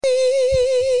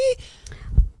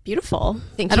Beautiful.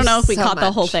 Thank I don't you know if we so caught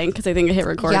the whole much. thing because I think I hit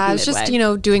record. Yeah, it's just,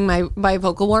 doing my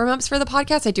vocal warm-ups for the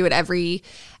podcast. I do it every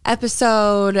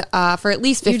episode for at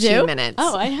least 15 minutes.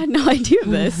 Oh, I had no idea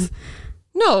this.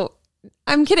 No,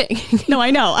 I'm kidding. No, I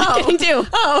know. I'm kidding too.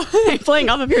 Oh, I'm playing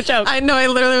off of your joke. I know. I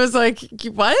literally was like,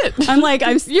 what? I'm like,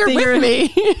 You're with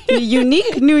me.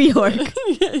 Unique New York.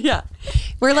 Yeah.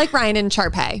 We're like Ryan and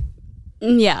Sharpay.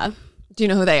 Yeah. Do you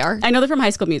know who they are? I know they're from High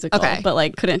School Musical, Okay. but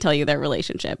like couldn't tell you their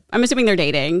relationship. I'm assuming they're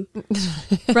dating.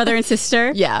 Brother and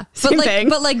sister? Yeah. Same thing.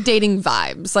 But like dating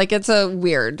vibes. Like it's a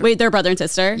weird. Wait, they're brother and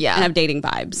sister? Yeah. And have dating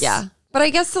vibes. Yeah. But I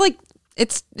guess like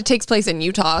it takes place in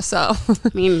Utah. So, I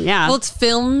mean, yeah. well, it's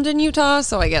filmed in Utah.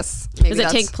 So I guess maybe Does it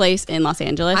take place in Los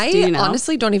Angeles? I Do you know?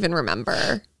 honestly don't even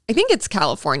remember. I think it's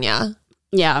California.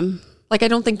 Yeah. Like, I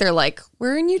don't think they're like,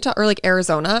 we're in Utah or like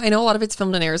Arizona. I know a lot of it's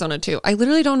filmed in Arizona too. I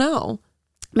literally don't know.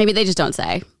 Maybe they just don't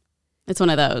say. It's one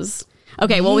of those.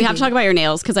 Okay, well, we have to talk about your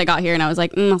nails because I got here and I was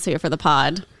like, I'll save it for the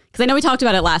pod. Because I know we talked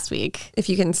about it last week. If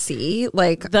you can see,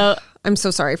 like, I'm so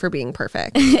sorry for being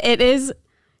perfect. It is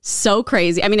so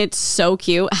crazy. I mean, it's so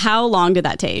cute. How long did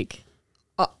that take?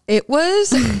 It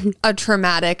was a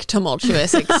traumatic,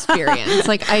 tumultuous experience.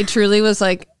 Like, I truly was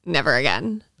like, never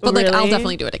again. But like, I'll Really?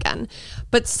 definitely do it again.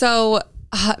 But so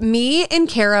me and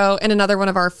Caro and another one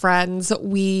of our friends,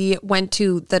 we went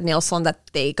to the nail salon that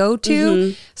they go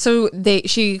to. So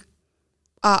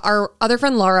our other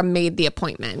friend Laura made the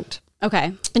appointment.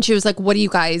 Okay. And she was like, what do you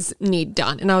guys need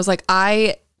done? And I was like,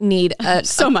 I need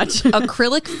So much.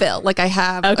 acrylic fill. Like I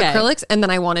have acrylics and then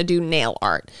I want to do nail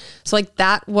art. So like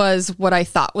that was what I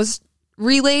thought was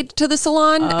relayed to the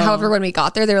salon. However, when we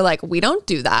got there, they were like, we don't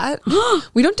do that.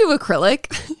 We don't do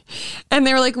acrylic. And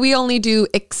they were like, we only do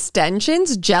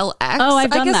extensions, Gel X. Oh,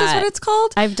 I've done I guess that. is what it's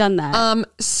called. I've done that.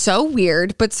 So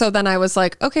weird. But so then I was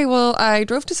like, okay, well, I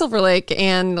drove to Silver Lake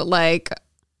and like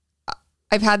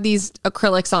I've had these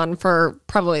acrylics on for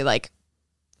probably like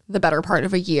the better part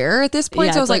of a year at this point.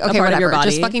 Yeah, So I was it's like, like a okay, part of your whatever.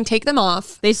 Just body. fucking take them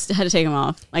off. They just had to take them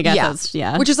off. I guess.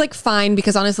 Yeah. Which is like fine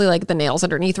because honestly, like the nails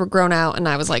underneath were grown out and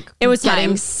I was like, It was getting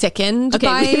time. sickened Okay,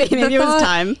 by maybe the it was thought.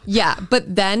 time. Yeah.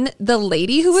 But then the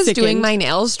lady who was doing Sickened. my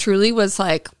nails truly was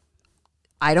like,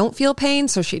 I don't feel pain.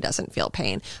 So she doesn't feel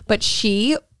pain. But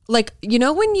she like, you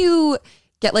know, when you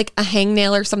get like a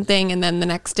hangnail or something and then the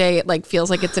next day it like feels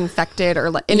like it's infected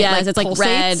or like, and Yes, it, like, it's like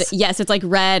red. pulsates? Yes, it's like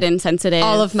red and sensitive.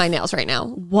 All of my nails right now.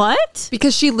 What?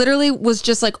 Because she literally was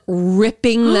just like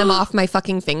ripping them off my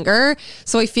fucking finger.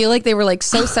 So I feel like they were like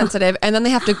so sensitive. And then they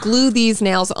have to glue these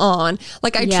nails on.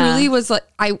 Like I Yeah. truly was like,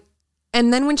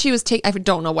 and then when she was I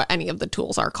don't know what any of the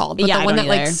tools are called, but Yeah, the I one don't that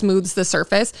like either. smooths the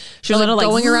surface, she was The like little,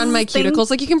 like, going around my thing? cuticles.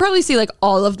 Like you can probably see like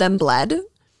all of them bled.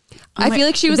 I feel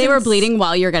like she was. They were bleeding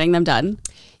while you were getting them done.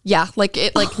 Yeah, like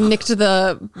it like nicked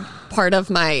the part of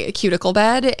my cuticle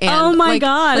bed. And Oh my like,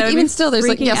 God, I Like would even be still, there's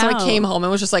like freaking so I out. came home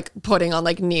and was just like putting on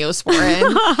like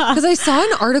Neosporin because I saw an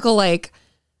article like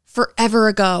forever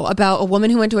ago about a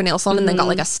woman who went to a nail salon and then got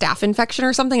like a staph infection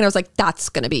or something, and I was like, that's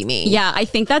gonna be me. Yeah, I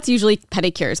think that's usually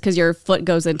pedicures because your foot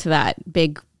goes into that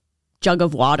big jug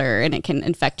of water and it can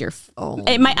infect your.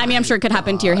 It might. I mean, I'm sure it could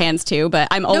happen to your hands too, but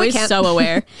I'm always can't. so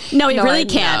aware. No, it No, really I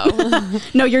can't. know.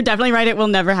 No, you're definitely right. It will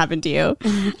never happen to you.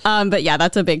 But yeah,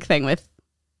 that's a big thing with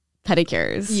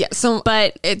pedicures. Yeah. So,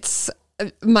 But it's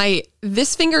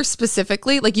this finger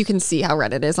specifically, like you can see how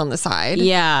red it is on the side.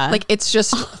 yeah, Like it's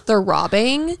just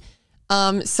throbbing.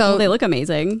 So they look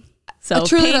amazing. So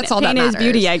truly, pain, that's all pain that is matters.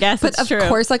 beauty, I guess. But It's of true.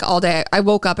 course, like all day, I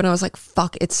woke up and I was like,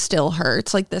 "Fuck, it still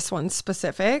hurts." Like this one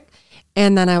specific,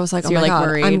 and then I was like, "Oh you're, my like, god,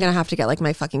 worried. I'm gonna have to get like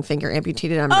my fucking finger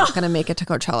amputated. I'm not gonna make it to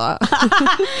Coachella."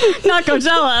 Not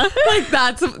Coachella. Like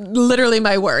that's literally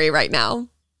my worry right now.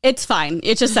 It's fine.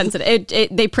 It's just sensitive.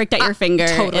 They pricked at your finger.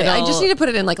 Totally, I just It'll- need to put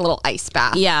it in like a little ice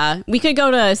bath. Yeah, we could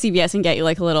go to CVS and get you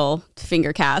like a little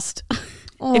finger cast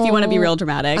if you want to be real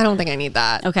dramatic. I don't think I need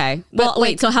that. Okay. Well,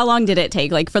 wait. So how long did it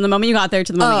take? Like from the moment you got there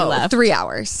to the moment you left? 3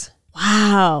 hours.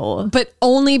 Wow. But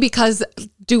only because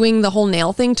doing the whole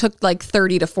nail thing took like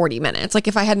 30 to 40 minutes. Like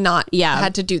if I had not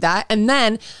had to do that. And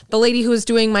then the lady who was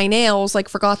doing my nails like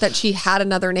forgot that she had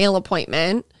another nail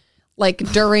appointment like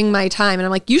during my time. And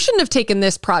I'm like, you shouldn't have taken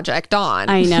this project on.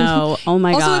 I know. Oh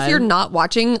my God. Also, if you're not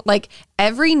watching, like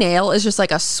every nail is just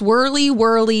like a swirly,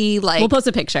 whirly, like We'll post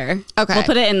a picture. Okay. We'll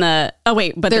put it in the. Oh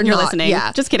wait, but They're then you're not- listening.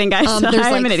 yeah. Just kidding, guys. there's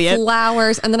I'm like an idiot.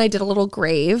 flowers. And then I did a little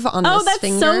grave on Oh, this that's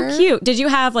finger. so cute. Did you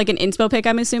have like an inspo pic?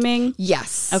 I'm assuming.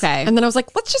 Yes. Okay. And then I was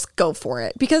like, let's just go for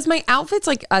it because my outfits,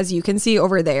 like, as you can see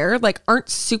over there, like aren't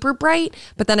super bright,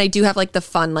 but then I do have like the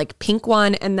fun, like pink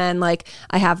one. And then like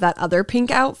I have that other pink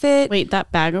outfit. Wait,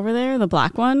 that bag over there, the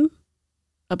black one.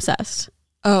 Obsessed.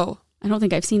 Oh, I don't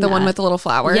think I've seen the that. one with the little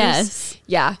flowers. Yes.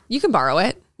 Yeah. You can borrow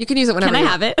it. You can use it whenever. Can I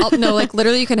have it? No, like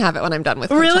literally you can have it when I'm done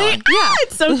with Coachella. Really? Yeah.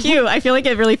 It's so cute. I feel like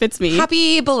it really fits me.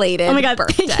 Happy belated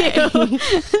birthday. Thank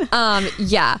you.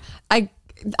 Yeah.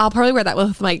 I'll probably wear that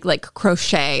with my like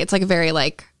crochet. It's like a very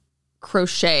like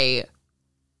crochet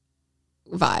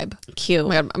vibe. Cute. Oh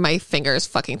my God, my finger is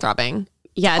fucking throbbing.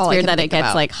 Yeah, it's weird that it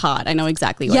gets like hot. I know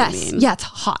exactly what you mean. Yeah, it's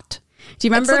hot. Do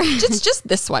you remember? It's just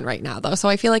this one right now though. So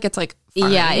I feel like it's like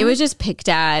fine. Yeah, it was just picked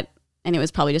at and it was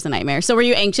probably just a nightmare. So were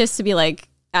you anxious to be like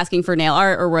asking for nail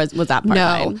art or was that part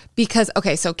fine? Because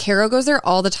okay, so Caro goes there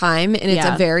all the time and it's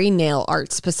a very nail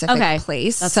art specific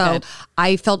place. That's so good.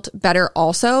 I felt better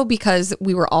also because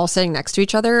we were all sitting next to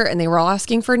each other and they were all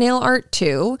asking for nail art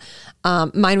too.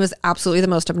 Mine was absolutely the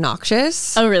most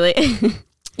obnoxious. Oh, really?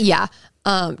 Yeah.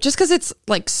 Just because it's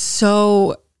like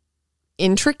so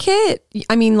intricate.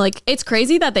 I mean, like it's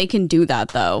crazy that they can do that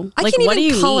though. I like, can't what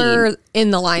even do you color mean?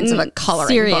 in the lines of a coloring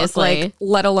Seriously. book, like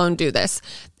let alone do this.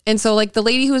 And so like the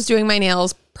lady who was doing my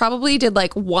nails probably did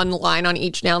like one line on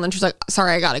each nail and then she's like,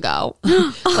 sorry, I gotta go.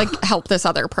 Like help this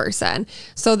other person.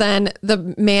 So then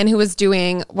the man who was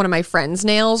doing one of my friend's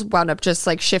nails wound up just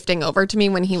like shifting over to me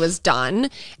when he was done.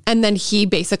 And then he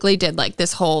basically did like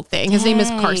this whole thing. His name is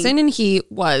Carson and he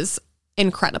was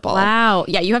incredible. Wow.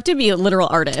 Yeah, you have to be a literal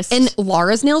artist. And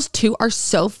Laura's nails too are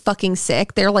so fucking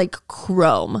sick. They're like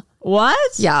chrome.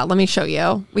 What? Yeah, let me show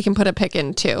you. We can put a pic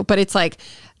in too. But it's like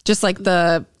just like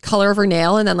the color of her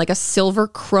nail and then like a silver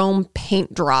chrome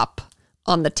paint drop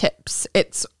on the tips.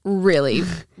 It's really,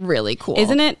 really cool.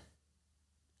 Isn't it?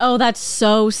 Oh, that's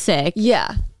so sick.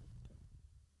 Yeah.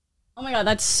 Oh my God,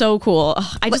 that's so cool.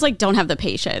 Ugh, I just like don't have the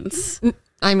patience.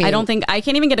 I mean, I don't think I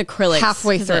can't even get acrylics.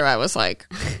 halfway through, I was like,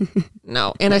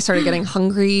 no. And I started getting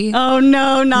hungry. Oh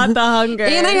no, not the hunger.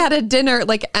 And I had a dinner,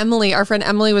 like Emily, our friend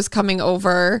Emily was coming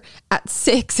over at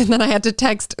 6 and then I had to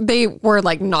text. They were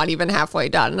like not even halfway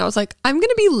done. And I was like, I'm going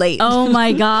to be late. Oh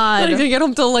my God. I'm going to get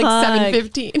home till like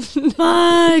 7:15.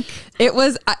 Fuck. It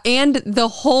was, and the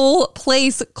whole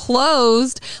place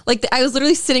closed. Like I was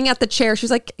literally sitting at the chair. She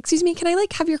was like, excuse me, can I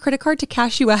like have your credit card to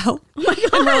cash you out? Oh my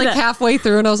God. And we're like halfway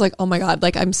through and I was like, oh my God,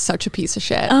 like I'm such a piece of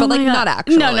shit. Oh but like my God. not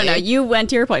actually. No. You went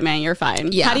to your appointment. You're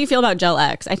fine. Yeah. How do you feel about Gel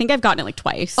X? I think I've gotten it like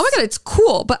twice. Oh my God, it's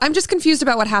cool. But I'm just confused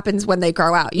about what happens when they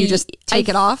grow out. You just take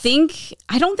it off?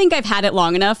 I don't think I've had it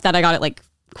long enough that I got it like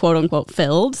quote unquote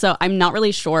filled. So I'm not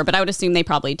really sure, but I would assume they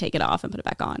probably take it off and put it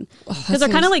back on. Because they're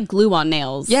kind of like glue on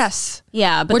nails. Yes.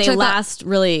 Yeah, but they last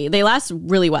really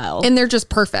well. And they're just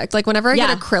perfect. Like whenever I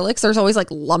get acrylics, there's always like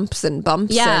lumps and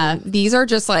bumps. Yeah. And these are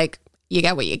just like, you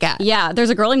get what you get. Yeah. There's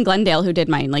a girl in Glendale who did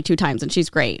mine like 2 times and she's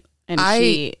great. And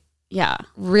she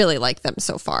really like them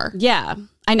so far. Yeah.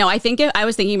 I know. I think I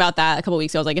was thinking about that a couple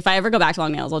weeks ago. I was like, if I ever go back to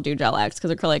long nails, I'll do Gel X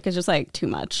because acrylic is just like too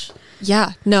much.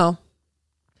 Yeah. No.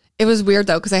 It was weird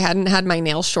though because I hadn't had my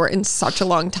nails short in such a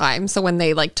long time. So when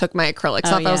they like took my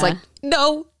acrylics off, I was like,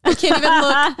 no, I can't even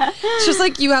look. It's just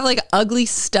like you have like ugly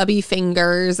stubby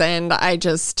fingers and I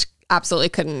just absolutely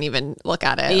couldn't even look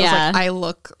at it. Yeah. I was like, I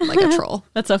look like a troll.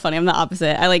 That's so funny. I'm the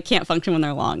opposite. I like can't function when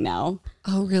they're long now.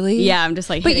 Oh, really? Yeah, I'm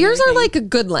just like. But yours are like a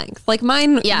good length. Like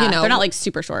mine, yeah, you know, they're not like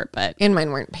super short, but and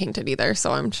mine weren't painted either,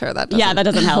 so I'm sure that doesn't. Yeah, that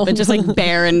doesn't help. It's just like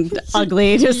bare and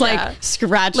ugly, just like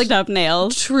scratched up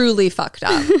nails. Truly fucked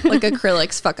up. Like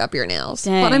acrylics fuck up your nails.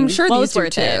 Dang. But I'm sure these do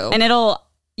worth too. it. And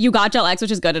you got Gel X,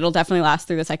 which is good. It'll definitely last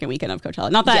through the second weekend of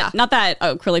Coachella. Not that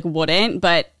acrylic wouldn't,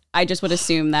 but I just would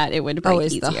assume that it would break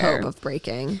always easier. The hope of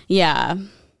breaking. Yeah,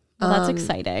 well, that's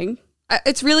exciting.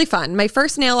 It's really fun. My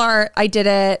first nail art, I did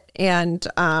it and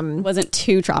wasn't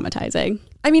too traumatizing.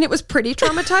 I mean, it was pretty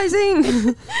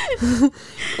traumatizing.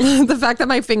 The fact that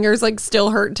my fingers like still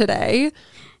hurt today.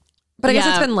 But I guess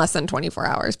it's been less than 24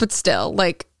 hours, but still,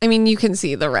 like, I mean, you can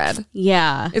see the red.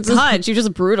 Yeah. It's touch. You're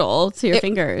just brutal to your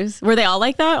fingers. Were they all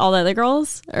like that? All the other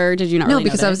girls? Or did you not really No,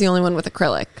 because I was the only one with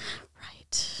acrylic.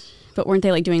 But weren't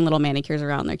they like doing little manicures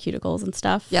around their cuticles and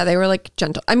stuff? Yeah, they were like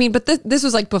gentle. I mean, but this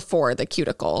was like before the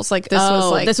cuticles. Like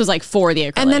this was like for the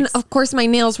acrylics. And then of course my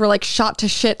nails were like shot to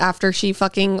shit after she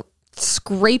fucking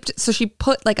scraped. So she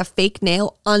put like a fake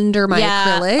nail under my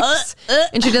acrylics,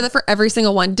 and she did that for every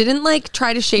single one. Didn't like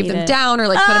try to shave them down or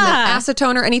like put them in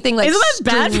acetone or anything. Like, isn't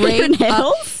that bad for your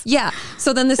nails? Yeah.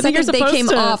 So then the second they came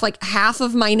off, like half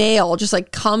of my nail just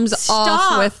like comes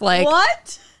off with like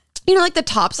what? You know, like the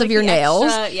tops of your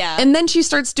nails. Extra, And then she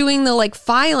starts doing the like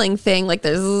filing thing, like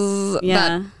this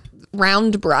that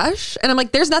round brush. And I'm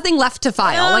like, there's nothing left to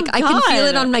file. I can feel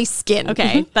it on my skin.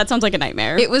 Okay. That sounds like a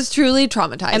nightmare. It was truly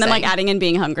traumatizing. And then like adding in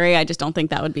being hungry, I just don't think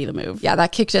that would be the move. Yeah,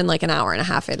 that kicked in like an hour and a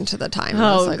half into the time. Oh,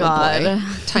 I was like, God. oh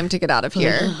boy, time to get out of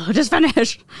here. Just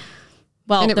finish.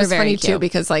 Well, and it was very funny cute. too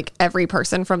because like every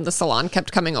person from the salon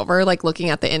kept coming over, like looking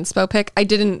at the inspo pic. I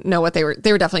didn't know what they were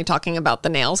definitely talking about the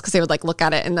nails because they would like look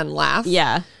at it and then laugh.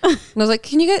 Yeah. And I was like,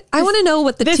 I want to know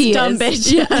what the This tea dumb is.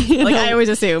 bitch. Yeah, Like I always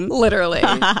assume. literally.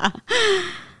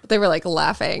 They were like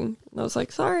laughing. And I was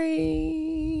like,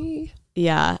 sorry.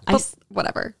 Yeah. But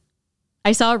whatever.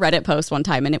 I saw a Reddit post one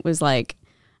time and it was like,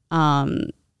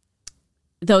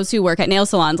 those who work at nail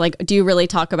salons, like, do you really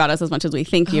talk about us as much as we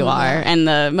think you are? Yeah. And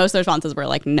most of the responses were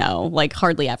like, no, like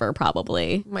hardly ever,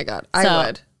 probably. Oh my God. I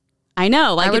would. I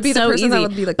know. Like, I would be the person easy. that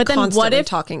would be like but then constantly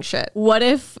talking shit. What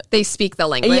if they speak the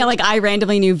language? Yeah, like I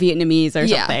randomly knew Vietnamese or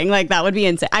something. Like that would be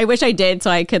insane. I wish I did so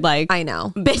I could like. I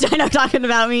know. Bitch, I know talking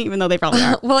about me, even though they probably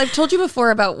are. Well, I've told you before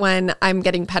about when I'm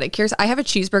getting pedicures. I have a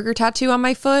cheeseburger tattoo on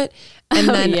my foot. And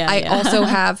then I also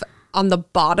have on the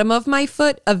bottom of my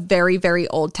foot a very, very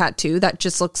old tattoo that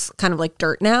just looks kind of like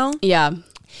dirt now. Yeah.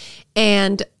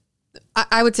 And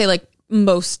I would say like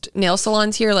most nail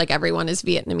salons here, like everyone is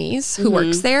Vietnamese who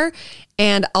works there.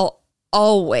 And I'll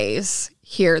always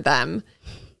hear them.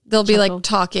 They'll be like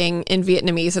talking in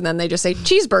Vietnamese and then they just say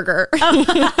cheeseburger.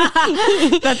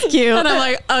 That's cute. And I'm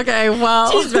like, okay, well.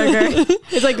 Cheeseburger.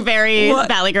 It's like very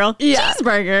Valley Girl. Yeah.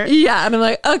 Cheeseburger. Yeah. And I'm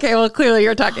like, okay, well, clearly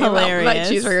you're talking Hilarious. about my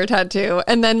cheeseburger tattoo.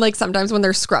 And then like sometimes when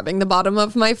they're scrubbing the bottom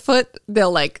of my foot, they'll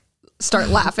like start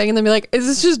laughing and then be like, is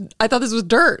this just, I thought this was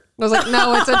dirt. I was like,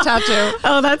 no, it's a tattoo.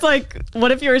 Oh, that's like,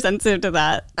 what if you were sensitive to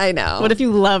that? I know. What if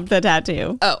you loved the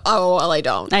tattoo? Oh, well, I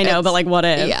don't. I know, but like what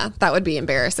if? Yeah, that would be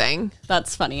embarrassing.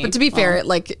 That's funny. But to be fair, it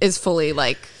like is fully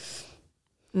like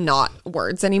not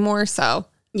words anymore. So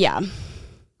yeah,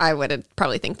 I would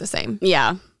probably think the same.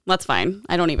 Yeah, that's fine.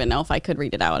 I don't even know if I could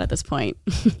read it out at this point.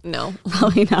 No,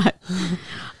 probably not.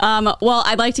 Well,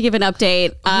 I'd like to give an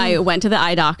update. I went to the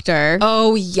eye doctor.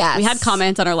 Oh, yes. We had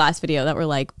comments on our last video that were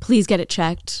like, please get it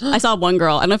checked. I saw one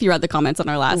girl. I don't know if you read the comments on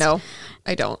our last. No,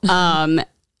 I don't.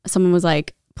 Someone was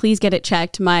like, please get it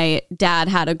checked. My dad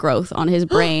had a growth on his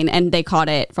brain and they caught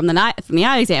it from the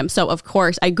eye exam. So of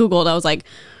course I Googled, I was like,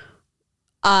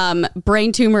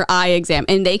 brain tumor eye exam,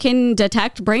 and they can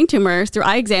detect brain tumors through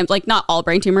eye exams. Like not all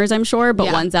brain tumors, I'm sure,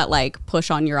 but ones that like push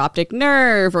on your optic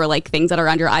nerve or like things that are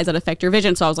under your eyes that affect your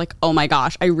vision. So I was like, oh my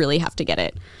gosh, I really have to get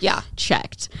it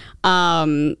checked.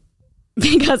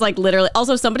 Because like literally,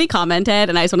 also somebody commented,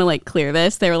 and I just want to like clear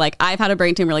this. They were like, I've had a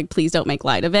brain tumor, like please don't make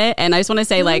light of it. And I just want to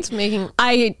say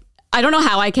I don't know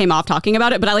how I came off talking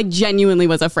about it, but I like genuinely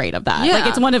was afraid of that. Like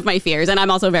it's one of my fears. And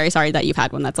I'm also very sorry that you've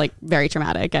had one that's like very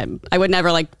traumatic. And I would never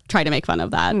like try to make fun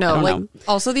of that. No, like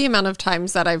also the amount of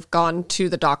times that I've gone to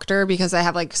the doctor because I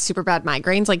have like super bad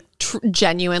migraines, like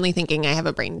genuinely thinking I have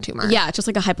a brain tumor. Yeah, it's just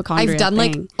like a hypochondria I've done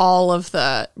thing. Like all of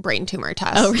the brain tumor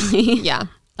tests. Oh, really? Yeah.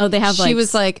 Oh, they have She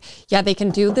was like, yeah, they can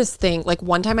do this thing. Like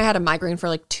one time I had a migraine for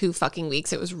like 2 fucking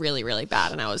weeks. It was really, really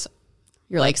bad. And I was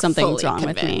You're like something's wrong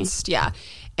convinced. with me. Yeah.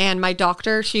 And my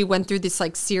doctor, she went through this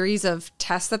like series of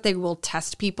tests that they will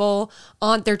test people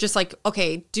on. They're just like,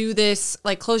 okay, do this,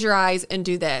 like close your eyes and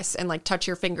do this and like touch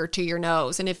your finger to your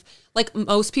nose. And if like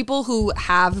most people who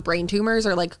have brain tumors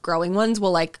or like growing ones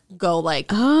will like go like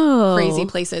crazy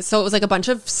places. So it was like a bunch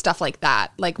of stuff like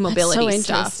that, like mobility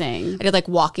stuff. I did like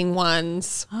walking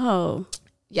ones. Oh.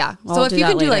 Yeah. Well, so if you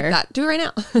can do like that, do it right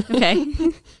now. Okay.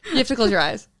 You have to close your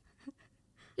eyes.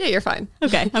 Yeah, you're fine.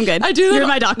 Okay, I'm good. I do. You're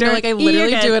my doctor. No, like I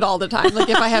literally do it all the time. Like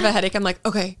if I have a headache, I'm like,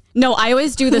 okay. No, I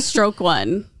always do the stroke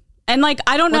one. And like,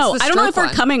 I don't know. I don't know if we're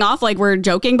coming off like we're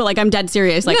joking, but like I'm dead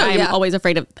serious. Like I'm always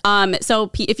afraid of.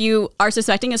 So if you are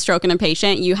suspecting a stroke in a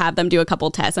patient, you have them do a couple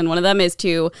tests. And one of them is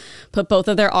to put both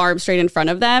of their arms straight in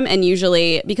front of them. And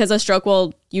usually, because a stroke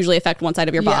will usually affect one side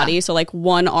of your body. So like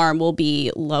one arm will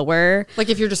be lower. Like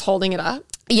if you're just holding it up?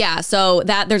 Yeah, so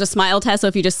that there's a smile test. So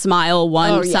if you just smile,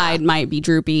 one side might be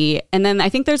droopy. And then I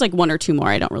think there's like 1 or 2 more.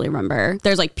 I don't really remember.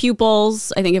 There's like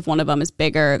pupils. I think if one of them is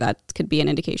bigger, that could be an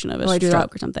indication of a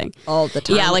stroke or something. All the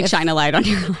time. Yeah, like shine a light on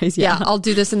your eyes. Yeah, I'll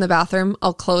do this in the bathroom.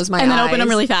 I'll close my eyes. And then open them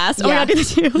really fast. Oh my God, do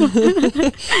this too.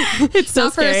 It's so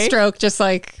not scary. For a stroke, just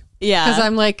like... Yeah. Because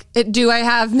I'm like, do I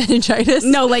have meningitis?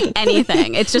 No, like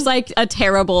anything. It's just like a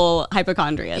terrible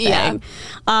hypochondria thing.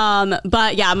 Yeah.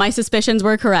 But yeah, my suspicions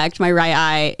were correct. My right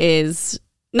eye is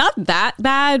not that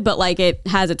bad, but like it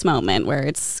has its moment where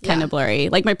it's kind of blurry.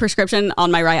 Like my prescription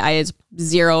on my right eye is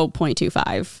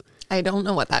 0.25. I don't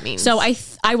know what that means. So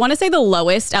I want to say the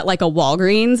lowest at like a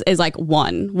Walgreens is like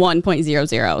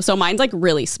 1.00. So mine's like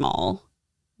really small.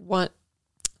 What?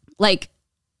 Like...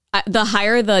 the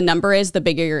higher the number is, the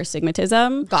bigger your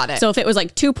astigmatism. Got it. So if it was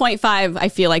like 2.5, I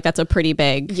feel like that's a pretty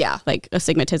big, like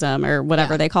astigmatism or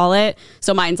whatever they call it.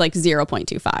 So mine's like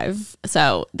 0.25.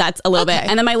 So that's a little bit.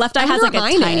 And then my left eye has like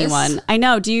a tiny one. I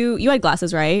know. You had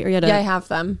glasses, right? Or you had I have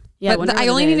them. Yeah, but I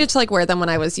only needed to like wear them when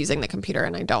I was using the computer,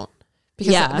 and I don't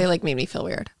because they like made me feel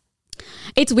weird.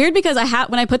 It's weird because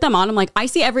when I put them on, I'm like, I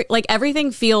see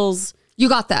everything feels. You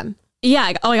got them? Yeah.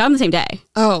 I got them the same day.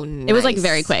 Oh, nice. It was like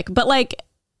very quick, but like.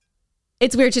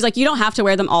 It's weird. She's like, you don't have to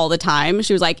wear them all the time.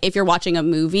 She was like, if you're watching a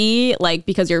movie, like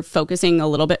because you're focusing a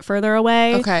little bit further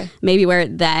away, okay, maybe wear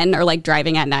it then, or like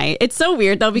driving at night. It's so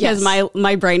weird though, because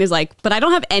my brain is like, but I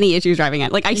don't have any issues driving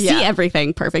at. Like I see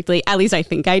everything perfectly. At least I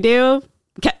think I do.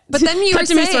 But then you were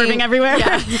saying, me swerving everywhere.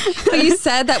 Yeah. But you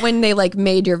said that when they like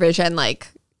made your vision like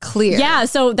clear. Yeah.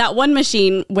 So that one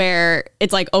machine where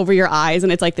it's like over your eyes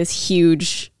and it's like this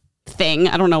huge thing.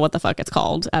 I don't know what the fuck it's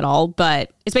called at all,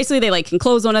 but it's basically they like can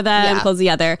close one of them, close the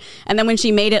other. And then when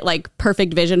she made it like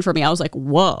perfect vision for me, I was like,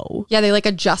 whoa. Yeah, they like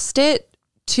adjust it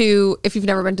to, if you've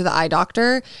never been to the eye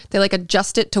doctor, they like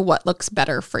adjust it to what looks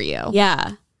better for you.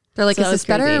 Yeah. They're like, so is this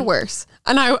better or worse?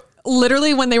 And I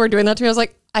literally, when they were doing that to me, I was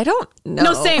like, I don't know.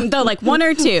 No, same though. Like 1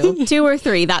 or 2, 2 or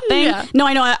 3, that thing. Yeah. No,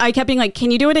 I know. I kept being like,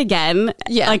 can you do it again?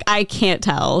 Yeah. Like I can't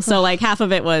tell. So like half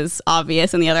of it was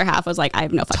obvious and the other half was like, I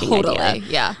have no fucking idea.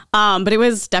 Yeah. But it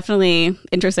was definitely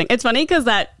interesting. It's funny because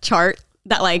that chart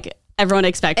that like everyone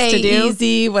expects to do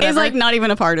easy, whatever, is like not even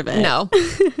a part of it. No.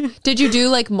 Did you do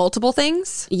like multiple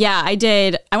things? Yeah, I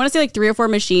did. I want to say like 3 or 4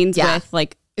 machines with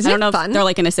like, I don't know if they're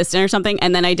like an assistant or something.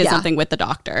 And then I did something with the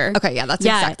doctor. Okay, yeah, that's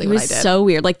exactly what I did. It was so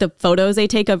weird. Like the photos they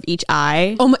take of each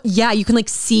eye. Oh, yeah, you can like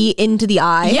see into the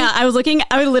eye. Yeah, I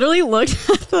literally looked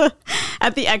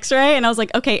at the x-ray and I was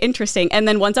like, okay, interesting. And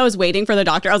then once I was waiting for the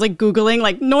doctor, I was like Googling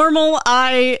like normal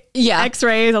eye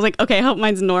x-rays. I was like, okay, I hope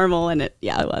mine's normal. And it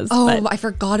was. Oh, I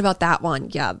forgot about that one.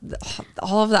 Yeah,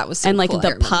 all of that was so and like cool,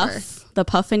 the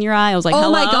puff in your eye. I was like, hello?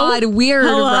 Oh my God, weird,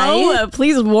 right?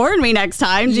 Please warn me next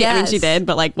time. I mean, she did,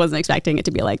 but like wasn't expecting it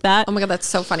to be like that. Oh my God, that's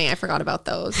so funny. I forgot about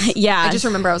those. Yeah. I just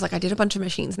remember I was like, I did a bunch of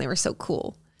machines and they were so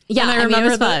cool. Yeah, and I remember it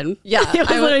was fun. Yeah. It was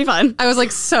literally fun. I was like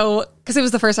because it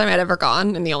was the first time I'd ever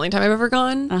gone and the only time I've ever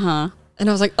gone. Uh-huh. And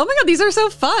I was like, oh my God, these are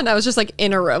so fun. I was just like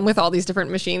in a room with all these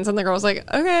different machines. And the girl was like,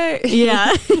 okay.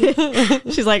 Yeah.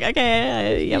 She's like,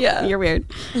 okay, you're weird.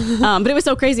 But it was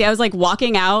so crazy. I was like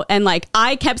walking out and like,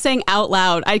 I kept saying out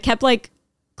loud, I kept like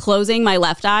closing my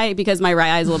left eye because my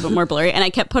right eye is a little bit more blurry. And I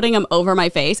kept putting them over my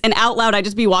face. And out loud, I'd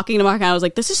just be walking to Mark and I was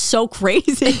like, this is so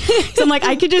crazy. So I'm like,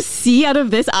 I could just see out of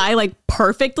this eye like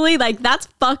perfectly. Like that's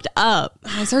fucked up.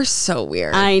 Eyes are so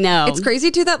weird. I know. It's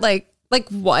crazy too that like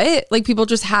what? Like people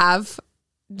just have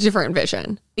different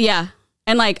vision. Yeah.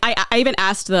 And like I even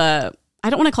asked I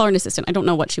don't want to call her an assistant. I don't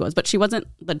know what she was, but she wasn't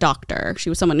the doctor. She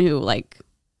was someone who like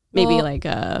maybe I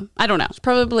don't know. It's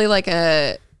probably like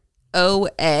a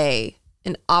OA,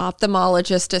 an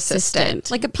ophthalmologist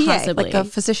assistant. Like a PA, possibly. Like a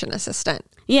physician assistant.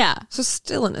 Yeah. So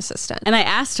still an assistant. And I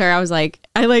asked her, I was like,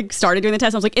 I like started doing the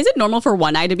test. I was like, is it normal for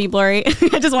one eye to be blurry?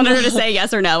 I just wanted her to say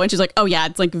yes or no. And she's like, oh yeah,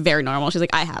 it's like very normal. She's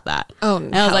like, I have that. Oh,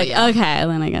 and I was like, okay,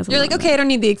 then I guess. You're like, okay, I don't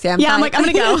need the exam. Yeah, bye. I'm like, I'm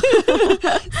going to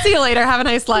go. See you later. Have a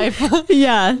nice life.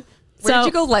 Yeah. Where did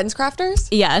you go? LensCrafters?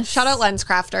 Yes. Shout out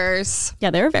LensCrafters.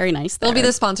 Yeah, they were very nice there. They'll be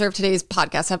the sponsor of today's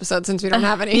podcast episode since we don't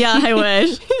have any. Yeah, I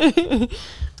wish.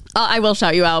 I will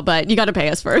shout you out, but you got to pay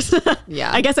us first. Yeah.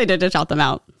 I guess I did to shout them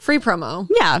out. Free promo.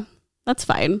 Yeah, that's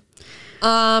fine.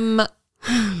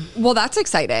 Well, that's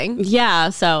exciting. Yeah,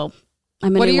 so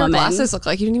I'm a what new do your woman. glasses look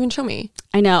like? You didn't even show me.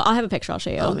 I know. I'll have a picture. I'll show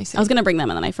you. Oh, let me see. I was going to bring them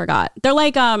and then I forgot. They're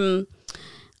like a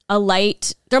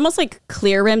light, they're almost like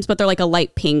clear rims, but they're like a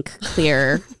light pink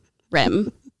clear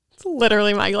rim. It's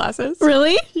literally my glasses.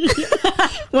 Really? Yeah.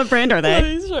 What brand are they?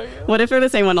 Let me show you. What if they're the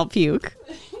same one? I'll puke.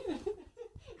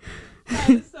 That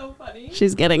is so funny.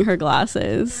 She's getting her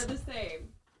glasses. They're the same.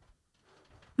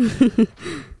 The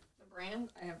brand?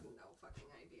 I have no fucking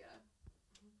idea.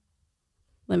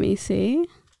 Let me see.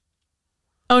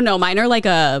 Oh no, mine are like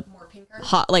a more pinker?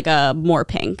 hot, like a more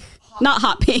pink. Not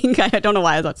hot pink. I don't know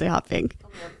why I was about to say hot pink. Oh,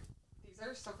 these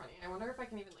are so funny. I wonder if I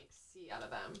can even like see out of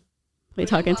them. What are you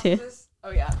talking to?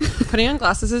 Oh yeah. Putting on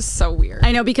glasses is so weird.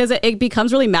 I know because it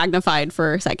becomes really magnified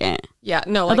for a second. Yeah,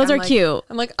 no. Like, those are cute.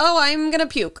 I'm like, oh, I'm gonna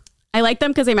puke. I like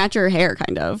them because they match your hair,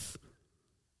 kind of.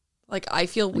 Like, I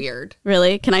feel weird.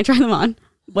 Really? Can I try them on?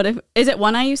 What if... Is it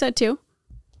one eye you said too?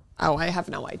 Oh, I have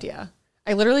no idea.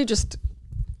 I literally just...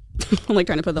 I'm like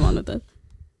trying to put them on with this.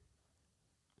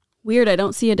 Weird, I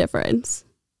don't see a difference.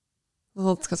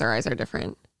 Well, it's because our eyes are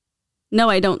different. No,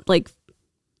 I don't, like...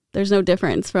 There's no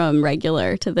difference from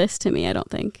regular to this to me, I don't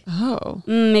think. Oh.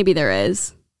 Maybe there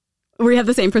is. We have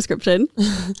the same prescription.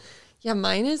 Yeah,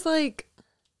 mine is like...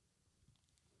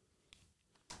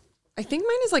 I think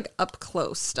mine is like up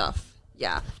close stuff.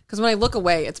 Yeah. Because when I look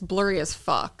away, it's blurry as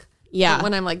fuck. Yeah. But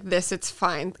when I'm like this, it's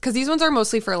fine. Because these ones are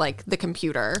mostly for like the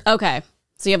computer. Okay.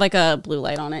 So you have like a blue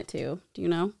light on it too. Do you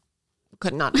know?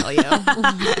 Could not tell you.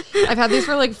 I've had these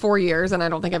for like 4 years and I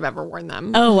don't think I've ever worn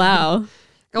them. Oh, wow.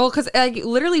 Well, because I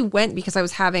literally went because I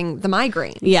was having the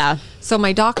migraine. Yeah. So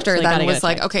my doctor then was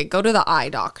like, okay, go to the eye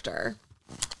doctor.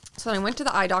 So then I went to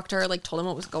the eye doctor, like told him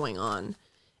what was going on.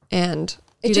 And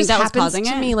it just happens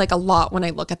to me like a lot when I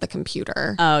look at the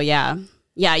computer. Oh, yeah.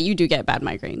 Yeah, you do get bad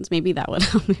migraines. Maybe that would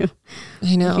help you.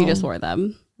 I know. If you just wore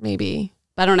them. Maybe.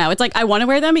 But I don't know. It's like I want to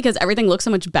wear them because everything looks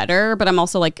so much better, but I'm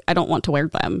also like, I don't want to wear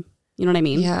them. You know what I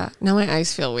mean? Yeah. Now my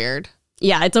eyes feel weird.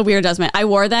 Yeah, it's a weird adjustment. I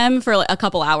wore them for like a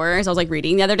couple hours. I was like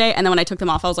reading the other day. And then when I took them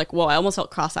off, I was like, whoa, I almost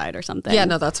felt cross-eyed or something. Yeah,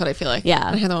 no, that's what I feel like.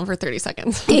 Yeah. I had them on for 30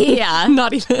 seconds. Yeah.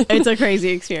 Not even. It's a crazy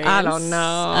experience. I don't know.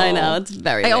 I know. It's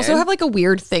very weird. I also have like a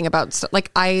weird thing about, like,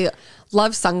 I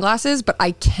love sunglasses, but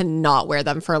I cannot wear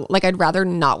them for, like, I'd rather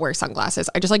not wear sunglasses.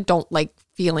 I just like don't like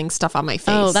feeling stuff on my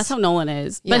face. Oh, that's how Nolan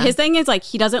is. Yeah. But his thing is like,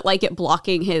 he doesn't like it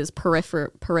blocking his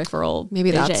peripheral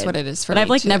Maybe vision. That's what it is for me. But I've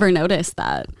like never noticed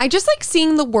that. I just like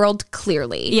seeing the world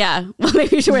clearly. Yeah. Well,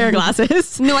 maybe you should wear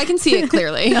glasses. No, I can see it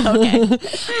clearly. Okay.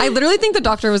 I literally think the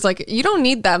doctor was like, you don't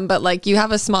need them, but like you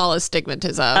have a small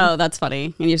astigmatism. Oh, that's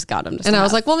funny. And you just got them. And I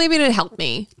was like, well, maybe it'd help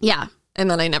me. Yeah. And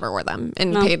then I never wore them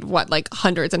and paid like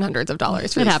hundreds and hundreds of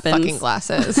dollars for these fucking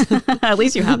glasses. At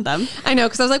least you have them. I know,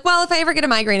 because I was like, well, if I ever get a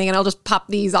migraine again, I'll just pop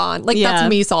these on. Like that's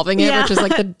me solving it, which is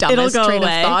like the dumbest train of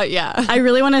thought. Yeah. I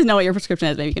really want to know what your prescription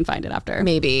is. Maybe you can find it after.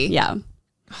 Maybe. Yeah.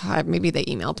 Maybe they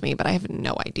emailed me, but I have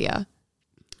no idea.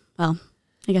 Well,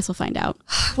 I guess we'll find out.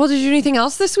 Well, did you do anything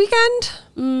else this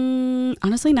weekend?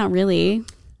 Honestly, not really.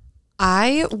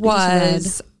 I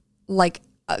was like,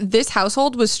 this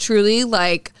household was truly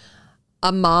like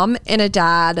a mom and a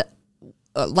dad,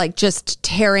 like just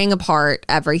tearing apart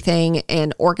everything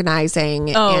and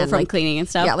organizing. Oh, and from like cleaning and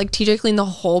stuff. Yeah, like TJ cleaned the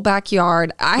whole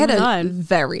backyard. I had a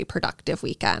very productive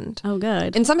weekend. Oh,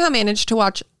 good. And somehow managed to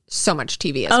watch so much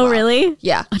TV as well. Oh, really?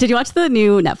 Yeah. Did you watch the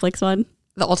new Netflix one?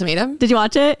 The Ultimatum? Did you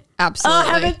watch it? Absolutely. Oh,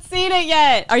 I haven't seen it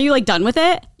yet. Are you like done with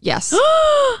it? Yes.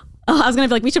 Oh, I was gonna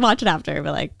be like, we should watch it after,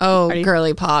 but like,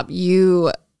 girly pop,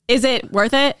 is it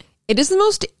worth it? It is the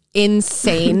most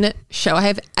insane show I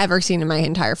have ever seen in my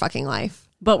entire fucking life.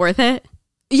 But worth it?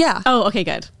 Yeah. Oh, okay,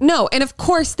 good. No, and of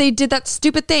course they did that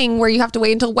stupid thing where you have to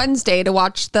wait until Wednesday to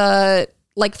watch the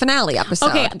like finale episode.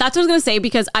 Okay, that's what I was gonna say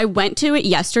because I went to it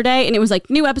yesterday and it was like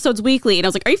new episodes weekly and I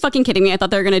was like, are you fucking kidding me? I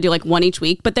thought they were gonna do like one each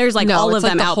week, but there's like all of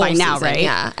them out by now, right?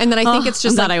 Yeah, and then I think it's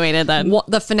just I'm glad I waited then.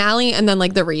 The finale and then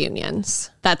like the reunions.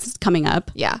 That's coming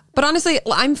up. Yeah, but honestly,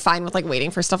 I'm fine with like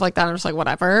waiting for stuff like that. I'm just like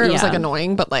whatever. It was like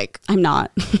annoying, but like I'm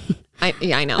not.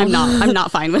 I know. I'm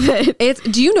not fine with it.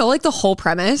 Do you know like the whole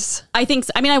premise? I think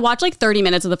so. I mean, I watched like 30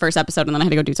 minutes of the first episode and then I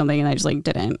had to go do something and I just like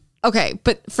didn't. Okay,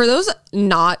 but for those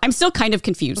not... I'm still kind of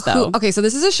confused though. Okay, so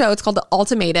this is a show. It's called The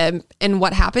Ultimatum. And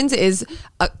what happens is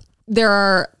there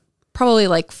are probably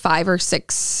like 5 or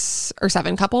 6 or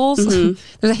 7 couples. Mm-hmm.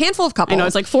 There's a handful of couples. I know,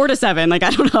 it's like 4 to 7. Like,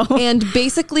 I don't know. And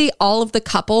basically all of the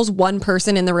couples, one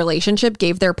person in the relationship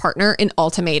gave their partner an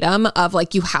ultimatum of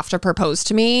like, you have to propose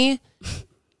to me.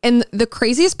 And the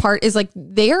craziest part is like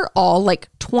they're all like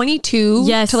 22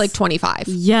 to like 25.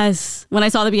 Yes. When I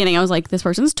saw the beginning, I was like, this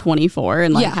person's 24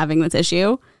 and like having this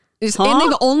issue. And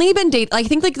they've only been dating. I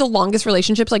think like the longest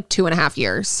relationship's like 2.5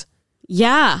 years.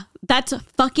 Yeah. That's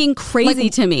fucking crazy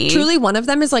to me. Truly, one of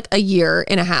them is like 1.5 years.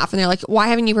 And they're like, why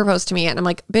haven't you proposed to me yet? And I'm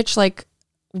like, bitch, like,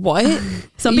 what?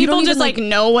 Some people just like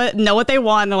know what they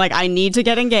want. They're like, I need to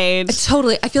get engaged.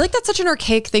 Totally. I feel like that's such an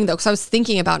archaic thing though. Cause I was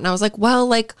thinking about it and I was like, well,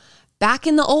 like, back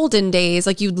in the olden days,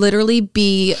 like you'd literally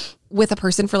be with a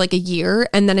person for like a year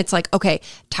and then it's like, okay,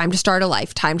 time to start a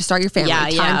life, time to start your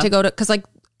family, time to go to, because like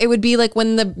it would be like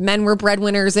when the men were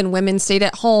breadwinners and women stayed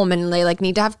at home and they like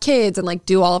need to have kids and like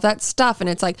do all of that stuff. And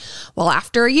it's like, well,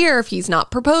 after a year, if he's not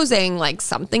proposing, like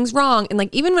something's wrong. And like,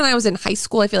 even when I was in high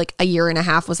school, I feel like 1.5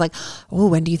 years was like, oh,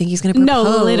 when do you think he's going to propose?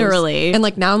 No, literally. And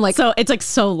like, now I'm like, so it's like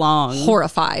so long.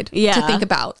 Horrified to think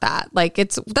about that. Like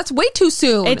that's way too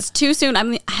soon. It's too soon. I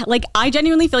mean, like, I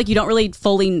genuinely feel like you don't really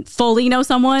fully know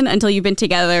someone until you've been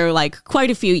together like quite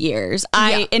a few years.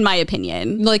 In my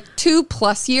opinion, like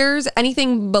 2+ years,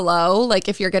 anything below, like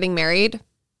if you're getting married,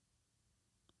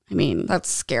 I mean, that's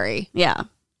scary. Yeah.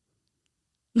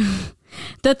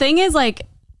 The thing is, like,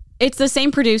 it's the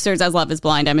same producers as Love is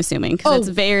Blind, I'm assuming, because it's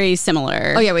very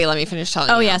similar. Oh yeah, wait, let me finish telling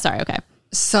you. Oh yeah, sorry, okay.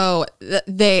 So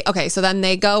so then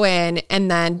they go in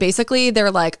and then basically they're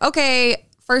like, okay,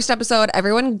 first episode,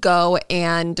 everyone go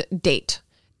and date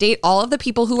all of the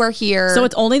people who are here. So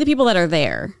it's only the people that are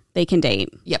there they can date.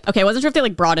 Yep. Okay, I wasn't sure if they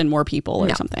like brought in more people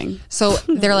or something. So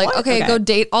they're like, okay, go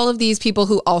date all of these people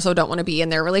who also don't want to be in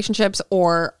their relationships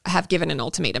or have given an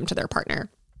ultimatum to their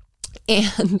partner.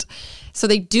 And so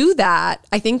they do that.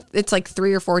 I think it's like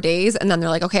 3 or 4 days. And then they're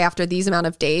like, okay, after these amount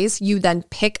of days, you then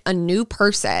pick a new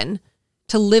person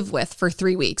to live with for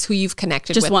 3 weeks who you've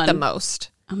connected with the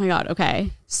most. Oh my God.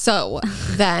 Okay. So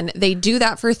then they do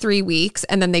that for 3 weeks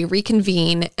and then they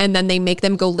reconvene and then they make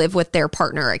them go live with their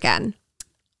partner again.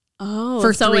 Oh,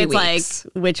 for 3 weeks.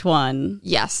 Like, which one?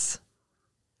 Yes.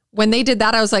 When they did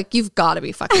that, I was like, you've got to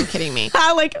be fucking kidding me.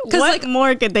 Like, what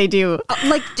more could they do?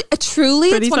 Like, truly,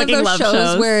 it's one of those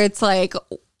shows where it's like,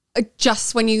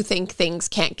 just when you think things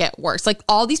can't get worse. Like,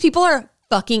 all these people are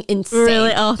fucking insane.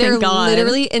 Really? Oh, they're thank God.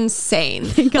 Literally insane.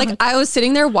 Like, I was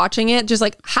sitting there watching it, just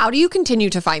like, how do you continue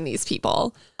to find these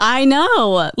people? I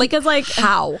know. Like, because, like,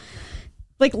 how?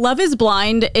 Like, Love is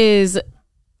Blind is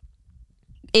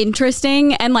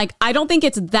interesting, and like I don't think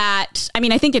it's that, I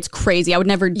mean, I think it's crazy, I would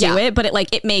never do it, but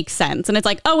it makes sense, and it's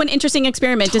like, oh, an interesting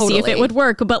experiment to see if it would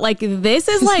work. But like, this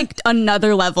is like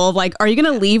another level of like, are you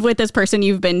gonna leave with this person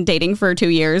you've been dating for 2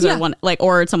 years or one, like,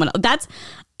 or someone else?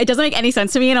 It doesn't make any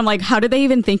sense to me, and I'm like, how did they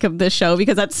even think of this show?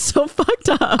 Because that's so fucked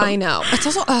up. I know. It's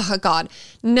also, oh God,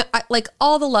 no, like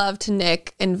all the love to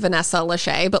Nick and Vanessa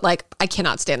Lachey, but like I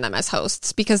cannot stand them as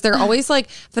hosts because they're always like,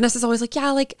 Vanessa's always like,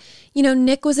 yeah, like, you know,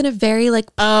 Nick was in a very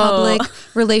like public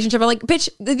relationship. I'm like, bitch,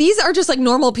 these are just like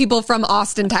normal people from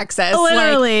Austin, Texas.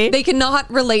 Literally, like, they cannot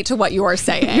relate to what you are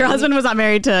saying. Your husband was not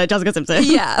married to Jessica Simpson.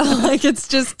 Yeah, like it's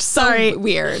just so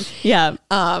weird. Yeah.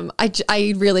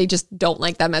 I really just don't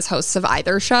like them as hosts of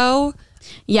either show.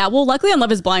 Yeah, well, luckily on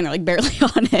Love is Blind, they're like barely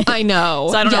on it. I know.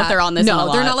 So I don't know if they're on this one a lot.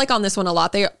 No, they're not like on this one a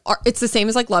lot. They are. It's the same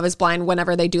as like Love is Blind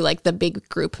whenever they do like the big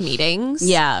group meetings.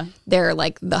 Yeah. They're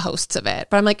like the hosts of it.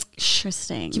 But I'm like,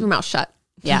 interesting. Keep your mouth shut.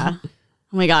 Yeah.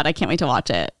 Oh my God, I can't wait to watch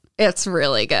it. It's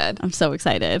really good. I'm so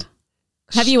excited.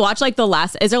 Have you watched like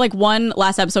is there like one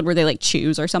last episode where they like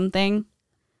choose or something?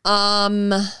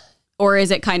 Or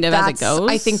is it kind of as it goes?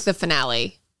 I think the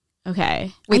finale.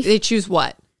 Okay. Wait, they choose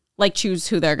what? Like choose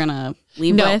who they're gonna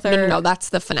leave with? Or? No, that's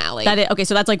the finale. Okay,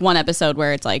 so that's like one episode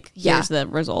where it's like, here's the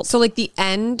result. So like the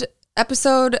end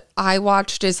episode I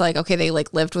watched is like, okay, they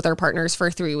like lived with their partners for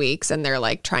 3 weeks and they're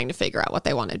like trying to figure out what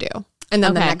they want to do. And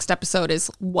then the next episode is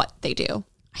what they do.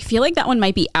 I feel like that one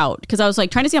might be out because I was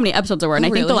like trying to see how many episodes there were. And I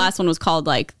think the last one was called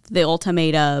like The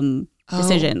Ultimatum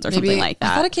Decisions or something like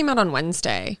that. I thought it came out on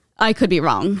Wednesday. I could be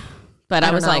wrong. But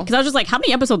I was like, because I was just like, how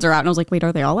many episodes are out? And I was like, wait,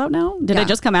 are they all out now? Did it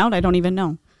just come out? I don't even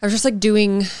know. I was just like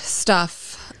doing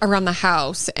stuff around the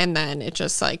house and then it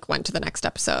just like went to the next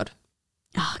episode.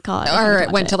 Oh God. Or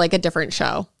it went to like a different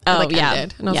show. Oh, like yeah.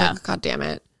 Ended. And I was like, God damn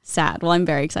it. Sad. Well, I'm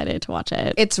very excited to watch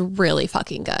it. It's really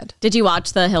fucking good. Did you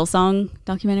watch the Hillsong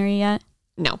documentary yet?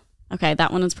 No. Okay,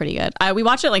 that one was pretty good. We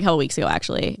watched it like a couple weeks ago,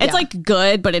 actually. It's like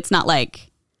good, but it's not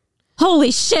like, holy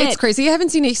shit. It's crazy. I haven't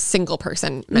seen a single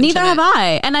person mention Neither have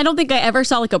I. And I don't think I ever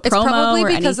saw like a promo or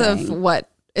anything. It's probably because of what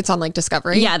it's on like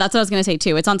Discovery. Yeah, that's what I was going to say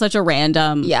too. It's on such a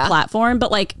random platform,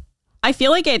 but like I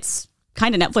feel like it's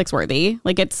kind of Netflix worthy.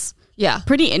 Like it's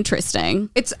pretty interesting.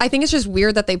 I think it's just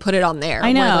weird that they put it on there.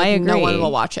 I know, where, like, I agree. No one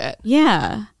will watch it.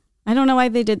 Yeah. I don't know why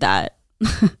they did that.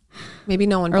 Maybe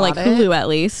no one or like Hulu at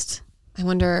least. I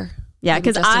wonder. Yeah,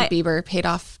 because Justin Bieber paid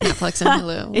off Netflix and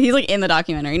Hulu. He's like in the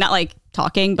documentary, not like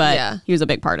talking, but he was a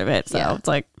big part of it. So it's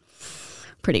like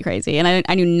pretty crazy. And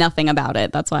I knew nothing about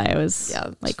it. That's why I was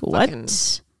like, what?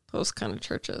 Those kind of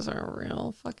churches are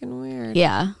real fucking weird.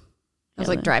 Yeah. I was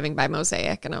like driving by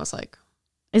Mosaic and I was like,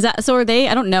 is that, so are they,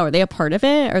 I don't know, are they a part of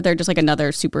it or they're just like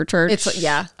another super church? It's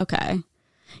Okay.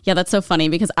 Yeah, that's so funny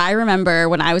because I remember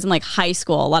when I was in like high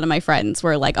school, a lot of my friends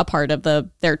were like a part of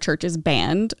their church's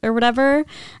band or whatever.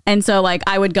 And so like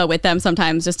I would go with them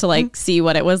sometimes just to like see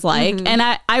what it was like. Mm-hmm.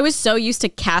 And I was so used to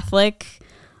Catholic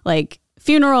like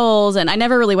funerals and I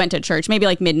never really went to church, maybe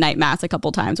like midnight mass a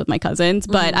couple times with my cousins.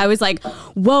 But I was like,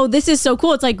 whoa, this is so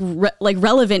cool. It's like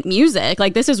relevant music.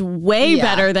 Like this is way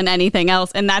better than anything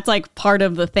else. And that's like part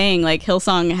of the thing. Like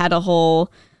Hillsong had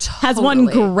has won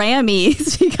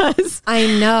Grammys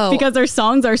because their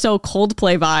songs are so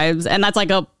Coldplay vibes, and that's like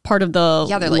a part of the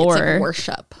they're lore. Like, it's like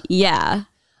worship. Yeah.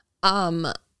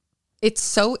 It's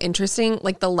so interesting.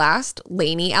 Like the last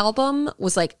Lainey album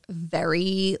was like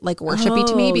very like worshipy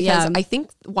to me because I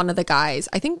think one of the guys,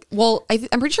 I'm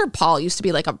pretty sure Paul used to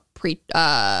be like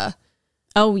a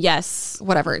oh yes,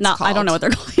 whatever it's called. I don't know what they're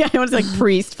called. Yeah, it was like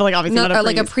priest, but like obviously not a priest.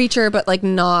 Like a preacher, but like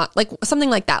not like something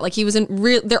like that. Like he was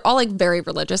they're all like very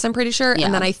religious, I'm pretty sure. Yeah.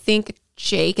 And then I think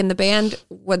Jake and the band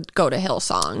would go to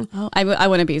Hillsong. Oh, I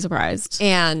wouldn't be surprised.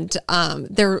 And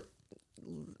they're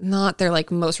not their like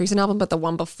most recent album, but the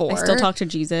one before. I Still Talk to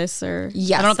Jesus, or I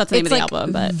don't know if that's the name of the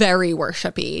album, but very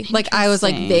worshipy. Like I was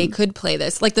like, they could play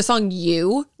this. Like the song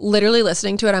 "You," literally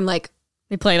listening to it, I'm like,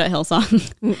 They played at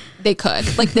Hillsong. They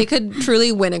could. Like, they could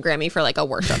truly win a Grammy for, like, a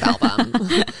worship album.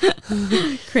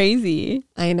 Crazy.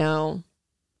 I know.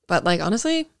 But, like,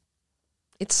 honestly,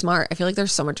 it's smart. I feel like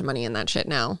there's so much money in that shit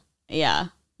now. Yeah.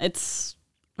 It's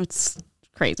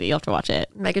crazy. You'll have to watch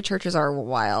it. Mega churches are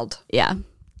wild. Yeah.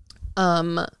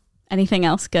 Anything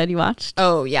else good you watched?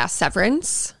 Oh, yeah.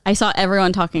 Severance. I saw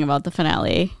everyone talking about the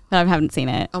finale, but I haven't seen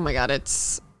it. Oh, my God.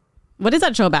 What is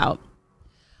that show about?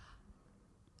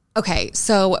 Okay,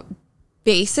 so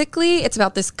basically it's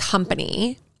about this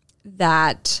company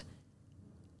that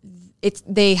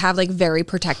they have like very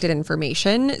protected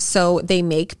information. So they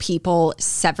make people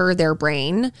sever their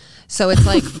brain. So it's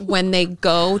like when they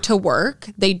go to work,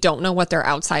 they don't know what their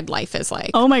outside life is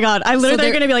like. Oh my God. I literally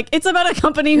going to be like, it's about a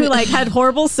company who like had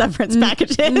horrible severance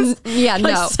packages. Yeah,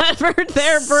 like, no. Severed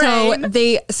their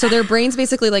brain. So their brain's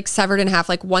basically like severed in half.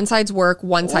 Like one side's work,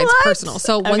 one side's personal.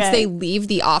 So once they leave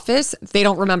the office, they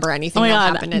don't remember anything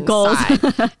that happened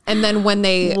inside. And then when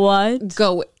they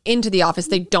go into the office,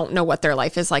 they don't know what their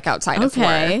life is like outside of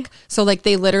work. So like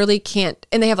they literally can't,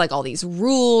 and they have like all these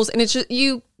rules, and it's just,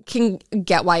 you can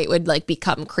get why it would like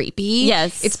become creepy.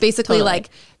 Yes. It's basically like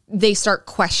they start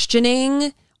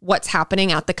questioning what's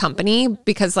happening at the company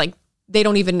because like they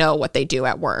don't even know what they do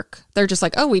at work. They're just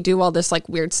like, oh, we do all this like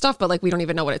weird stuff, but like we don't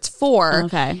even know what it's for.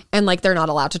 Okay. And like they're not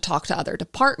allowed to talk to other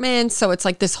departments. So it's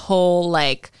like this whole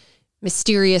like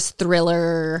mysterious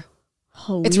thriller.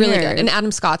 Oh, it's really good. And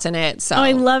Adam Scott's in it. So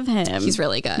I love him. He's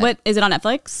really good. What is it on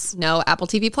Netflix? No, Apple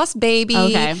TV Plus, baby.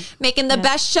 Okay. Making the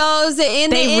best shows in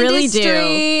the industry.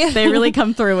 Really do. They really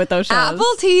come through with those shows. Apple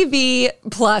TV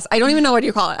Plus. I don't even know what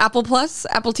you call it. Apple Plus?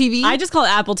 Apple TV? I just call it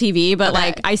Apple TV, but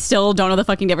like I still don't know the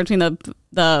fucking difference between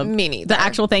the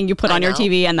actual thing you put on your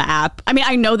TV and the app. I mean,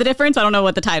 I know the difference, but I don't know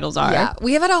what the titles are. Yeah.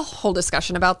 We have had a whole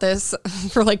discussion about this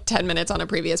for like 10 minutes on a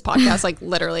previous podcast, like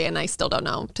literally, and I still don't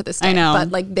know to this day. I know.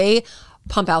 But like they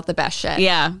pump out the best shit.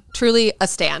 Yeah. Truly a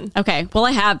stan. Okay. Well,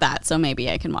 I have that, so maybe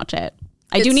I can watch it.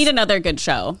 I do need another good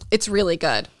show. It's really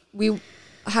good. We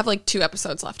have like 2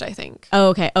 episodes left, I think. Oh,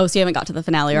 okay. Oh, so you haven't got to the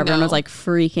finale where everyone was like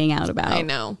freaking out about. I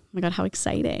know. Oh my God, how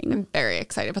exciting. I'm very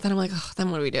excited. But then I'm like, oh, then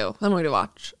what do we do? Then what do we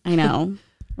watch? I know.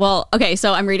 Well, okay,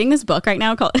 so I'm reading this book right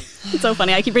now called, it's so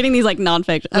funny. I keep reading these like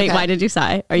nonfiction. Wait, why did you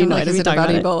sigh? Are you annoyed at me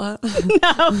talking about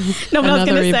Ebola? No, but I was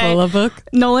going to say. Ebola book?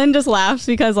 Nolan just laughs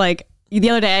because like, the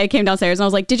other day I came downstairs and I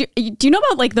was like, do you know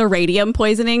about like the radium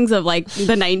poisonings of like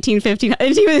the 1950s?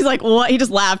 And he was like, what? He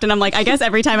just laughed. And I'm like, I guess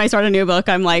every time I start a new book,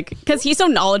 I'm like, because he's so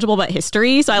knowledgeable about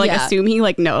history. So I like assume he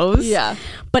like knows. Yeah.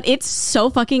 But it's so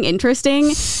fucking interesting.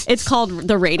 It's called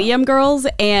The Radium Girls.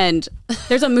 And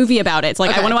there's a movie about it. So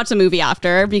like, I want to watch the movie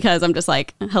after because I'm just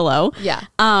like, hello. Yeah.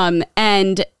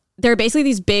 And there are basically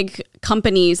these big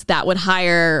companies that would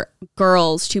hire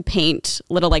girls to paint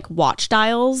little like watch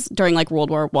dials during like World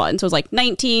War I. So it was like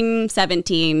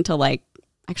 1917 to like,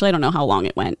 actually, I don't know how long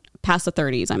it went, past the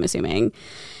 30s, I'm assuming.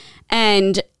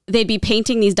 And they'd be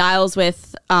painting these dials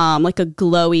with like a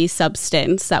glowy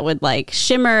substance that would like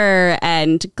shimmer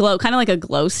and glow, kind of like a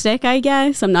glow stick, I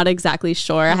guess. I'm not exactly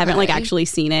sure. I haven't like actually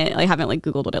seen it. I haven't like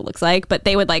Googled what it looks like, but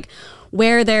they would like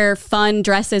wear their fun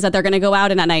dresses that they're going to go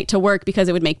out in at night to work because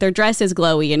it would make their dresses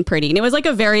glowy and pretty. And it was like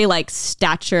a very like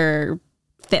stature,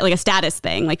 like a status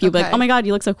thing. Like you'd be like, oh my God,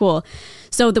 you look so cool.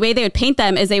 So the way they would paint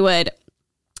them is they would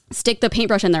stick the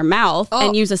paintbrush in their mouth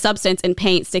and use a substance and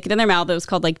paint, stick it in their mouth. It was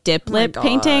called like dip lip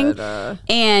painting.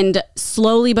 And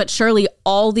slowly but surely,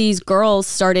 all these girls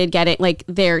started getting like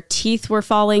their teeth were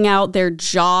falling out, their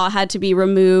jaw had to be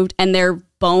removed, and their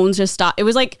bones just stopped. It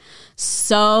was like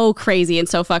so crazy and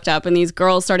so fucked up. And these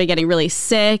girls started getting really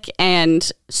sick,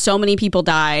 and so many people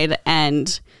died.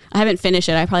 And I haven't finished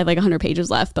it. I probably have like 100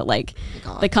 pages left, but like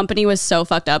the company was so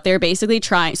fucked up. They were basically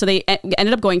trying. So they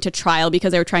ended up going to trial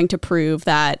because they were trying to prove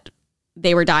that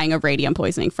they were dying of radium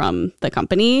poisoning from the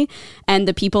company. And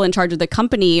the people in charge of the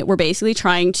company were basically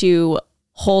trying to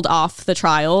hold off the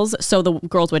trials so the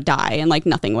girls would die and like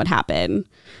nothing would happen.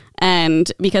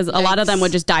 And because a lot of them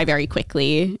would just die very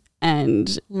quickly.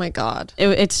 And oh my God,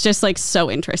 it's just like so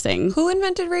interesting. Who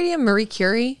invented radium? Marie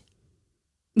Curie?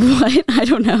 What? I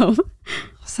don't know.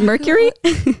 Mercury?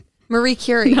 Marie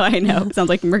Curie. No, I know. It sounds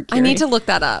like Mercury. I need to look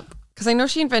that up because I know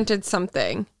she invented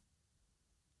something.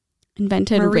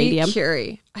 Invented radium. Marie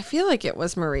Curie. I feel like it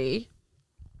was Marie.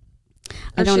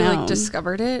 I don't know. Like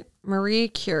discovered it. Marie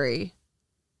Curie.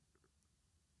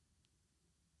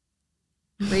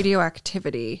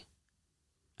 Radioactivity.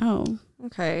 Oh.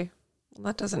 Okay. Well,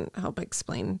 that doesn't help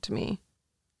explain to me.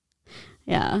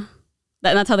 Yeah.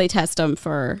 That's how they test them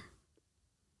for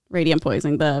radium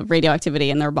poisoning, the radioactivity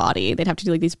in their body. They'd have to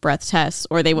do like these breath tests,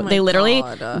 or they literally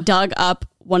dug up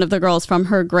one of the girls from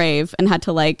her grave and had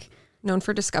to like Known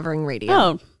for discovering radio.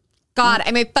 Oh. God,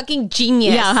 I'm a fucking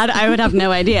genius. Yeah, I would have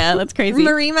no idea. That's crazy.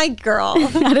 Marie, my girl.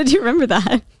 How did you remember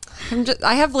that?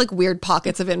 I have like weird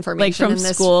pockets of information. Like from in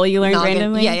this school, you learned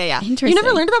randomly? Yeah. Interesting. You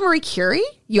never learned about Marie Curie?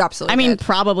 You absolutely did.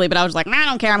 Probably, but I was like, I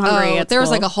don't care. I'm hungry. There was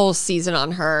like a whole season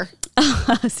on her.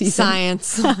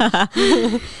 Science.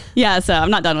 Yeah, so I'm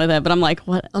not done with it, but I'm like,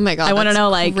 what? Oh my God. I want to know,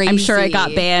 like, crazy. I'm sure it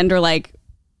got banned, or like,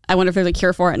 I wonder if there's a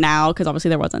cure for it now, because obviously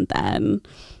there wasn't then.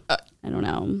 I don't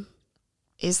know.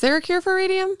 Is there a cure for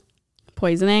radium?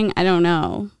 Poisoning? I don't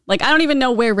know. Like, I don't even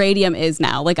know where radium is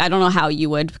now. Like, I don't know how you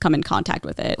would come in contact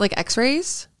with it. Like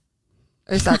X-rays?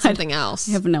 Or is that something else?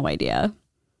 I have no idea.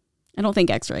 I don't think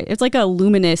X-ray. It's like a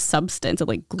luminous substance. It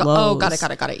like glows. Oh, got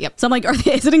it. Yep. So I'm like,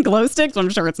 is it in glow sticks? I'm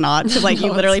sure it's not. Because like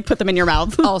you literally put them in your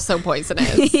mouth. Also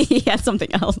poisonous. Yeah,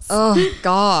 something else. Oh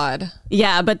God.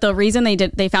 Yeah, but the reason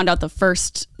they found out the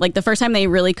first time they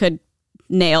really could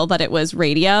nail that it was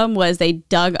radium was they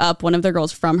dug up one of the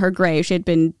girls from her grave. She had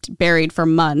been buried for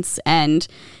months, and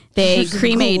they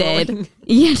cremated. Glowing.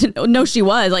 Yeah, no, she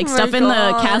was like stuff in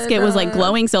the casket was like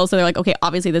glowing still. So they're like, okay,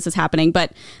 obviously this is happening.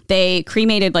 But they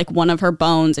cremated like one of her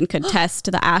bones and could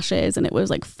test the ashes, and it was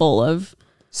like full of.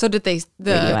 So did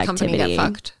the company get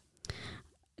fucked?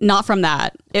 Not from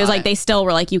that. It was like they still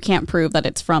were like, you can't prove that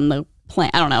it's from the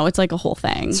plant. I don't know. It's like a whole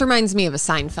thing. This reminds me of a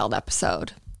Seinfeld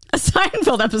episode. A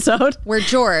Seinfeld episode where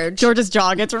George's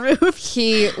jaw gets removed.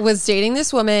 He was dating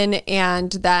this woman,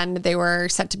 and then they were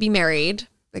set to be married.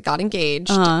 They got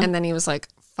engaged, and then he was like,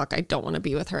 fuck, I don't want to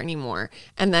be with her anymore.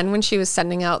 And then when she was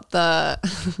sending out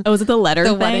was it the letter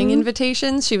the wedding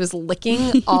invitations, she was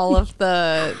licking all of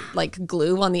the like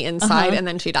glue on the inside, and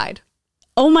then she died.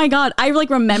 Oh my God. I like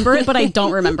remember it, but I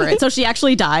don't remember it. So she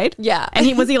actually died? Yeah.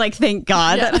 And was he like, thank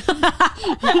God? Yeah.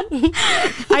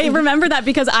 I remember that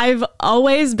because I've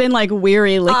always been like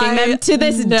weary licking them to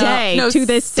this day.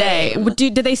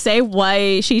 Did they say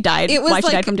why she died? Why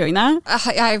she died from doing that?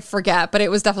 I forget, but it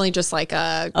was definitely just like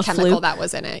a chemical fluke that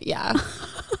was in it. Yeah.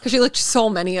 Because she licked so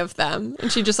many of them,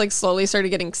 and she just like slowly started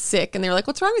getting sick, and they were like,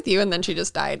 what's wrong with you? And then she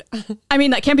just died. I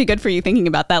mean, that can't be good for you thinking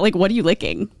about that. Like, what are you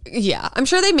licking? Yeah. I'm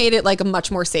sure they made it like much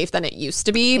more safe than it used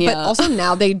to be, but also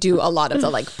now they do a lot of the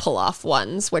like pull off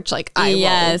ones, which like I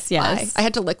will buy. I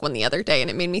had to lick one the other day,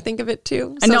 and it made me think of it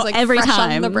too. So I know, it was, like, every fresh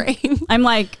time on the brain. I'm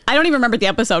like, I don't even remember the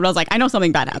episode, but I was like, I know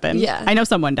something bad happened. Yeah. I know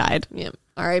someone died. Yeah.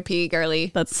 R.I.P.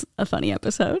 girly. That's a funny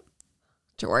episode.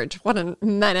 George, what a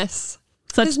menace.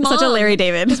 Such a Larry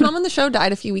David. His mom on the show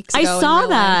died a few weeks ago. I saw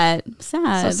that.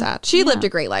 Sad. So sad. She lived a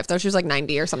great life, though. She was like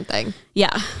 90 or something.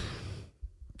 Yeah.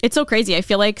 It's so crazy. I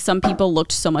feel like some people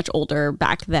looked so much older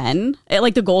back then.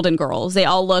 Like the Golden Girls. They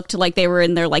all looked like they were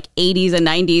in their like 80s and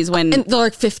 90s when... And they're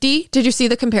like 50? Did you see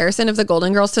the comparison of the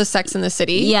Golden Girls to Sex and the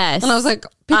City? Yes. And I was like...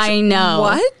 I know.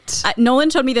 What? Nolan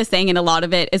showed me this thing, and a lot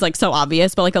of it is like so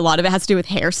obvious, but like a lot of it has to do with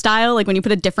hairstyle. Like when you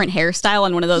put a different hairstyle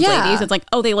on one of those ladies, it's like,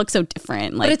 oh, they look so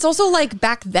different. Like, but it's also like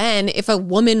back then, if a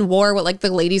woman wore what like the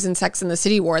ladies in Sex and the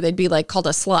City wore, they'd be like called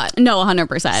a slut. No,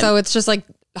 100%. So it's just like...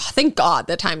 thank God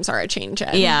the times are changing.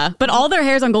 Yeah, but all their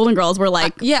hairs on Golden Girls were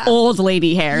like old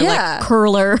lady hair, like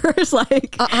curlers.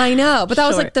 Like I know, but that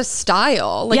was like the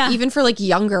style. Like even for like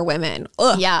younger women.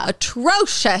 Ugh,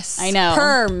 atrocious. I know.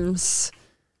 Perms.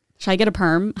 Should I get a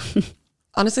perm?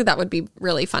 Honestly, that would be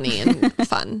really funny and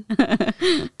fun.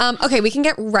 Okay, we can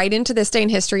get right into this day in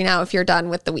history now if you're done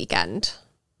with the weekend.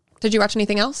 Did you watch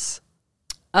anything else?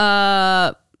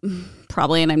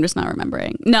 Probably, and I'm just not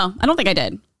remembering. No, I don't think I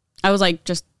did. I was like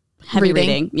just heavy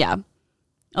reading. Yeah.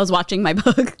 I was watching my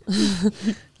book.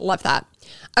 Love that.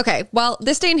 Okay. Well,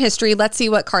 this day in history, let's see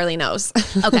what Carly knows.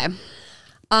 Okay.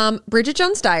 Bridget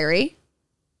Jones' Diary.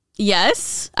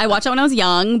 Yes. I watched it when I was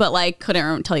young, but like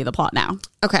couldn't tell you the plot now.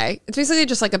 Okay. It's basically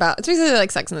just like it's basically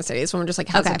like Sex and the City. This woman just like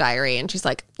has a diary, and she's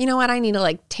like, you know what? I need to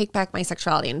like take back my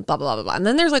sexuality and blah, blah, blah, blah. And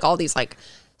then there's like all these like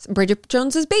Bridget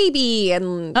Jones's Baby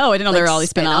and I didn't know there were all these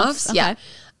spin-offs. Okay. Yeah.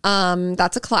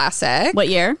 That's a classic. What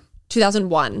year?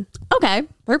 2001. Okay.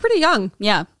 We're pretty young.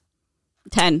 Yeah.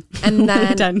 10. And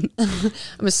then 10.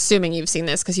 I'm assuming you've seen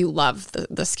this because you love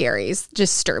the scaries.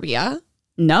 Disturbia.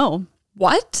 No.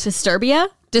 What? Disturbia?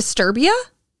 Disturbia?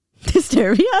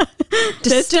 Disturbia?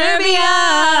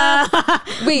 Disturbia!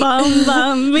 Wait. Bum,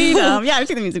 bum, bum. Yeah, I've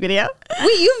seen the music video.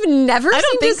 Wait, you've never seen I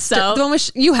don't think so. The one with,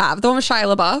 you have? The one with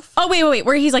Shia LaBeouf? Oh, wait.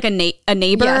 Where he's like a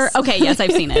neighbor? Yes. Okay, yes,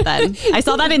 I've seen it then. I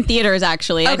saw that in theaters,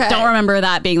 actually. Okay. I don't remember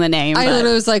that being the name. I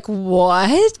literally was like,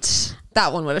 what?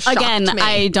 That one would have shocked me.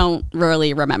 I don't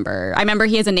really remember. I remember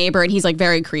he has a neighbor and he's like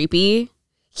very creepy.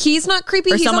 He's not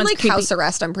creepy. He's on like creepy. House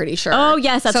arrest, I'm pretty sure. Oh,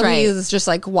 yes, that's right. So he's just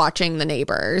like watching the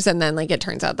neighbors. And then like it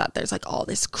turns out that there's like all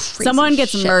this crazy Someone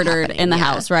gets murdered happening. in the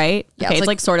house, right? Yeah, okay, it's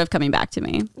like sort of coming back to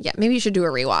me. Yeah, maybe you should do a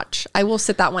rewatch. I will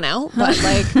sit that one out, but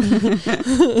like...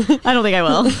 I don't think I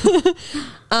will.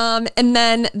 And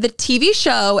then the TV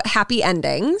show Happy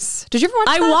Endings. Did you ever watch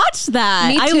that? I watched that.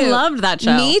 Me too. I loved that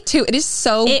show. Me too. It is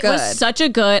so good. It was such a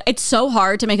good... It's so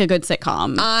hard to make a good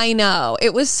sitcom. I know.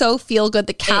 It was so feel good.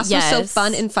 The cast was so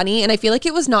fun and funny. And I feel like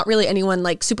it was not really anyone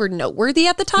like super noteworthy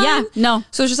at the time. Yeah, no.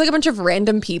 So it was just like a bunch of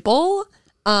random people.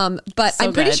 But so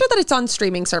I'm pretty sure that it's on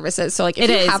streaming services. So like if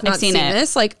you have not seen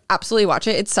this, like absolutely watch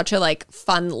it. It's such a like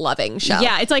fun, loving show.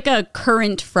 Yeah, it's like a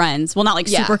current Friends. Well, not like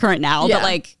super current now, but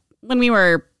like when we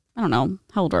were, I don't know,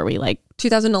 how old were we? Like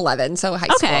 2011, so high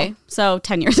school. Okay, so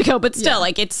 10 years ago, but still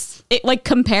like it like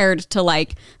compared to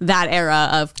like that era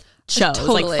of shows,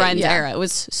 totally, like Friends era. It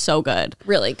was so good.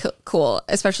 Really cool.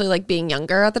 Especially like being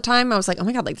younger at the time. I was like, oh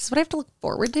my God, like this is what I have to look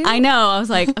forward to. I know. I was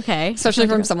like, okay. Especially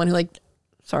from someone who like,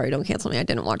 sorry, don't cancel me. I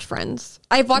didn't watch Friends.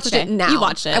 I've watched it now. You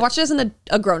watched it. I watched it as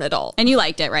a grown adult. And you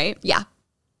liked it, right? Yeah.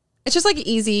 It's just like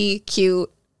easy, cute.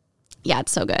 Yeah,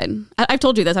 it's so good. I've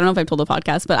told you this. I don't know if I've told the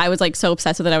podcast, but I was like so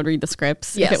obsessed with it. I would read the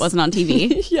scripts if it wasn't on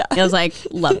TV. Yeah. I was like,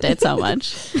 loved it so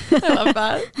much. I love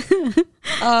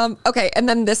that. Okay. And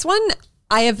then this one,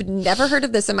 I have never heard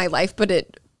of this in my life, but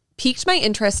it piqued my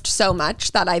interest so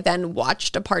much that I then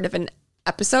watched a part of an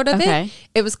episode of it.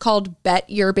 It was called Bet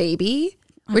Your Baby,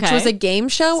 which was a game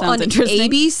show on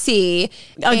ABC.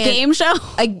 A game show?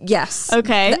 Yes.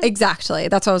 Okay. Exactly.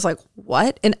 That's why I was like,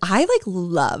 what? And I like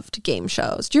loved game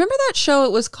shows. Do you remember that show?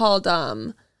 It was called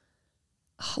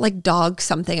like Dog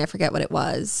something. I forget what it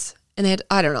was. And they had,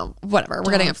 I don't know, whatever.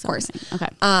 We're getting off course. Okay.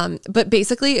 But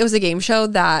basically it was a game show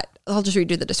that, I'll just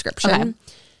redo the description. Okay.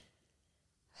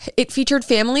 It featured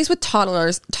families with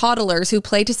toddlers who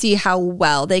play to see how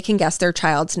well they can guess their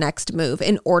child's next move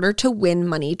in order to win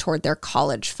money toward their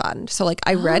college fund. So like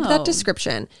I read that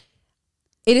description.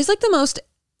 It is like the most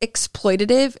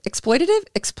exploitative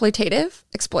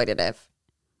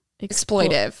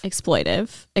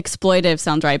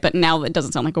sounds right, but now it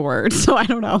doesn't sound like a word, so I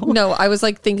don't know. No, I was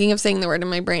like thinking of saying the word in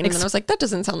my brain and then I was like, that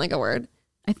doesn't sound like a word.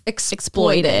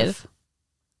 Exploitive.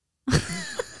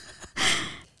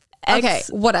 Okay,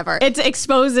 whatever. It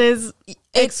exposes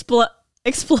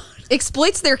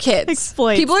exploits their kids.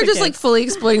 People are just like fully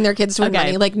exploiting their kids to win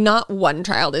money. Like not one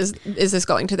child is this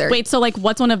going to their... Wait, so like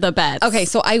what's one of the bets? Okay,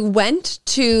 so I went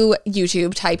to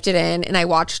YouTube, typed it in, and I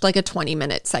watched like a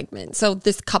 20-minute segment. So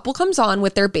this couple comes on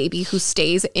with their baby who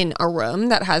stays in a room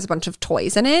that has a bunch of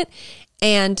toys in it.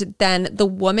 And then the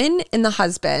woman and the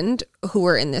husband who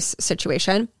were in this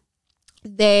situation,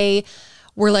 they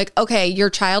were like, okay, your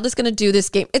child is going to do this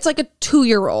game. It's like a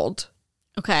 2-year-old.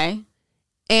 Okay.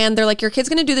 And they're like, your kid's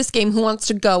going to do this game. Who wants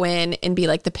to go in and be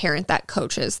like the parent that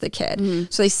coaches the kid? Mm-hmm.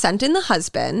 So they sent in the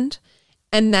husband,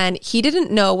 and then he didn't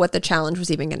know what the challenge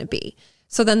was even going to be.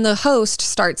 So then the host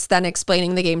starts then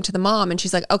explaining the game to the mom, and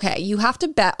she's like, okay, you have to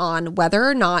bet on whether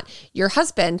or not your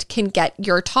husband can get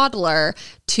your toddler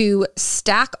to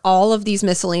stack all of these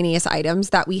miscellaneous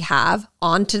items that we have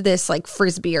onto this like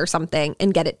Frisbee or something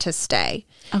and get it to stay.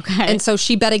 Okay. And so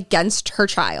she bet against her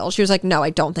child. She was like, no, I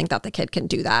don't think that the kid can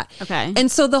do that. Okay.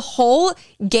 And so the whole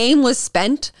game was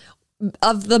spent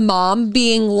of the mom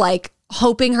being like,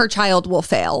 hoping her child will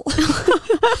fail.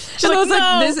 She was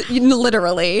like, this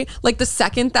literally, like the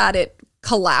second that it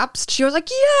collapsed, she was like,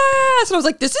 yes. And I was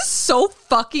like, this is so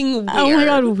fucking weird. Oh my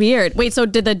God, weird. Wait, so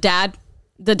did the dad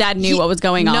knew what was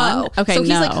going on? Okay, so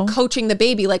he's like coaching the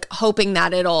baby, like hoping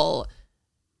that it'll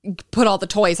put all the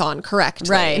toys on correctly.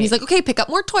 Right. And he's like, okay, pick up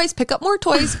more toys,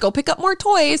 go pick up more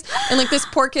toys. And like this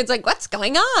poor kid's like, what's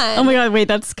going on? Oh my God, wait,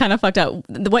 that's kind of fucked up.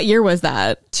 What year was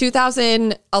that?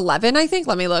 2011, I think.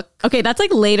 Let me look. Okay, that's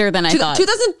like later than I thought.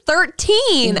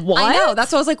 2013. What? I know.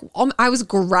 That's what I was like, I was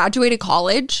graduated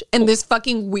college and this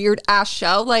fucking weird ass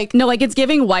show. Like, no, like it's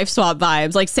giving Wife Swap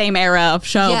vibes, like same era of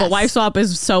show, but Wife Swap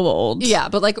is so old. Yeah,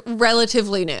 but like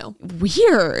relatively new.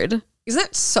 Weird. Isn't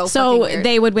that so fucking weird?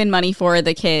 They would win money for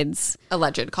the kids'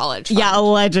 alleged college fund. Yeah,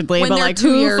 allegedly. When but like,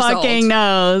 who fucking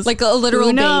knows? Like a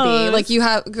literal baby. Like you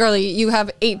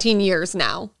have 18 years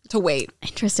now to wait.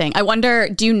 Interesting. I wonder,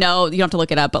 do you know, you don't have to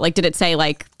look it up, but like, did it say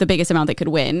like the biggest amount they could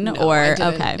win? No, or I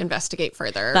didn't investigate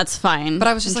further. That's fine. But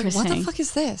I was just like, what the fuck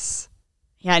is this?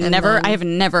 Yeah, I have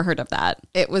never heard of that.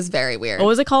 It was very weird. What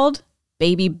was it called?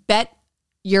 Bet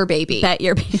Your Baby. Bet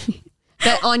Your Baby.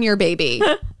 Bet on your baby.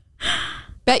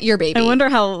 Bet Your Baby. I wonder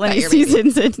how many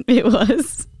seasons it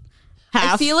was.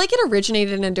 half. I feel like it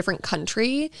originated in a different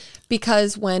country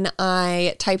because when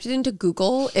I typed it into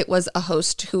Google, it was a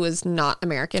host who was not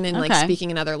American and like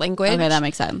speaking another language. Okay, that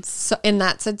makes sense. So, and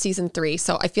that said season 3.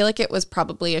 So I feel like it was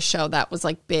probably a show that was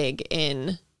like big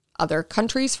in other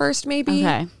countries first, maybe.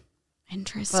 Okay.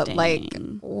 Interesting. But like,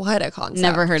 what a concept.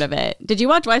 Never heard of it. Did you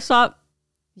watch Wife Swap?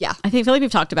 Yeah. I feel like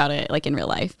we've talked about it like in real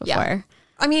life before. Yeah.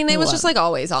 I mean, it was just like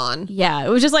always on. Yeah, it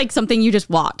was just like something you just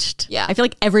watched. Yeah. I feel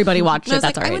like everybody watched it. That's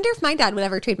like, all right. I wonder if my dad would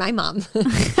ever trade my mom.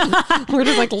 We're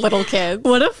just like little kids.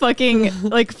 What a fucking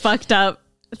like fucked up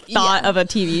thought of a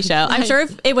TV show. I'm sure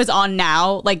if it was on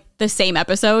now, like the same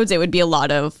episodes, it would be a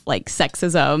lot of like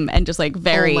sexism and just like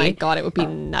very. Oh my God, it would be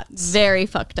nuts. Very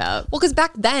fucked up. Well, because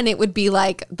back then it would be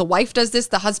like the wife does this,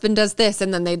 the husband does this,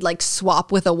 and then they'd like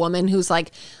swap with a woman who's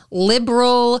like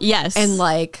liberal. Yes. And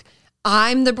like,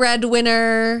 I'm the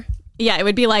breadwinner. Yeah, it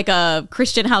would be like a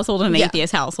Christian household and an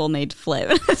atheist household, and they'd flip.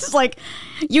 It's like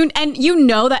you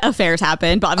know that affairs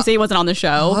happen, but obviously it wasn't on the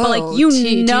show. But like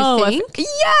you know,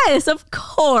 yes, of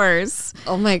course.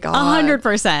 Oh my God,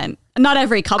 100%. Not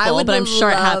every couple, but I'm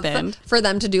sure it happened for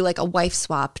them to do like a wife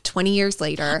swap 20 years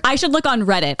later. I should look on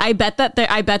Reddit. I bet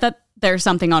that there's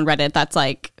something on Reddit that's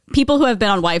like people who have been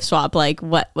on wife swap. Like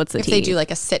what's the if tea? they do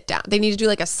like a sit down? They need to do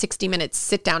like a 60-minute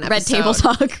sit down episode. Red table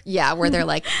talk. Yeah, where they're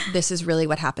like, this is really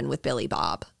what happened with Billy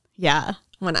Bob. Yeah.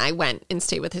 When I went and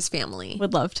stayed with his family.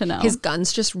 Would love to know. His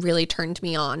guns just really turned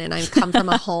me on, and I come from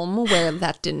a home where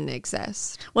that didn't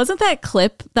exist. Wasn't that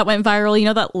clip that went viral? You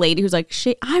know that lady who's like,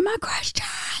 I'm a Christian.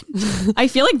 I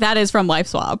feel like that is from Wife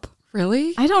Swap.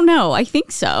 Really? I don't know. I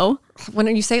think so.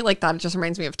 When you say it like that, it just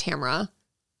reminds me of Tamra.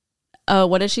 Oh,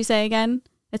 what does she say again?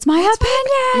 It's my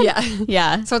opinion. Yeah.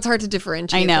 Yeah. So it's hard to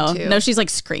differentiate. I know. The two. No, she's like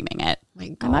screaming it. My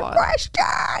God. I'm a Christian.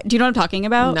 Do you know what I'm talking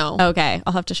about? No. Okay.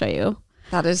 I'll have to show you.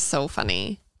 That is so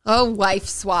funny. Oh, wife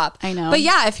swap. I know. But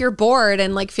yeah, if you're bored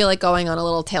and like feel like going on a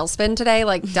little tailspin today,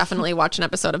 like definitely watch an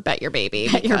episode of Bet Your Baby.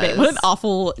 Bet Your Baby. What an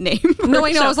awful name. No,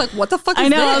 I know. I was like, what the fuck is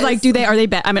this? I was like, are they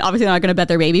bet? I mean, obviously they're not going to bet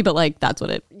their baby, but like that's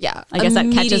what it. Yeah. I guess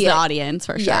that catches the audience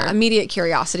for sure. Yeah. Immediate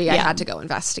curiosity. I had to go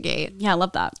investigate. Yeah, I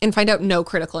love that. And find out no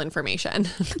critical information.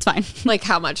 It's fine. Like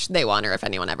how much they won or if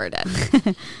anyone ever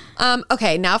did.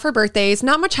 Okay. Now for birthdays.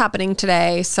 Not much happening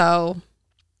today. So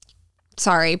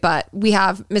sorry, but we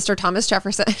have Mr. Thomas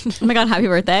Jefferson. Oh my God, happy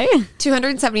birthday.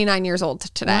 279 years old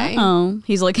today. Oh,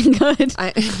 he's looking good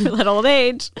for that old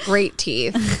age. Great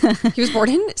teeth. He was born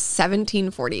in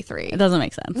 1743. It doesn't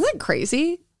make sense. Isn't that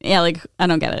crazy? Yeah, like, I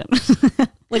don't get it.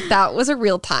 Like, that was a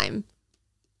real time.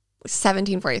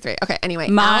 1743. Okay, anyway.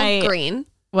 Al Green.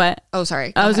 What? Oh,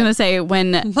 sorry. I was going to say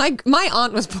when... My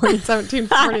aunt was born in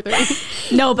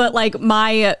 1743. No, but like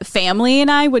my family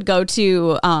and I would go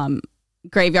to...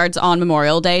 graveyards on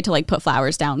Memorial Day to like put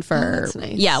flowers down for that's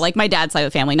nice. Yeah, like my dad's side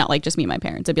of the family, not like just me and my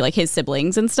parents. It'd be like his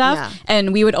siblings and stuff. Yeah.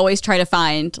 And we would always try to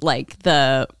find like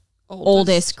the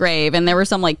oldest grave, and there were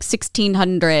some like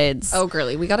 1600s. Oh,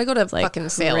 girly, we gotta go to like fucking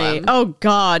Salem. Great. Oh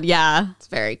God, yeah, it's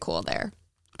very cool there.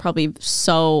 Probably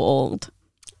so old.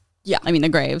 Yeah, I mean the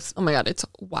graves. Oh my God, it's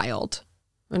wild.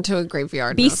 Went to a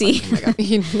graveyard. BC. Like, oh my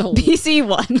God. No. BC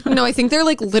one. No, I think there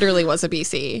like literally was a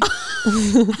BC.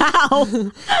 How?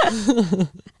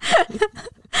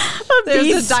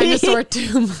 There's a dinosaur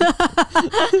tomb.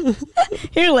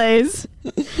 Here lays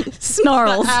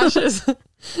Snarls. Ashes.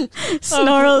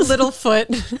 Snarls. Littlefoot.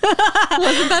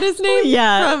 Wasn't that his name?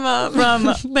 Yeah.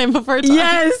 From Land Before Time.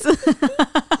 Yes.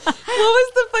 What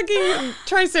was the fucking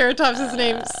Triceratops'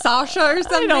 name? Sasha or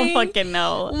something? I don't fucking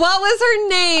know. What was her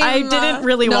name? I didn't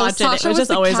really watch Sasha it. It was just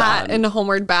the always cat on. in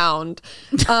Homeward Bound.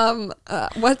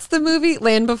 What's the movie?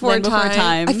 Land Before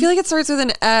Time. I feel like it starts with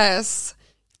an S.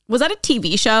 Was that a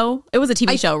TV show? It was a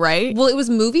TV show, right? Well, it was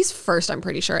movies first, I'm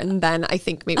pretty sure. And then I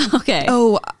think maybe... Okay.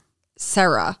 Oh,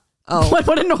 Sarah. Oh,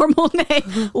 what a normal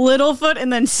name. Littlefoot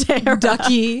and then Sarah.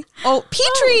 Ducky. Oh,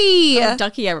 Petrie. Oh,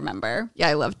 Ducky, I remember. Yeah,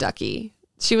 I love Ducky.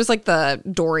 She was like the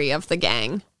Dory of the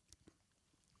gang.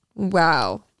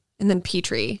 Wow. And then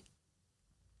Petrie.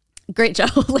 Great show.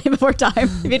 Land Before Time.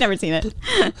 If you've never seen it.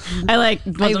 I like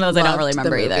most of those I don't really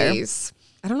remember either.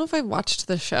 I don't know if I watched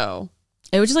the show.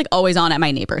 It was just like always on at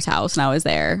my neighbor's house and I was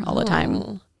there all the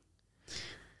time.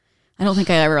 I don't think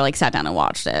I ever like sat down and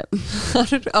watched it.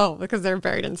 Oh, because they're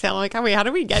buried in Salem. Like, wait, how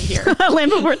did we get here?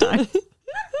 Land Before Time.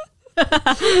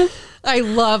 I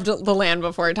loved The Land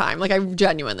Before Time. Like, I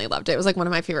genuinely loved it. It was like one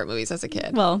of my favorite movies as a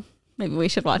kid. Well, maybe we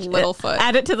should watch Littlefoot.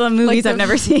 Add it to the movies I've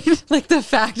never seen. Like the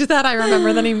fact that I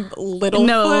remember the name Littlefoot.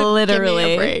 No, literally. Give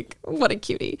me a break. What a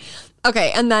cutie.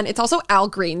 Okay, and then it's also Al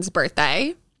Green's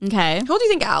birthday. Okay. How old do you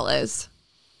think Al is?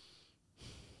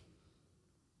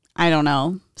 I don't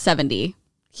know. 70.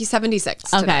 He's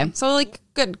 76 today. Okay. So like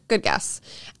good guess.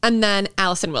 And then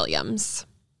Allison Williams.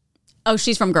 Oh,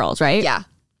 she's from Girls, right? Yeah.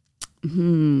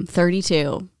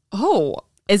 32. Oh.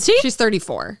 Is she? She's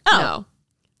 34. Oh.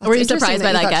 No. Were you surprised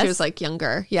by that guess? She was like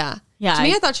younger. Yeah. Yeah. To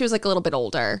me, I thought she was like a little bit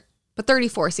older, but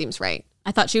 34 seems right.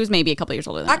 I thought she was maybe a couple years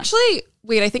older than Actually,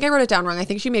 wait, I think I wrote it down wrong. I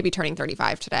think she may be turning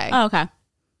 35 today. Oh, okay.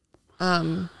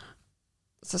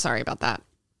 So sorry about that.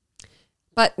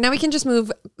 But now we can just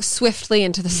move swiftly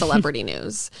into the celebrity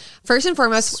news. First and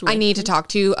foremost, I need to talk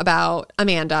to you about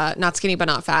Amanda, not skinny but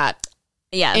not fat.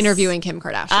 Yes. Interviewing Kim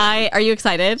Kardashian. Are you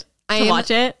excited to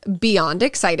watch it? Beyond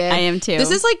excited. I am too.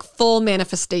 This is like full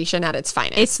manifestation at its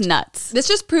finest. It's nuts. This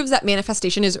just proves that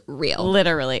manifestation is real.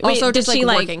 Literally. Also, wait, just like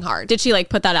working hard. Did she like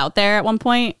put that out there at one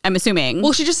point? I'm assuming.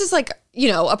 Well, she just is like, you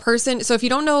know, a person. So if you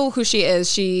don't know who she is,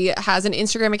 she has an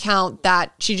Instagram account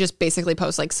that she just basically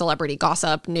posts like celebrity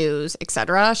gossip, news,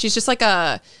 etc. She's just like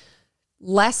a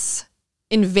less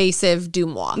invasive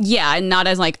Dumois. Yeah, and not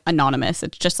as like anonymous.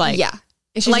 It's just like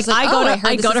And she's like, I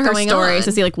go to her stories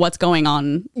to see like what's going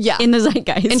on in the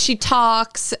zeitgeist. And she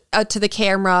talks to the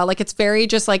camera. Like it's very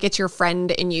just like it's your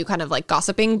friend and you kind of like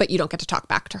gossiping, but you don't get to talk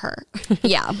back to her.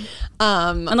 Yeah.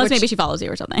 Unless maybe she follows you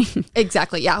or something.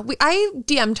 Exactly. Yeah. I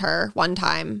DM'd her one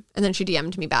time and then she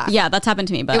DM'd me back. Yeah, that's happened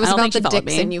to me, but it was I don't about think the she followed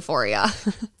dicks me. in Euphoria.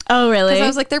 Oh, really? Because I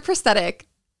was like, they're prosthetic.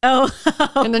 Oh.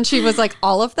 And then she was like,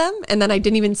 all of them? And then I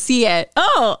didn't even see it.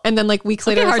 Oh. And then like weeks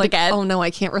later, I was hard like, to get. oh no, I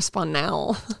can't respond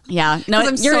now. Yeah. No,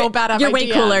 I'm so bad at You're my way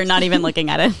DMs. cooler not even looking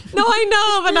at it. No, I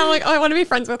know. But now I'm like, oh, I want to be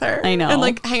friends with her. I know. And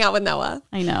like hang out with Noah.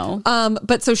 I know.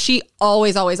 But so she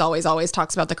always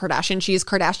talks about the Kardashian. She's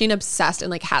Kardashian obsessed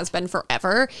and like has been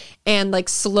forever. And like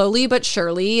slowly but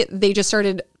surely, they just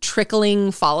started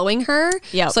trickling following her.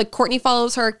 Yeah. So like Kourtney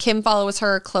follows her, Kim follows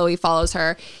her, Khloe follows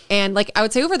her. And like I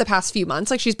would say over the past few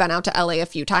months, like she's been out to LA a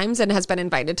few times and has been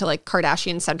invited to like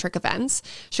Kardashian centric events.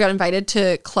 She got invited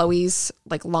to Khloe's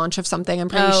like launch of something, I'm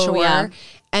pretty sure. Yeah.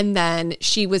 And then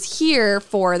she was here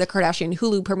for the Kardashian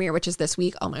Hulu premiere, which is this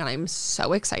week. Oh my God, I'm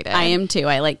so excited. I am too.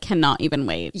 I like cannot even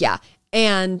wait. Yeah.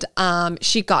 And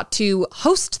she got to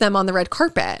host them on the red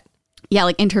carpet. Yeah,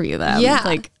 like interview them. Yeah.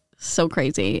 Like so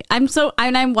crazy.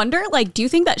 I wonder, like, do you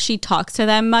think that she talks to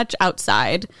them much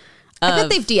outside? I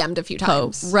bet they've DM'd a few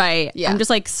times. Right. Yeah. I'm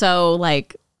just like, so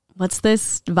like, what's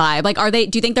this vibe? Like,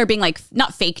 do you think they're being like,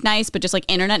 not fake nice, but just like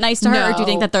internet nice to her? No. Or do you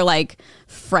think that they're like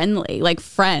friendly, like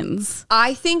friends?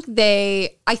 I think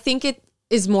it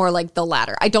is more like the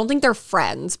latter. I don't think they're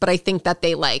friends, but I think that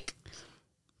they like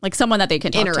someone that they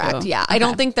can talk interact. To. Yeah. Okay. I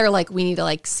don't think they're like, we need to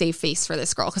like save face for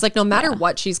this girl. Cause like no matter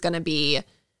what, she's going to be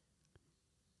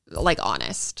like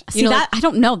honest. See, that I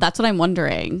don't know. That's what I'm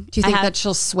wondering. Do you think that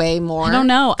she'll sway more? I don't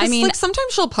know. I mean, like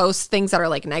sometimes she'll post things that are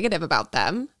like negative about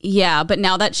them. Yeah, but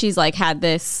now that she's like had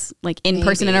this like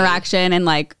in-person interaction and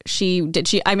like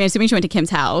I'm assuming she went to Kim's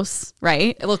house,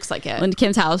 right? It looks like it. Went to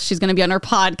Kim's house. She's going to be on her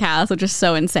podcast, which is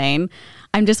so insane.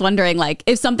 I'm just wondering, like,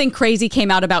 if something crazy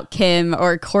came out about Kim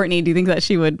or Kourtney, do you think that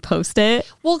she would post it?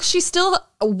 Well, she still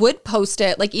would post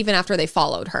it, like, even after they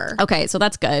followed her. Okay, so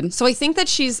that's good. So I think that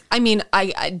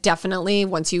I definitely,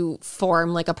 once you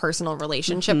form, like, a personal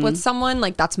relationship with someone,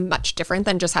 like, that's much different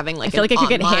than just having, like, I feel like it could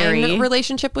get hairy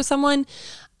relationship with someone.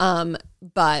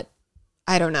 But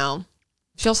I don't know.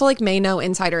 She also, like, may know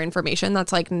insider information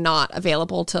that's, like, not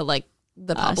available to, like,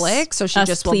 the public, so she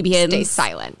just will stay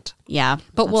silent. Yeah,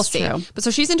 but we'll see. True. But so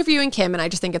she's interviewing Kim, and I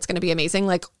just think it's going to be amazing.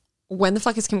 Like, when the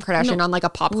fuck is Kim Kardashian on like a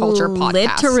pop culture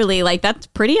podcast? Literally, like that's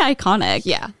pretty iconic.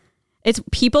 Yeah, it's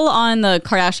people on the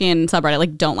Kardashian subreddit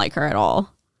like don't like her at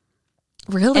all.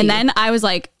 Really? And then I was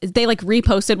like, they like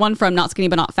reposted one from Not Skinny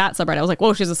But Not Fat subreddit. I was like,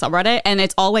 whoa, she's a subreddit, and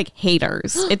it's all like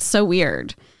haters. It's so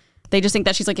weird. They just think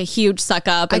that she's like a huge suck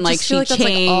up, and like she changed. That's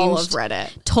like all of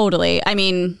Reddit. Totally. I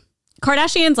mean,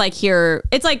 Kardashians like here,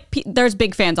 it's like there's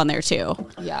big fans on there too.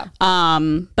 Yeah.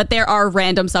 But there are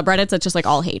random subreddits that's just like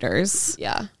all haters.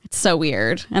 Yeah. It's so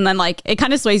weird. And then like it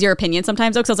kind of sways your opinion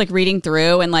sometimes though, because I was like reading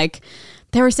through and like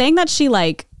they were saying that she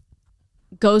like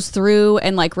goes through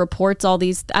and like reports all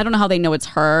these. I don't know how they know it's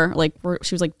her. Like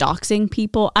she was like doxing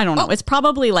people. I don't know. It's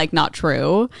probably like not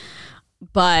true,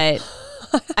 but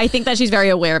I think that she's very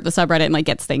aware of the subreddit and like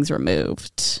gets things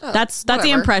removed. That's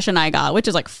the impression I got, which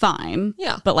is like fine.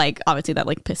 Yeah. But like obviously that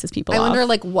like pisses people off. I wonder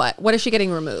like what is she getting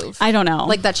removed? I don't know.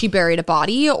 Like that she buried a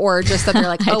body or just that they're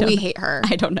like, oh, we hate her.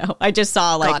 I don't know. I just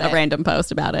saw like a random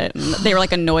post about it and they were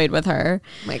like annoyed with her.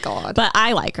 My God. But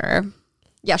I like her.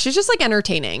 Yeah. She's just like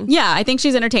entertaining. Yeah. I think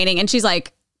she's entertaining and she's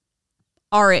like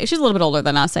our age. She's a little bit older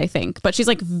than us, I think, but she's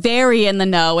like very in the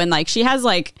know and like she has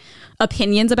like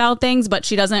opinions about things, but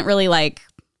she doesn't really like,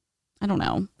 I don't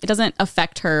know. It doesn't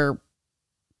affect her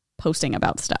posting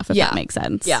about stuff, if that makes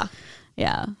sense. Yeah.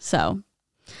 Yeah. So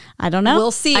I don't know.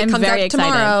 We'll see. It comes out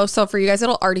tomorrow. So for you guys,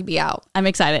 it'll already be out. I'm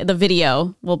excited. The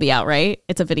video will be out, right?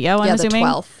 It's a video, I'm assuming? The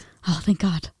 12th. Oh, thank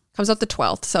God. Comes out the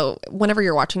 12th. So whenever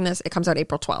you're watching this, it comes out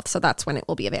April 12th. So that's when it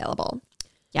will be available.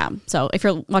 Yeah. So if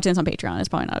you're watching this on Patreon, it's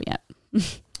probably not out yet.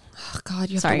 Oh, God,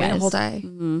 you have to wait a whole day.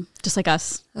 Mm-hmm. Just like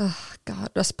us. Oh,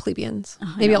 God, us plebeians.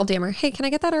 Maybe I'll DM her. Hey, can I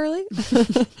get that early?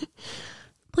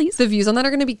 Please. The views on that are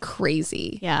going to be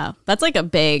crazy. Yeah. That's like a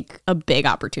big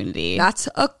opportunity. That's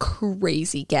a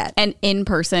crazy get. And in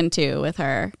person too with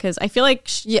her. Because I feel like...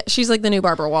 she's like the new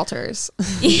Barbara Walters.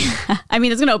 Yeah. I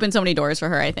mean, it's going to open so many doors for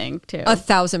her, I think, too.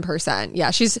 1,000%.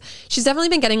 Yeah. She's definitely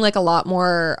been getting like a lot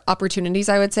more opportunities,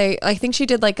 I would say. I think she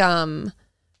did like,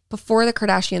 before the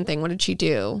Kardashian thing, what did she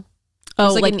do?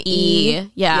 Oh, like an E.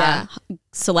 Yeah.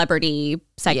 Celebrity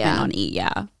segment on E.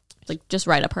 Yeah. Like just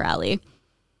right up her alley.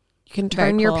 You can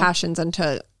turn your passions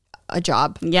into a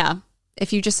job. Yeah.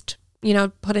 If you just,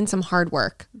 put in some hard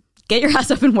work. Get your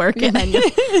ass up and work and then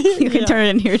you can turn it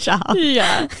into your job.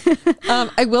 Yeah.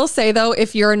 I will say though,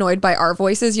 if you're annoyed by our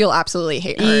voices, you'll absolutely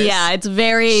hate hers. Yeah, it's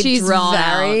very drawn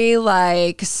very out.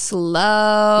 Like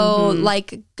slow,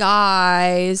 like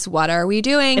guys, what are we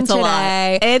doing it's today? A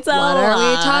lot. It's a lot. What are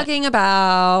we talking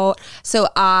about? So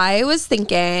I was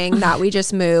thinking that we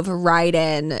just move right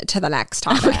in to the next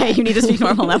topic. Okay, you need to speak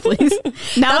normal now, please.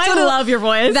 Now I love your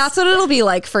voice. That's what it'll be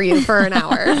like for you for an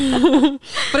hour.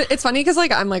 But it's funny because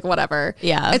like I'm like, whatever.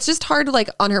 Yeah. It's just hard like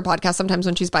on her podcast sometimes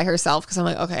when she's by herself because I'm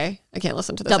like, okay, I can't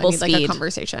listen to this. Double I need speed. Like a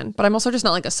conversation. But I'm also just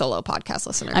not like a solo podcast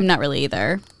listener. I'm not really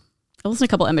either. I listened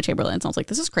to a couple of Emma Chamberlains. I was like,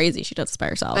 this is crazy. She does this by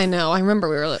herself. I know. I remember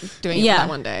we were doing that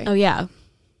one day. Oh, yeah.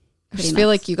 I just feel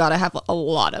like you got to have a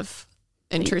lot of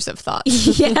intrusive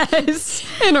thoughts. Yes.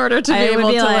 In order to be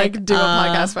able to like do a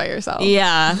podcast by yourself.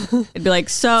 Yeah. It'd be like,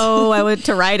 so I went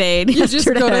to Rite Aid You just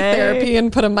go to therapy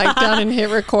and put a mic down and hit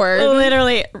record.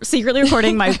 Literally secretly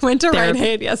recording my I went to Rite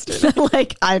Aid yesterday.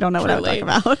 Like, I don't know what I'm talking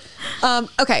about.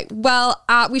 Okay. Well,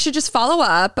 we should just follow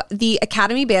up. The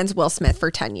Academy bans Will Smith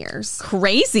for 10 years.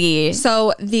 Crazy.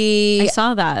 So I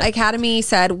saw that. Academy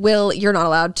said, Will, you're not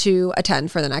allowed to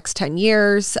attend for the next 10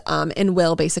 years. And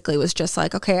Will basically was just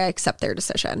like, okay, I accept their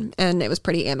decision. And it was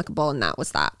pretty amicable. And that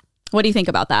was that. What do you think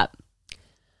about that?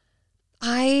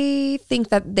 I think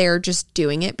that they're just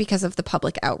doing it because of the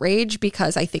public outrage,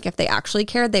 because I think if they actually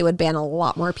cared, they would ban a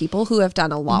lot more people who have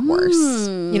done a lot worse.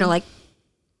 Like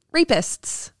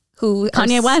rapists who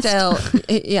Kanye West.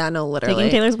 Yeah, no, literally.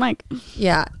 Taking Taylor's mic.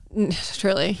 Yeah,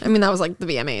 truly. I mean, that was like the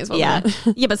VMAs, wasn't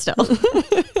it? Yeah, but still.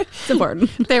 It's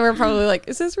important. They were probably like,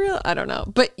 is this real? I don't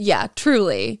know. But yeah,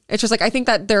 truly. It's just like, I think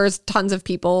that there's tons of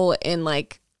people in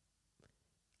like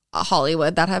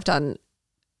Hollywood that have done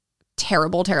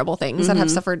terrible things that have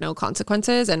suffered no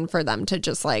consequences, and for them to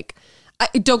just like,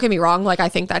 don't get me wrong, like I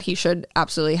think that he should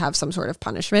absolutely have some sort of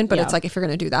punishment, but it's like, if you're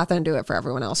gonna do that, then do it for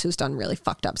everyone else who's done really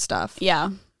fucked up stuff. Yeah,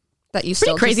 that you pretty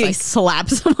still crazy. Just, slap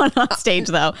someone on stage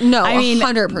though. No, I mean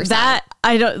 100%. that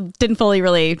didn't fully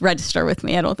really register with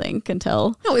me. I don't think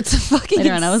until it's fucking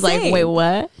later on. I was like, wait,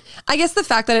 what? I guess the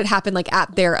fact that it happened like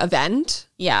at their event,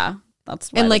 yeah, that's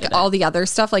and like all the other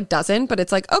stuff like doesn't. But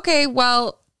it's like, okay,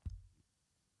 well.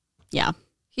 Yeah.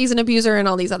 He's an abuser and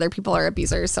all these other people are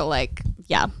abusers. So like,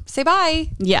 yeah, say bye.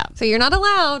 Yeah. So you're not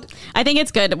allowed. I think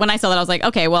it's good. When I saw that, I was like,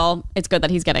 okay, well, it's good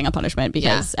that he's getting a punishment,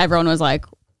 because everyone was like,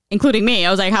 including me, I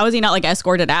was like, how is he not like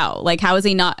escorted out? Like, how is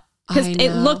he not? Because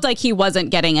it looked like he wasn't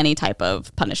getting any type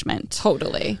of punishment.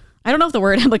 Totally. I don't know if the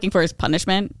word I'm looking for is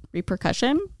punishment,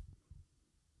 repercussion.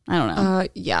 I don't know.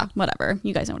 Yeah. Whatever.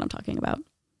 You guys know what I'm talking about.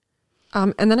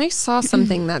 And then I saw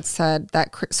something that said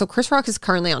that Chris Rock is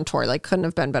currently on tour. Like, couldn't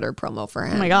have been better promo for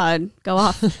him. Oh my God, go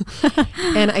off.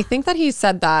 And I think that he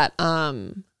said that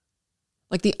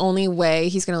like the only way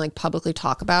he's gonna like publicly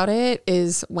talk about it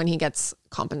is when he gets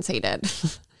compensated.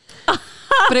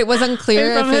 But it was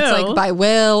unclear if it's like by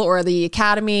Will or the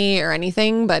Academy or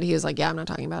anything. But he was like, yeah, I'm not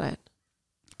talking about it.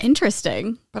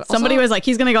 Interesting. But somebody was like,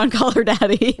 he's going to go and call her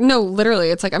daddy. No, literally.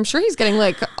 It's like, I'm sure he's getting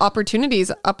like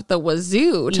opportunities up the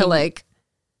wazoo to like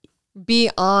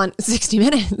be on 60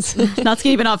 Minutes. Not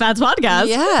Keeping Off Fats podcast.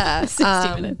 Yeah.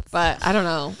 60 Minutes. But I don't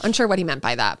know. Unsure what he meant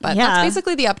by that. But that's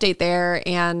basically the update there.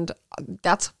 And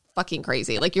that's fucking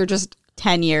crazy. Like, you're just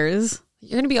 10 years.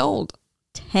 You're going to be old.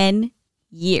 10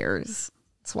 years.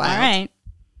 That's wild. All right.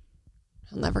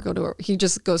 He'll never go to he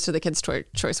just goes to the Kids'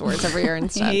 Choice Awards every year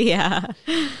instead. Yeah.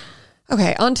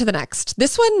 Okay, on to the next.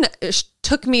 This one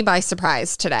took me by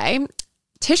surprise today.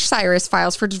 Tish Cyrus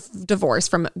files for divorce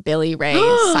from Billy Ray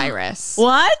Cyrus.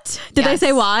 What? Did they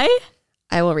say why?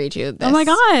 I will read you this. Oh my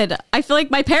God. I feel like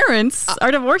my parents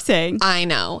are divorcing. I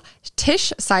know.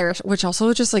 Tish Cyrus, which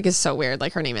also just like is so weird.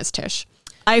 Like, her name is Tish.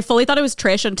 I fully thought it was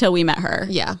Trish until we met her.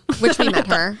 Yeah, which we met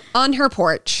her on her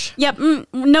porch. Yep.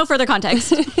 No further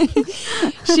context.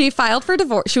 She filed for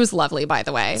divorce. She was lovely, by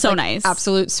the way. So nice.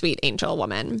 Absolute sweet angel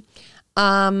woman.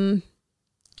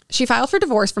 She filed for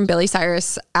divorce from Billy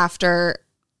Cyrus after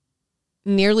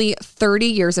nearly 30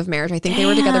 years of marriage. I think they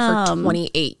were together for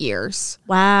 28 years.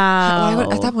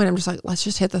 Wow. At that point, I'm just like, let's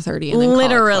just hit the 30 and then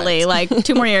literally, like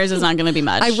 2 more years is not going to be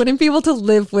much. I wouldn't be able to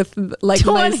live with like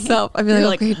 20. Myself. I'd be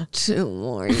like, okay, 2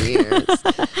 more years.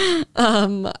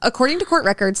 According to court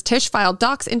records, Tish filed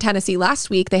docs in Tennessee last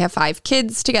week. They have 5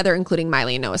 kids together, including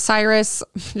Miley and Noah Cyrus.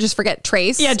 Just forget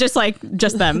Trace. Yeah, just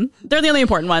them. They're the only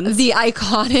important ones. The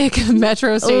iconic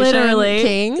Metro Station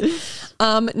king.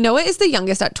 Noah is the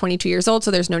youngest at 22 years old, so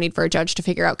there's no need for a judge to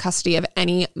figure out custody of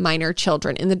any minor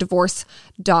children. In the divorce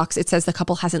docs, it says the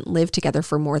couple hasn't lived together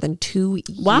for more than 2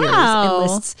 years. Wow. It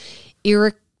lists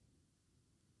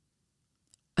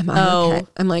okay?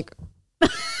 I'm like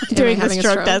doing the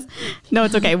stroke test. No,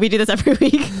 it's okay. We do this every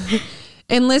week.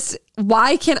 Enlist.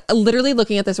 Why can't literally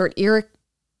looking at this word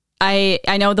I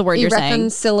know the word you're saying.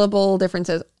 Irreconcilable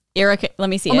differences. Let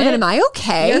me see. Oh my God, am I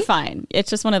okay? You're fine. It's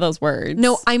just one of those words.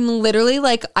 No, I'm literally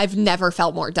like, I've never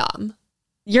felt more dumb.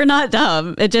 You're not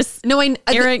dumb. It just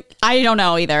I don't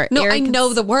know either. No, I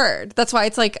know the word. That's why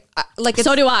it's like it's,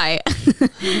 so do I.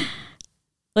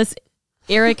 Let's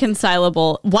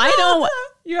irreconcilable. Why don't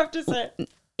you have to say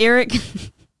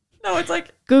No, it's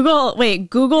like Google. Wait,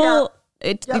 Google.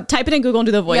 Yeah. Type it in Google and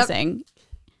do the voicing. Yep.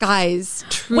 Guys,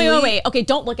 truly. Wait. Okay,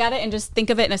 don't look at it and just think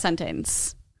of it in a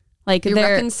sentence. Like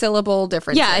irreconcilable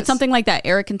differences. Yeah, it's something like that.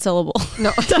 Irreconcilable.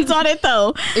 No, that's not it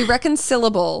though.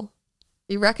 Irreconcilable.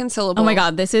 Oh my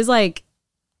God, this is like.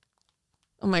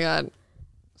 Oh my God,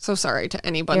 so sorry to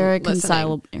anybody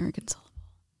listening. Irreconcilable.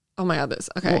 Oh my God, this.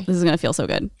 Okay, well, this is gonna feel so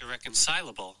good.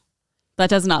 Irreconcilable.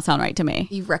 That does not sound right to me.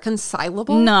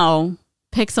 Irreconcilable. No,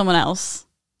 pick someone else.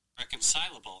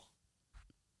 Reconcilable.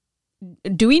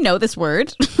 Do we know this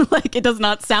word? Like it does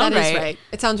not sound right. That is right.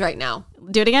 It sounds right now.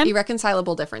 Do it again.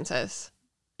 Irreconcilable differences.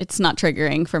 It's not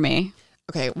triggering for me.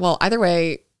 Okay. Well, either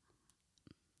way.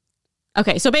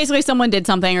 Okay. So basically someone did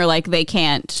something or like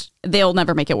they'll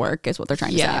never make it work is what they're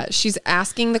trying to say. Yeah. She's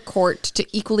asking the court to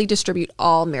equally distribute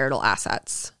all marital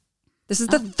assets. This is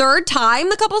the 3rd time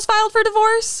the couple's filed for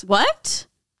divorce. What?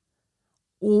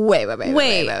 Wait.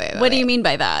 What do you mean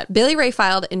by that? Billy Ray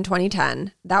filed in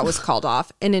 2010. That was called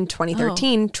off. And in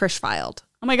 2013, Trish filed.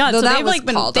 Oh my God. So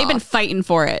they've been fighting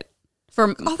for it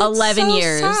for 11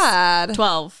 years. Sad.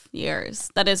 12 years.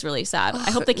 That is really sad.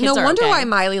 I hope the kids are okay. No wonder why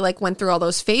Miley went through all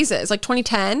those phases. Like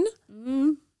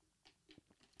 2010?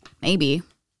 Maybe.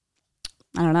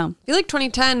 I don't know. I feel like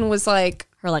 2010 was like...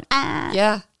 Her like,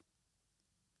 Yeah.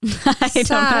 I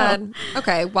don't know.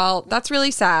 Okay, well, that's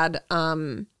really sad.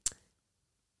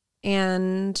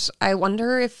 And I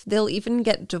wonder if they'll even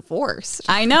get divorced.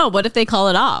 I know. What if they call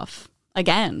it off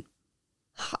again?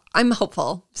 I'm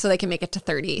hopeful so they can make it to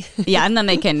 30. Yeah, and then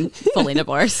they can fully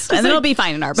divorce. And then it'll be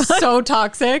fine in our book. So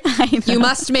toxic. You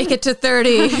must make it to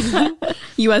 30.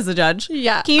 You as the judge.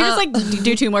 Yeah. Can you just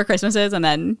do 2 more Christmases and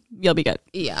then you'll be good?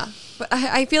 Yeah. But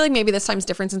I feel like maybe this time's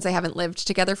different since they haven't lived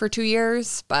together for 2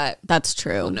 years. But that's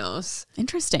true. Who knows?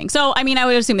 Interesting. So, I mean, I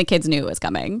would assume the kids knew it was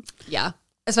coming. Yeah.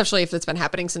 Especially if it's been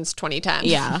happening since 2010.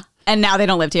 Yeah. And now they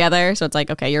don't live together. So it's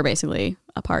like, okay, you're basically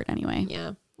apart anyway.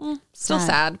 Yeah. Still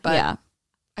sad, but yeah.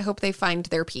 I hope they find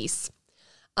their peace.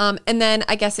 And then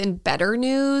I guess in better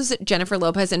news, Jennifer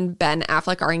Lopez and Ben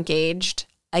Affleck are engaged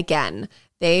again.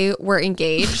 They were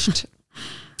engaged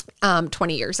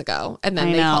 20 years ago and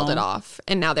then they called it off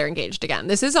and now they're engaged again.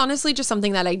 This is honestly just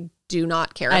something that I do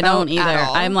not care about. I don't either.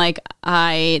 I'm like,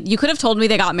 you could have told me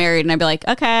they got married and I'd be like,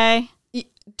 okay.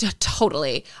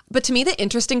 Totally. But to me, the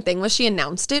interesting thing was she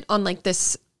announced it on like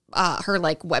this, her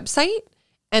like website.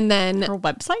 And then her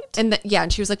website? And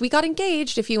and she was like, we got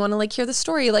engaged. If you want to like hear the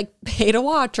story, like pay to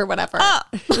watch or whatever.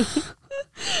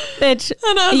 Bitch,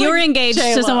 you were engaged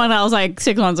to someone else like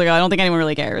 6 months ago. I don't think anyone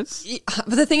really cares.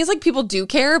 But the thing is like people do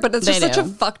care, but it's just such a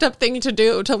fucked up thing to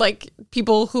do to like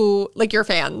people who like your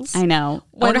fans. I know.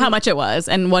 I wonder how much it was.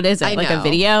 And what is it? Like a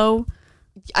video?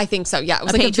 I think so. Yeah. It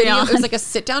was like a video. It was like a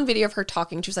sit down video of her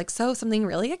talking. She was like, so something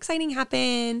really exciting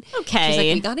happened. Okay. She's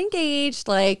like, we got engaged.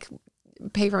 Like,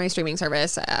 pay for my streaming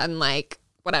service and like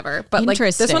whatever. But like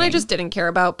this one I just didn't care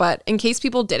about. But in case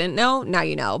people didn't know, now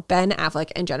you know. Ben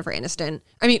Affleck and Jennifer Aniston.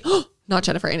 I mean, not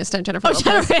Jennifer Aniston, Jennifer Lopez.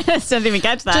 Jennifer Aniston didn't even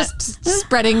catch that. Just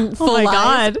spreading full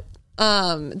lies.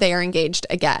 God. They are engaged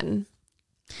again.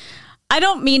 I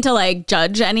don't mean to like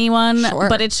judge anyone,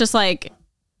 but it's just like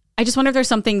I just wonder if there's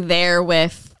something there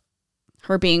with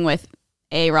her being with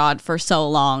A-Rod for so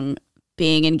long,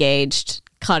 being engaged,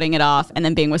 cutting it off and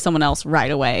then being with someone else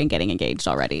right away and getting engaged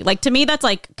already. Like, to me, that's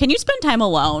like, can you spend time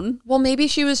alone? Well, maybe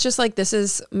she was just like, this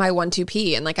is my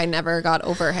 1-2P, and like I never got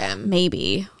over him.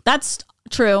 Maybe. That's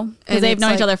true. Because they've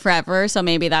known each other forever, so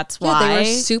maybe that's why. They were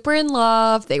super in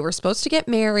love. They were supposed to get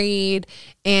married.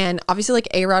 And obviously, like,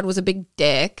 A-Rod was a big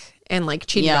dick and like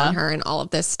cheated on her and all of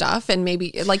this stuff. And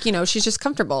maybe, like, you know, she's just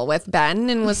comfortable with Ben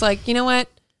and was like, you know what?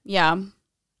 Yeah.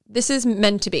 This is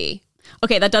meant to be.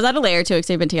 Okay, that does add a layer to it because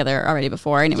they've been together already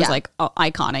before, and it was like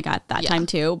iconic at that time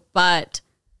too. But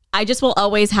I just will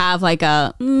always have like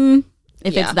a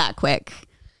if it's that quick.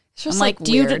 It's just, I'm like,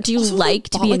 do you also, like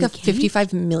to be like engaged? A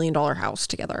 $55 million house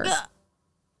together?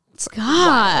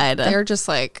 God, they're just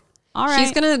like, all right.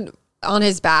 She's gonna on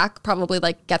his back probably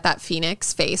like get that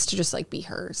phoenix face to just like be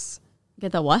hers.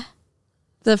 Get the what?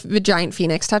 The giant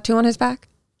phoenix tattoo on his back.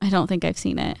 I don't think I've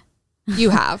seen it. You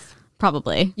have.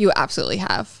 Probably. You absolutely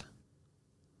have.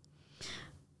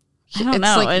 I don't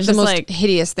know. Like, it's the most like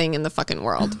hideous thing in the fucking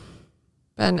world.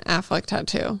 Ben Affleck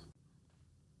tattoo.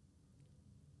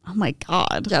 Oh my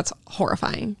God. That's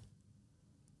horrifying.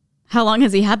 How long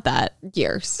has he had that?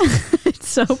 Years. It's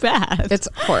so bad. It's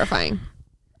horrifying.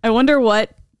 I wonder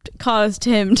what caused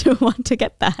him to want to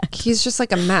get that. He's just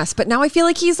like a mess. But now I feel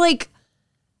like he's like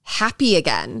happy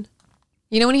again.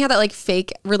 You know when he had that like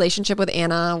fake relationship with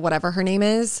Anna, whatever her name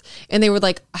is, and they would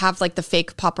like have like the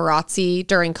fake paparazzi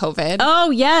during COVID.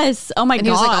 Oh yes. Oh my God. And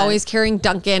he was like always carrying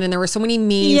Duncan, and there were so many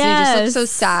memes. Yes. And he just looked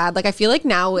so sad. Like I feel like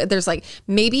now there's like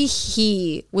maybe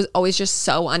he was always just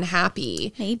so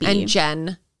unhappy. Maybe. And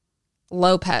Jen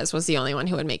Lopez was the only one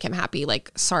who would make him happy.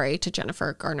 Like sorry to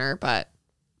Jennifer Garner, but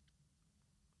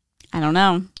I don't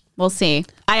know. We'll see.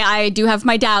 I do have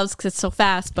my doubts because it's so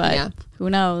fast, but who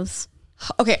knows?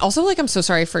 Okay, also, like, I'm so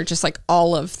sorry for just, like,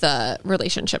 all of the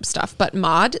relationship stuff, but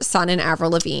Maude, Sun, and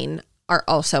Avril Lavigne are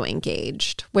also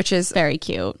engaged, which is very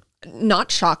cute.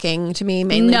 Not shocking to me,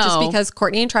 mainly just because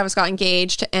Courtney and Travis got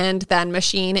engaged, and then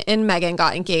Machine and Megan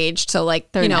got engaged, so,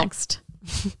 like, they're you know. Next.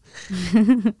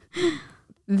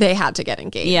 They had to get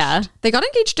engaged. Yeah. They got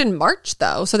engaged in March,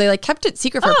 though, so they, like, kept it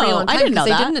secret for a pretty long time because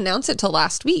they didn't announce it till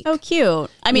last week. Oh,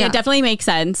 cute. I mean, it definitely makes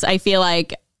sense. I feel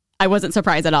like I wasn't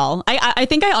surprised at all. I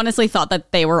think I honestly thought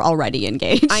that they were already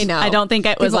engaged. I know. I don't think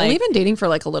it was They've only been dating for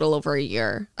like a little over a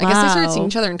year. I guess they started seeing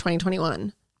each other in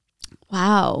 2021.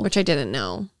 Wow. Which I didn't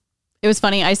know. It was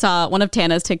funny. I saw one of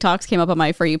Tana's TikToks came up on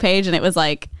my For You page, and it was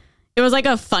like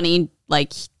a funny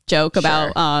like joke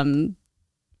about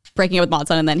breaking up with Maude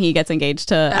Sun, and then he gets engaged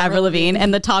to Avril Lavigne.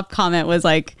 And the top comment was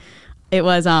like, it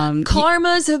was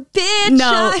karma's a bitch.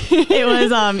 No, it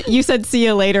was you said see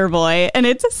you later, boy. And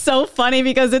it's so funny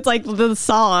because it's like the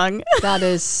song. That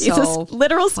is so he's a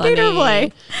literal funny. Skater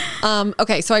boy.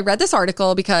 Okay, so I read this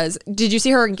article because did you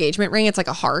see her engagement ring? It's like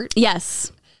a heart.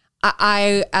 Yes.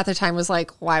 I at the time was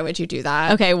like, why would you do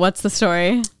that? Okay, what's the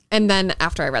story? And then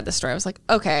after I read the story, I was like,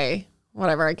 okay,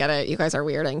 whatever, I get it. You guys are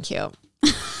weird and cute.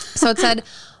 So it said,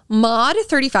 Maude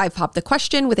 35 popped the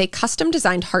question with a custom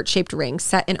designed heart-shaped ring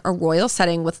set in a royal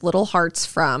setting with little hearts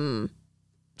from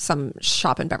some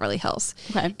shop in Beverly Hills.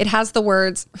 Okay. It has the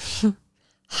words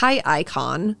hi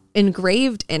icon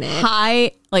engraved in it.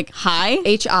 Hi, like hi?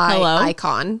 H-I Hello?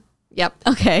 icon. Yep.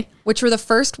 Okay. Which were the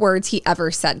first words he ever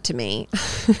said to me.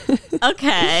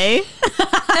 Okay.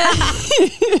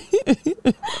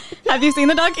 Have you seen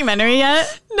the documentary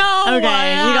yet? No.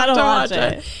 Okay, you gotta watch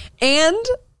it. And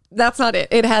that's not it.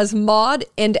 It has Maude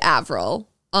and Avril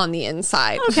on the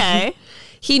inside. Okay.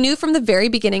 He knew from the very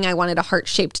beginning I wanted a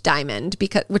heart-shaped diamond,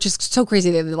 because which is so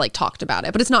crazy that they like talked about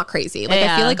it, but it's not crazy. Like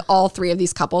I feel like all three of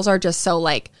these couples are just so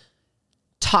like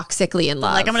toxically in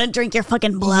love. Like, I'm gonna drink your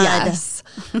fucking blood. Yes.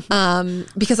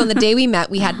 Because on the day we met,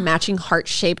 we had matching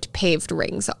heart-shaped paved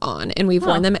rings on, and we've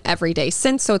worn them every day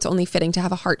since, so it's only fitting to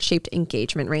have a heart-shaped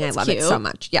engagement ring. That's I love cute. it so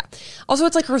much. Yeah. Also,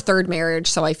 it's like her third marriage,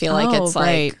 so I feel like it's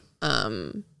like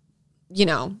you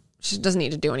know, she doesn't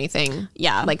need to do anything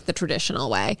like the traditional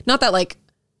way. Not that like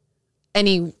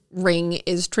any ring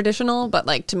is traditional, but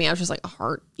like to me, I was just like a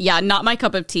heart. Yeah, not my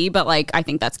cup of tea, but like I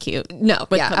think that's cute. No,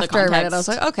 after I read it, I was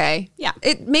like, okay. Yeah.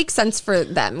 It makes sense for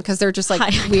them because they're just like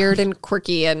weird and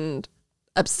quirky and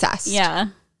obsessed. Yeah.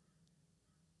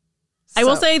 So, I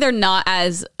will say they're not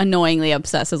as annoyingly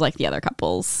obsessed as like the other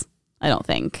couples, I don't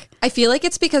think. I feel like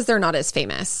it's because they're not as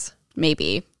famous.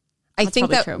 Maybe. I think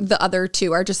that the other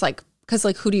two are just like, because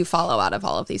like, who do you follow out of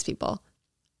all of these people?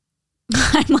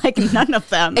 I'm like, none of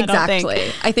them.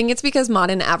 Exactly. I think it's because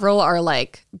Maude and Avril are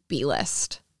like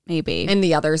B-list. Maybe. And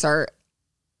the others are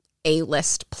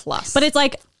A-list plus. But it's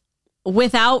like,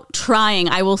 without trying,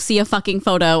 I will see a fucking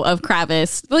photo of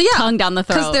Kravis tongue down the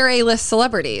throat. Because they're A-list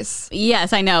celebrities.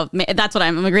 Yes, I know. That's what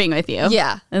I'm agreeing with you.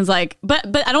 Yeah. It's like,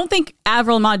 but I don't think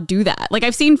Avril and Maude do that. Like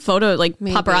I've seen photos, like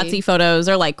paparazzi photos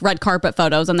or like red carpet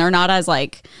photos, and they're not as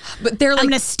like, but they're like, I'm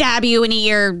going to stab you in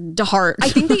your heart. I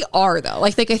think they are though.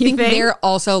 Like I think they're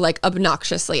also like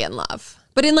obnoxiously in love.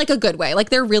 But in like a good way. Like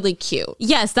they're really cute.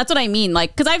 Yes, that's what I mean.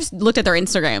 Like, because I've looked at their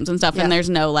Instagrams and stuff, and there's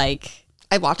no like.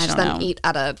 I watched them eat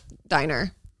at a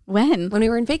diner. When we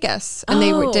were in Vegas and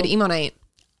they did emo night.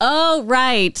 Oh,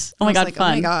 right. Oh my God,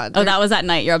 fun. Oh my God. Oh, that was that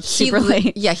night. You're up super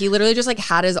late. Yeah, he literally just like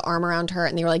had his arm around her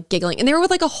and they were like giggling. And they were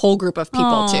with like a whole group of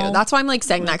people too. That's why I'm like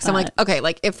saying that. Because I'm like, okay,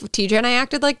 like if TJ and I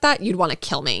acted like that, you'd want to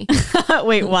kill me.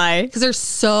 Wait, why? Because they're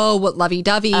so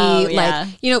lovey-dovey. Like,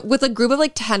 you know, with a group of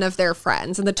like 10 of their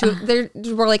friends. And the two, they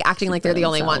were like acting like they're the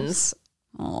only ones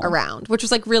around, which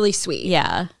was like really sweet.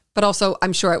 Yeah. But also,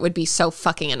 I'm sure it would be so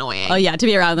fucking annoying. Oh yeah, to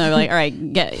be around them, like, all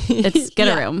right, get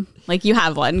a room. Like you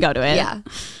have one, go to it. Yeah,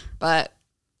 but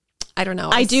I don't know.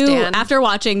 I do. After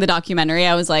watching the documentary,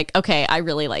 I was like, okay, I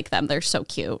really like them. They're so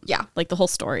cute. Yeah, like the whole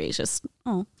story is just.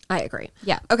 Oh, I agree.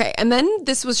 Yeah. Okay, and then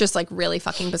this was just like really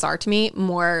fucking bizarre to me.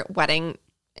 More wedding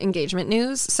engagement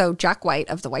news. So Jack White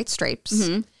of the White Stripes,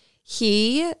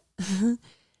 he.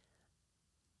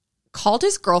 called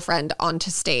his girlfriend onto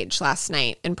stage last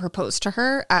night and proposed to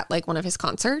her at like one of his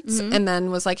concerts and then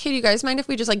was like, hey, do you guys mind if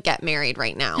we just like get married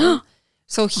right now?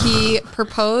 So he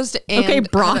proposed and okay,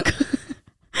 Brock.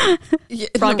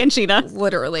 Brock and Sheena.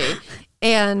 Literally.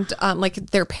 And like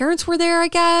their parents were there, I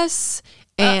guess.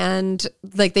 And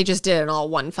like they just did it in all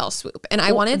one fell swoop. And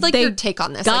I wanted like your take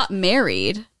on this. Got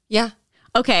married. Yeah.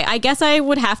 Okay, I guess I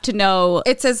would have to know.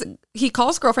 It says he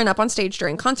calls girlfriend up on stage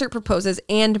during concert, proposes,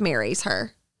 and marries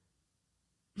her.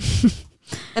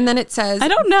 And then it says, I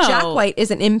don't know. Jack White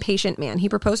is an impatient man. He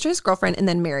proposed to his girlfriend and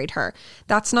then married her.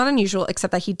 That's not unusual,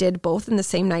 except that he did both in the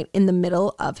same night in the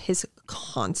middle of his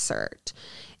concert.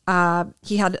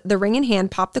 He had the ring in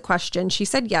hand, popped the question. She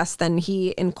said yes. Then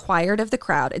he inquired of the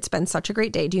crowd, it's been such a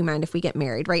great day. Do you mind if we get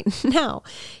married right now?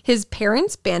 His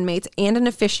parents, bandmates, and an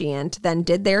officiant then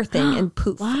did their thing and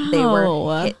poof, they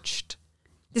were hitched.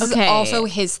 This is also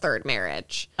his third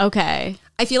marriage. Okay.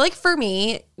 I feel like for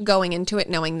me, going into it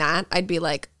knowing that, I'd be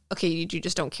like, okay, you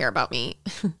just don't care about me.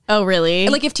 Oh, really?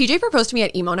 Like if TJ proposed to me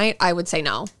at emo night, I would say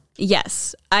no.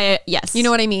 Yes. Yes. You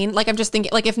know what I mean? Like I'm just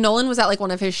thinking, like if Nolan was at like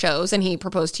one of his shows and he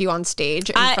proposed to you on stage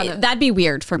in front of... That'd be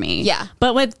weird for me. Yeah.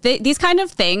 But with these kind of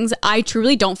things, I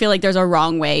truly don't feel like there's a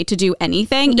wrong way to do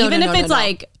anything. Even if it's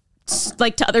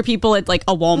like to other people it's like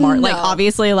a Walmart. No. Like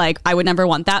obviously like I would never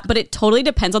want that, but it totally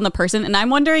depends on the person. And I'm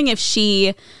wondering if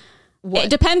it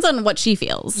depends on what she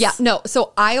feels. Yeah, no.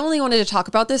 So I only wanted to talk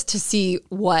about this to see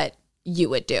what you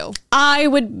would do. I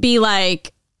would be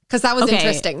like, because that was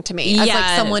interesting to me as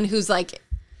like someone who's like,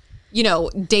 you know,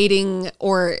 dating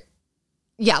or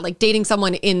like dating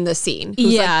someone in the scene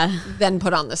who's like then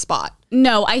put on the spot.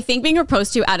 No, I think being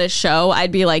proposed to at a show,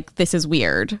 I'd be like, this is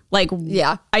weird. Like,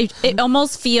 it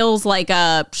almost feels like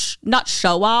a, not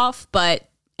show off, but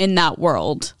in that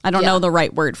world. I don't know the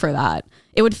right word for that.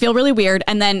 It would feel really weird.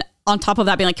 And then on top of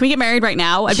that, being like, can we get married right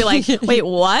now? I'd be like, wait,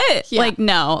 what? Like,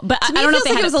 no. But I don't know if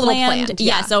they had it planned.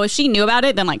 Yeah. So if she knew about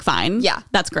it, then like, fine. Yeah.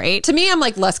 That's great. To me, I'm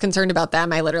like less concerned about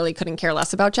them. I literally couldn't care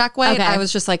less about Jack White. I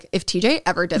was just like, if TJ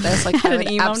ever did this, like I would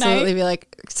absolutely be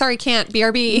like, sorry, can't,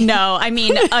 BRB. No, I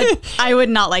mean, I would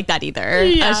not like that either.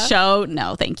 Yeah. A show,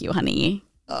 no, thank you, honey.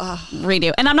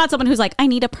 Redo. And I'm not someone who's like, I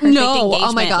need a perfect engagement.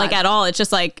 Oh my God. Like at all. It's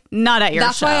just like not at your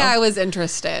That's show. That's why I was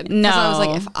interested. No. I was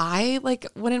like, if I like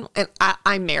wouldn't, and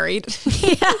I'm married.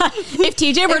 If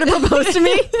TJ were to propose to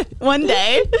me one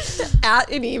day at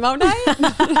an emo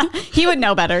night, he would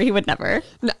know better. He would never.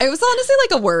 No, it was honestly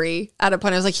like a worry at a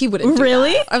point. I was like, he wouldn't do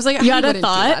really? That. I was like, you had a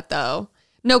thought? Do that though.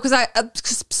 No,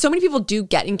 because so many people do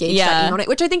get engaged at emo night,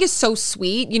 which I think is so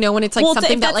sweet. You know, when it's like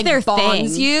something that like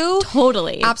bonds you.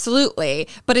 Totally. Absolutely.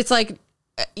 But it's like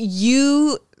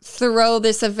you throw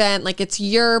this event, like it's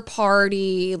your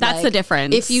party. That's like, the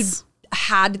difference. If you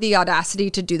had the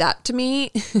audacity to do that to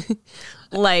me,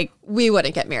 like we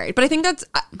wouldn't get married. But I think that's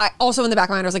I also in the back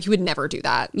of my mind, I was like, he would never do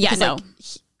that. Yeah, no. Like,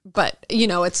 but you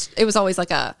know, it was always like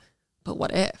but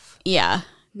what if? Yeah.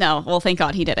 No, well, thank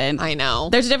God he didn't. I know.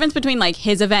 There's a difference between like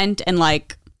his event and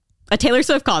like a Taylor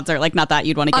Swift concert. Like not that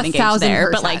you'd want to get engaged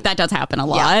there, but like that does happen a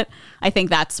lot. Yeah. I think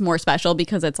that's more special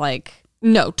because it's like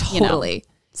totally. You know,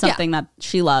 something that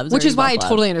she loves. Which is why I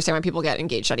totally understand why people get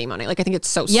engaged at emo night. Like I think it's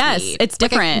so sweet. Yes, it's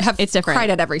different. Like, it's different. Cried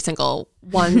at every single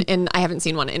one and I haven't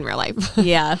seen one in real life.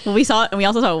 Yeah. Well, we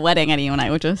also saw a wedding at emo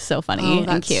night, which was so funny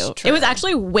and cute. True. It was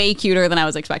actually way cuter than I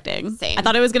was expecting. Same. I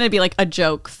thought it was going to be like a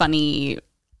joke, funny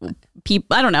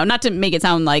people, I don't know, not to make it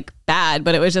sound like bad,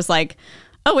 but it was just like,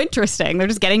 oh, interesting. They're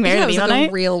just getting married. It was like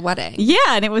a real wedding. Yeah,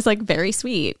 and it was like very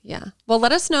sweet. Yeah. Well,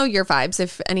 let us know your vibes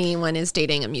if anyone is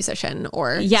dating a musician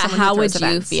or how would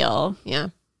you feel? Yeah.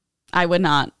 I would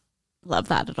not love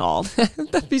that at all.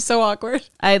 That'd be so awkward.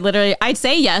 I'd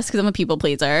say yes because I'm a people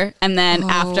pleaser. And then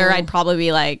after I'd probably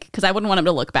be like, because I wouldn't want him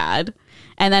to look bad.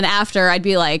 And then after I'd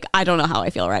be like, I don't know how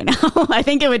I feel right now. I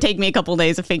think it would take me a couple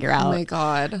days to figure out. Oh my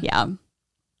God. Yeah.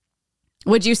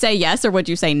 Would you say yes or would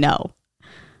you say no?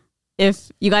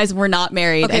 If you guys were not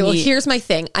married. Okay, well, here's my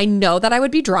thing. I know that I would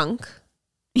be drunk.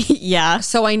 Yeah.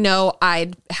 So I know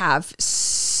I'd have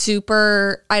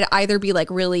I'd either be like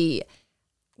really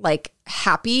like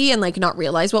happy and like not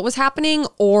realize what was happening,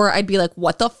 or I'd be like,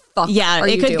 what the fuck are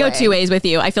you doing? Go two ways with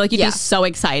you. I feel like you'd be so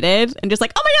excited and just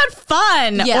like, oh my God,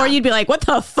 fun. Yeah. Or you'd be like, what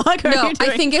the fuck are you doing?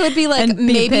 I think it would be like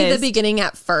maybe the beginning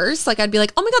at first. Like I'd be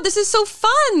like, oh my God, this is so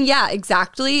fun. Yeah,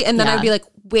 exactly. And then I'd be like,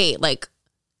 wait, like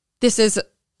this is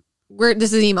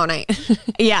emo night.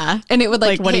 Yeah. And it would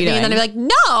like hit me and then I'd be like,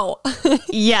 no.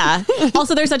 Yeah.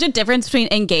 Also, there's such a difference between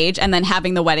engage and then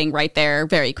having the wedding right there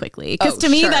very quickly. Because to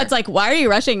me, that's like, why are you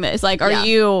rushing this? Like, are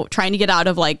you trying to get out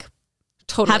of like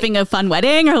having a fun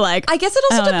wedding or like? I guess it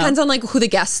also depends on like who the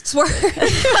guests were.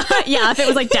 Yeah. If it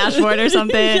was like Dashboard or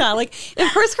something. Yeah. Like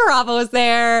if Chris Carava was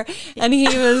there and he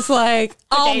was like,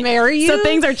 I'll marry you. So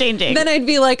things are changing. Then I'd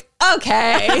be like,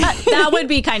 okay. That would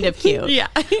be kind of cute. Yeah.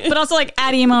 But also like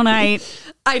at emo night.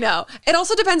 I know. It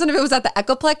also depends on if it was at the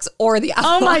Echoplex or the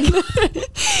Avalon. Oh my God.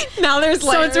 Now there's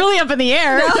layers. So it's really up in the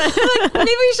air. Like, maybe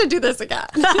we should do this again.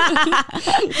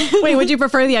 Wait, would you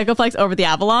prefer the Echoplex over the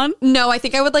Avalon? No, I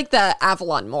think I would like the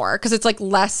Avalon more because it's like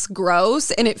less gross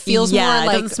and it feels more like...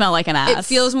 it doesn't smell like an ass. It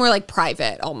feels more like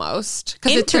private almost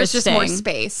because there's just more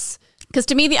space. Because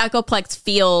to me, the Echoplex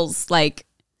feels like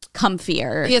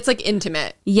comfier. Yeah, it's like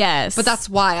intimate. Yes. But that's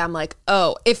why I'm like,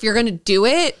 oh, if you're going to do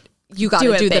it, you got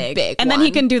to do the big and one. then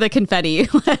he can do the confetti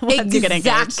once you get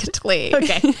engaged. Exactly.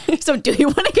 Okay. So do you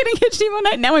want to get engaged emo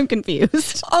night? Now I'm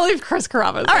confused. Only if Chris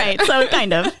Carava's all right. So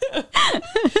kind of.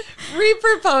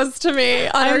 Re-propose to me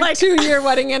on our 2-year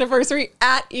wedding anniversary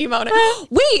at emo night.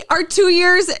 Wait, our 2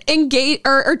 years engaged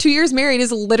or 2 years married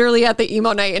is literally at the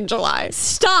emo night in July.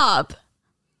 Stop.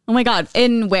 Oh my God.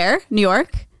 In where? New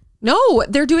York? No,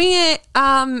 they're doing it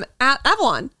at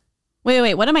Avalon.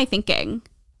 Wait. What am I thinking?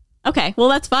 Okay, well,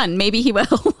 that's fun. Maybe he will.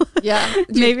 Yeah.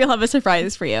 Maybe he'll have a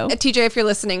surprise for you. TJ, if you're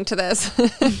listening to this.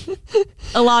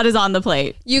 A lot is on the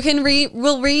plate. You can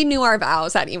we'll renew our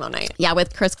vows at emo night. Yeah,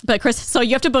 with Chris. But Chris, so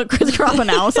you have to book Chris Carava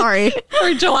now. Sorry.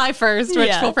 For July 1st,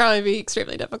 which will probably be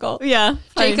extremely difficult. Yeah.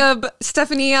 Jacob,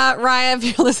 Stephania, Raya, if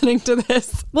you're listening to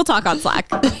this. We'll talk on Slack.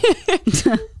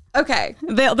 Okay.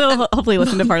 They'll hopefully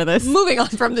listen to part of this. Moving on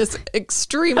from this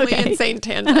extremely insane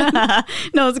tangent.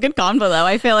 No, it's a good convo though.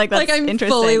 I feel like that's interesting.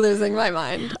 I'm fully losing my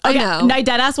mind. I know. I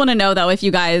deadass want to know though if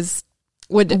you guys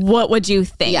what would you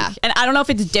think? Yeah. And I don't know if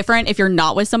it's different if you're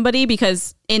not with somebody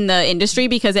because in the industry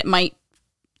because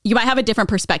you might have a different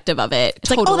perspective of it. It's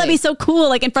like, oh, that'd be so cool.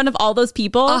 Like in front of all those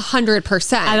people.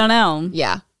 100%. I don't know.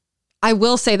 Yeah. I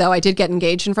will say though, I did get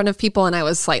engaged in front of people and I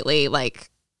was slightly like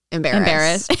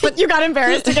embarrassed. But you got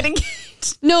embarrassed to get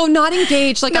engaged? No, not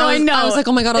engaged. Like I was like,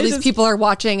 oh my God, all these people are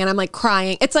watching and I'm like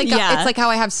crying. It's like it's like how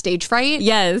I have stage fright.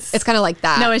 Yes. It's kind of like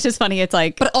that. No, it's just funny. It's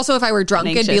like, but also if I were drunk,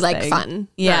 it'd be like fun.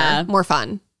 Yeah. More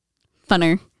fun.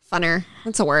 Funner.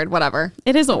 That's a word. Whatever.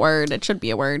 It is a word. It should be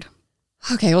a word.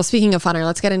 Okay. Well, speaking of funner,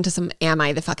 let's get into some Am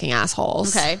I the Fucking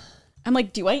Assholes? Okay. I'm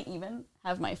like, do I even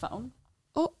have my phone?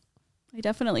 Oh, I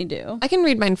definitely do. I can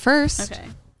read mine first. Okay.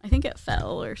 I think it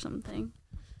fell or something.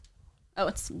 Oh,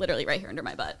 it's literally right here under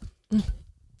my butt.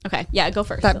 Okay. Yeah, go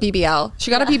first. That BBL. She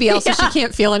got a BBL, so she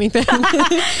can't feel anything.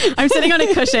 I'm sitting on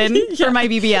a cushion for my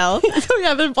BBL. So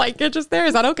yeah, the blanket just there.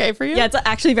 Is that okay for you? Yeah, it's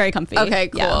actually very comfy. Okay,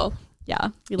 cool. Yeah.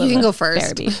 You can go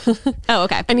first. Oh,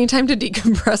 okay. I need time to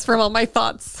decompress from all my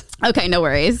thoughts. Okay, no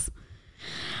worries.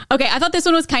 Okay, I thought this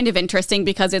one was kind of interesting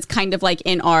because it's kind of like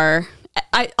in our...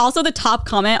 also, the top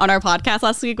comment on our podcast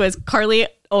last week was Carly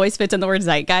always fits in the word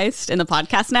zeitgeist in the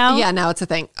podcast now. Yeah, now it's a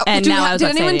thing. And did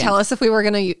anyone tell us if we were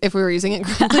using it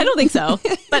correctly? I don't think so,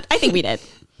 but I think we did.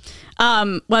 Well,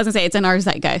 I was gonna say it's in our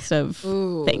zeitgeist of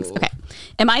things. Okay,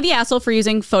 am I the asshole for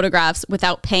using photographs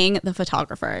without paying the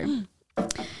photographer?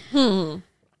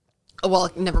 Well,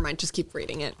 never mind. Just keep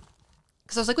reading it.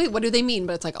 Because I was like, wait, what do they mean?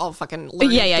 But it's like all fucking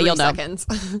learning in 3 seconds.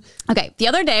 Okay. The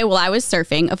other day while I was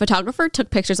surfing, a photographer took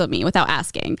pictures of me without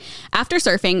asking. After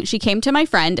surfing, she came to my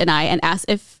friend and I and asked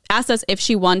us if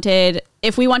we wanted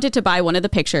to buy one of the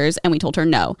pictures, and we told her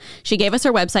no. She gave us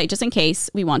her website just in case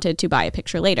we wanted to buy a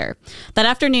picture later. That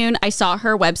afternoon, I saw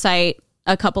her website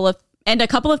a couple of and a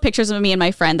couple of pictures of me and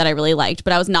my friend that I really liked,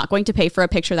 but I was not going to pay for a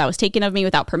picture that was taken of me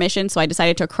without permission. So I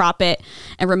decided to crop it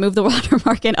and remove the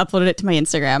watermark and uploaded it to my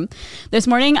Instagram. This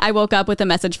morning, I woke up with a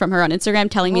message from her on Instagram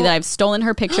telling me that I've stolen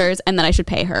her pictures and that I should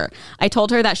pay her. I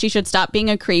told her that she should stop being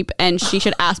a creep and she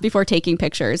should ask before taking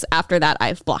pictures. After that,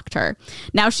 I've blocked her.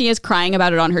 Now she is crying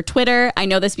about it on her Twitter. I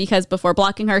know this because before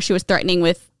blocking her, she was threatening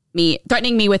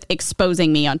me with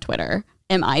exposing me on Twitter.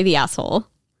 Am I the asshole?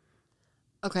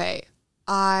 Okay.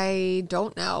 I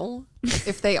don't know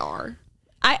if they are.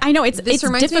 I know this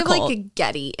reminds difficult. me of like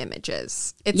Getty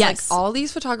Images. It's like all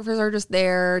these photographers are just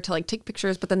there to like take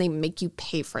pictures, but then they make you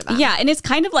pay for them. Yeah, and it's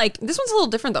kind of like this one's a little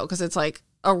different though because it's like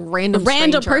a random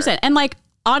person, and like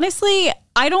honestly,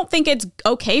 I don't think it's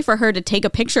okay for her to take a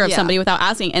picture of somebody without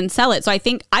asking and sell it. So I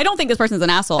don't think this person's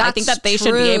an asshole. I think that they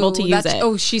should be able to use it.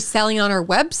 Oh, she's selling on her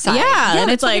website. Yeah,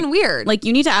 and it's like weird. Like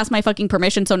you need to ask my fucking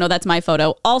permission. So no, that's my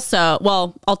photo. Also,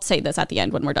 well, I'll say this at the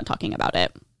end when we're done talking about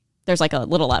it. There's like a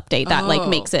little update that like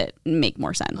makes it make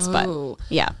more sense. But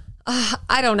yeah.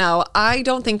 I don't know. I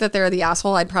don't think that they're the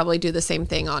asshole. I'd probably do the same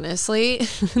thing, honestly.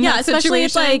 Yeah, especially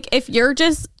it's like if you're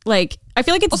just like, I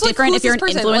feel like it's also, different if you're an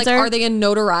influencer. Like, are they in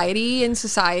notoriety in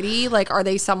society? Like, are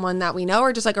they someone that we know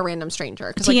or just like a random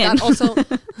stranger? Because like that also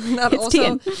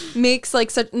makes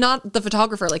like such, not the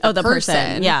photographer, like the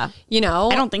person. Yeah. You know?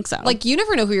 I don't think so. Like you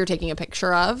never know who you're taking a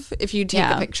picture of if you take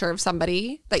a picture of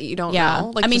somebody that you don't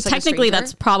know. Like, I mean, technically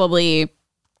that's probably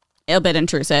a bit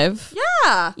intrusive.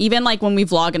 Yeah. Even like when we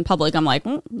vlog in public, I'm like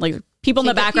people in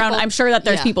the background. I'm sure that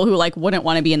there's people who like wouldn't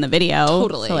want to be in the video.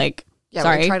 Totally. So, like, yeah,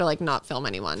 sorry. we try to like not film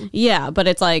anyone. Yeah, but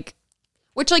it's like,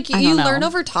 which like you learn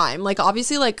over time. Like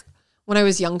obviously, like when I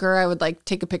was younger, I would like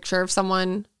take a picture of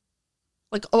someone.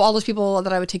 Like all those people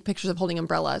that I would take pictures of holding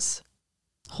umbrellas.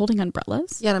 Holding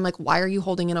umbrellas? Yeah, and I'm like, why are you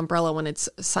holding an umbrella when it's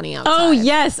sunny outside? Oh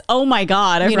yes. Oh my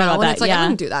god, I forgot about that. It's like I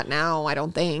wouldn't do that now. I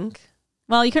don't think.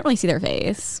 Well, you couldn't really see their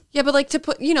face. Yeah, but like to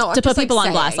put, to put people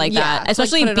on blast like that,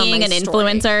 especially being an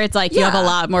influencer, it's like you have a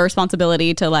lot more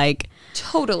responsibility to like.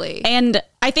 Totally. And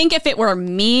I think if it were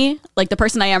me, like the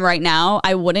person I am right now,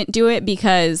 I wouldn't do it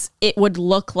because it would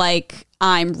look like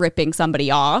I'm ripping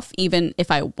somebody off, even if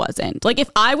I wasn't. Like if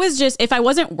I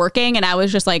wasn't working and I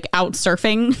was just like out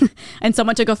surfing and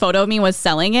someone took a photo of me and was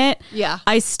selling it. Yeah.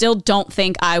 I still don't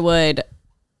think I would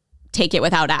take it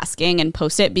without asking and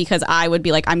post it because I would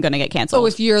be like, I'm going to get canceled. Oh,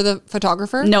 if you're the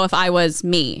photographer? No, if I was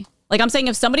me. Like I'm saying,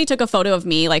 if somebody took a photo of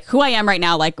me, like who I am right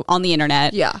now, like on the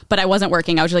internet, but I wasn't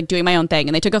working, I was just like doing my own thing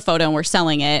and they took a photo and were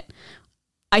selling it,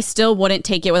 I still wouldn't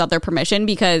take it without their permission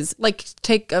because like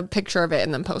take a picture of it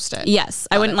and then post it. Yes.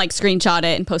 I wouldn't like screenshot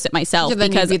it and post it myself then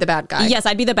because you'd be the bad guy. Yes,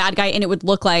 I'd be the bad guy and it would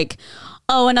look like,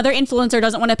 oh, another influencer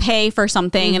doesn't want to pay for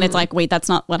something. And it's like, wait, that's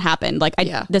not what happened. Like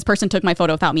this person took my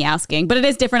photo without me asking, but it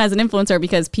is different as an influencer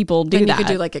because people do that. Then you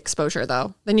could do like exposure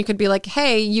though. Then you could be like,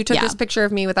 hey, you took this picture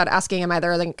of me without asking. Am I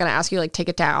either going to ask you like take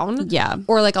it down? Yeah.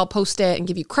 Or like I'll post it and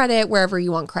give you credit wherever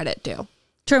you want credit to.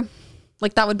 True.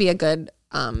 Like that would be a good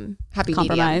happy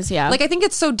compromise. Medium. Yeah. Like I think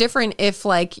it's so different if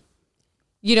like,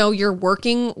 you know, you're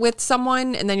working with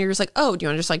someone and then you're just like, oh, do you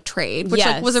want to just like trade? Which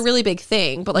like was a really big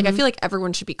thing. But like, I feel like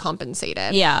everyone should be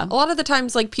compensated. Yeah. A lot of the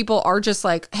times like people are just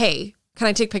like, hey, can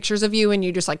I take pictures of you? And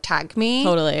you just like tag me.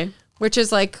 Totally. Which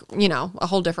is like, you know, a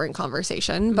whole different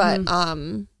conversation. But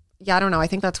yeah, I don't know. I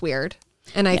think that's weird.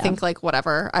 And I think like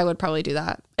whatever, I would probably do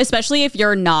that. Especially if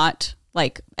you're not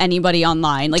like anybody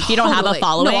online, like if you don't have a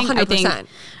following. No, 100%. I think.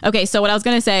 Okay, so what I was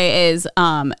gonna say is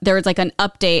there was like an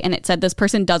update and it said this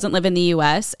person doesn't live in the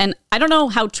US, and I don't know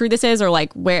how true this is or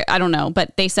like where, I don't know,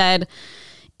 but they said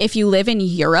if you live in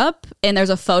Europe and there's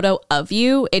a photo of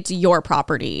you, it's your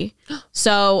property.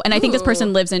 So, and I think this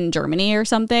person lives in Germany or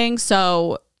something,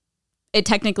 so it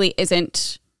technically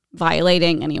isn't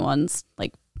violating anyone's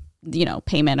like, you know,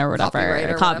 payment or whatever. Copyright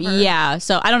or whatever. Yeah,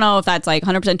 so I don't know if that's like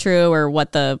 100% true or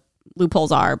what the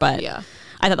loopholes are, but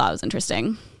I thought that was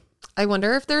interesting. I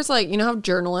wonder if there's like, you know how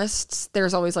journalists,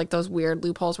 there's always like those weird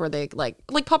loopholes where they like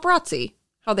paparazzi,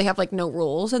 how they have like no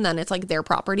rules and then it's like their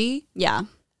property. Yeah.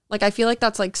 Like I feel like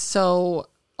that's like so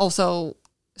also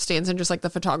stands in just like the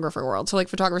photographer world. So like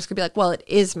photographers could be like, well, it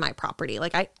is my property.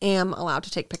 Like I am allowed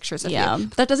to take pictures of you.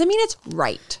 But that doesn't mean it's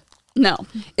right. No.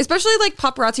 Especially like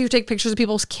paparazzi who take pictures of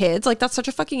people's kids. Like that's such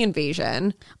a fucking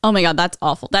invasion. Oh my God, that's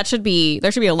awful. There should be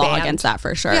a law against that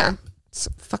for sure. Yeah. It's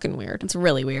fucking weird. It's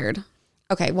really weird.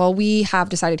 Okay, well, we have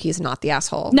decided he's not the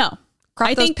asshole. No.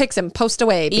 Crop those pics and post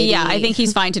away, baby. Yeah, I think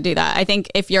he's fine to do that. I think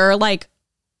if you're like,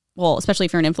 well, especially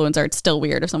if you're an influencer, it's still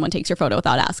weird if someone takes your photo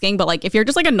without asking. But like if you're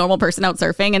just like a normal person out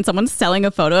surfing and someone's selling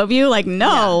a photo of you, like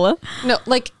no. Yeah. No,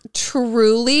 like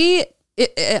truly,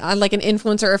 like an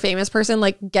influencer or a famous person,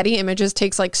 like Getty Images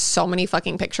takes like so many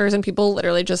fucking pictures and people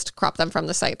literally just crop them from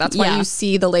the site. That's why you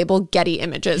see the label Getty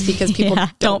Images, because people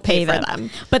don't pay for them.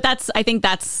 But I think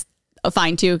that's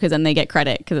fine too, because then they get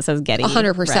credit because it says Getty.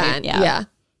 100%. Right? Yeah.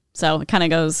 So it kind of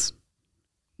goes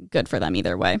good for them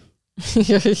either way.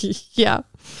 Yeah.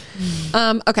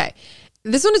 Okay.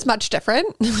 This one is much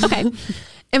different. Okay.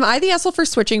 Am I the asshole for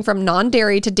switching from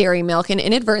non-dairy to dairy milk and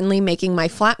inadvertently making my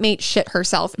flatmate shit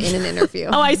herself in an interview?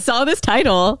 Oh, I saw this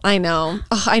title. I know.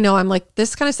 I know. I'm like,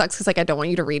 this kind of sucks because like I don't want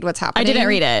you to read what's happening. I didn't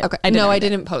read it. Okay. I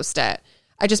didn't post it.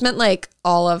 I just meant like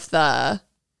all of the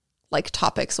like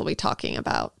topics we'll be talking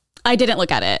about. I didn't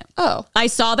look at it. Oh. I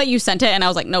saw that you sent it and I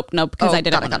was like, nope, because I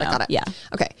didn't want to know. Got it. Yeah.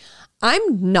 Okay.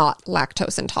 I'm not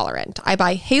lactose intolerant. I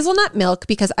buy hazelnut milk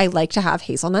because I like to have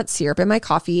hazelnut syrup in my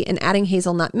coffee, and adding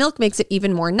hazelnut milk makes it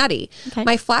even more nutty. Okay.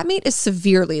 My flatmate is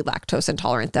severely lactose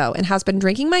intolerant though, and has been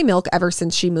drinking my milk ever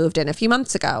since she moved in a few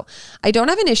months ago. I don't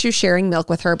have an issue sharing milk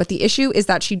with her, but the issue is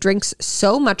that she drinks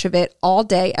so much of it all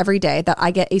day, every day, that I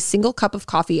get a single cup of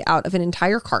coffee out of an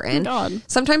entire carton. Oh God.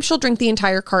 Sometimes she'll drink the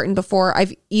entire carton before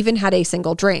I've even had a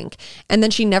single drink, and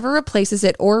then she never replaces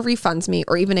it or refunds me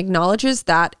or even acknowledges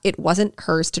that it wasn't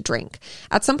hers to drink.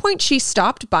 At some point, she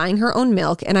stopped buying her own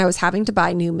milk and I was having to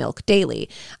buy new milk daily.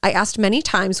 I asked many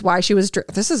times why she was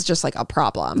this is just like a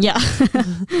problem. Yeah.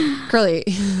 Curly.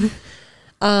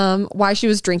 Why she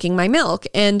was drinking my milk,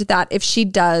 and that if she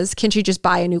does, can she just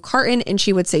buy a new carton? And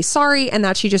she would say sorry, and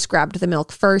that she just grabbed the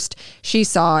milk first she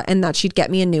saw, and that she'd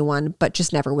get me a new one, but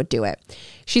just never would do it.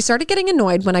 She started getting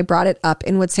annoyed when I brought it up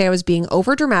and would say I was being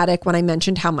over dramatic when I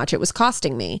mentioned how much it was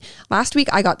costing me. Last week,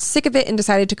 I got sick of it and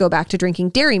decided to go back to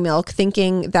drinking dairy milk,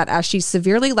 thinking that as she's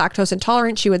severely lactose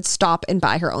intolerant, she would stop and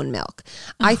buy her own milk.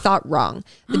 I thought wrong.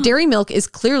 The dairy milk is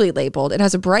clearly labeled. It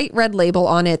has a bright red label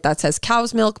on it that says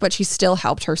cow's milk, but she still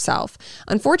helped herself.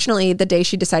 Unfortunately, the day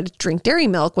she decided to drink dairy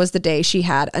milk was the day she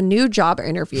had a new job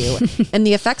interview, and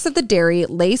the effects of the dairy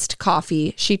laced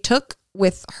coffee she took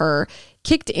with her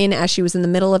kicked in as she was in the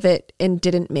middle of it and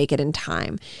didn't make it in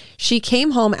time. She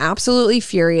came home absolutely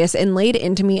furious and laid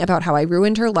into me about how I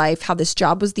ruined her life, how this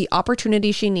job was the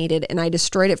opportunity she needed, and I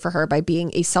destroyed it for her by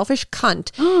being a selfish cunt,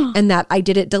 and that I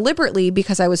did it deliberately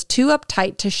because I was too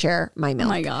uptight to share my milk. Oh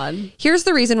my God. Here's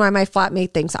the reason why my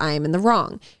flatmate thinks I am in the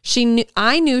wrong.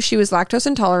 I knew she was lactose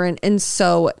intolerant, and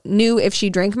so knew if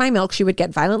she drank my milk, she would get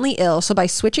violently ill. So by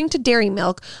switching to dairy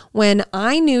milk, when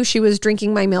I knew she was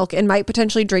drinking my milk and might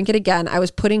potentially drink it again, I was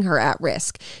putting her at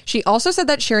risk. She also said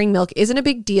that sharing milk isn't a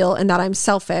big deal and that I'm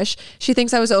selfish. She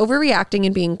thinks I was overreacting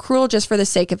and being cruel just for the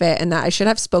sake of it, and that I should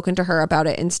have spoken to her about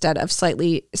it instead of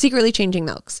secretly changing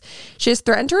milks. She has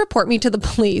threatened to report me to the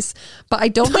police, but I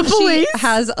don't think she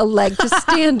has a leg to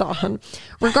stand on.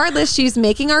 Regardless, she's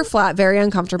making our flat very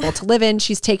uncomfortable to live in.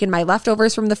 She's taken my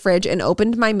leftovers from the fridge and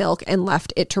opened my milk and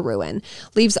left it to ruin.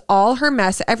 Leaves all her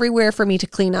mess everywhere for me to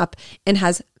clean up, and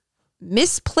has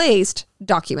misplaced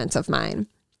documents of mine.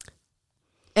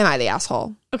 Am I the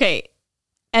asshole? Okay.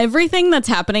 Everything that's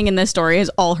happening in this story is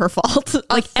all her fault.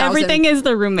 Like everything is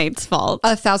the roommate's fault.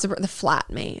 1,000%. The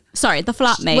flatmate. Sorry, the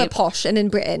flatmate. We're posh and in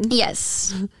Britain.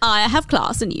 Yes. I have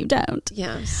class and you don't.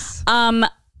 Yes. I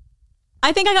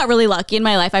think I got really lucky in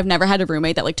my life. I've never had a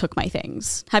roommate that like took my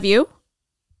things. Have you?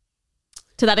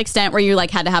 To that extent where you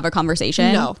like had to have a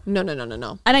conversation? No.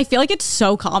 And I feel like it's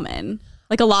so common.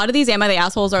 Like a lot of these Am I the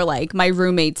Assholes are like my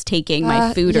roommate's taking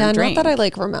my food or drink. Not that I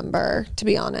like remember, to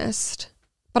be honest.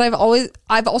 But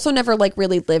I've also never like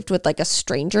really lived with like a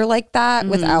stranger like that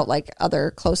without like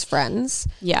other close friends.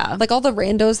 Yeah. Like all the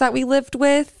randos that we lived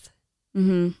with.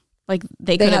 Mm-hmm. Like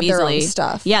they could have easily their own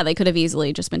stuff. Yeah, they could have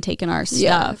easily just been taking our stuff.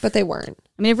 Yeah, but they weren't.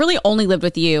 I mean, I've really only lived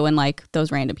with you and like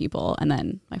those random people and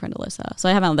then my friend Alyssa. So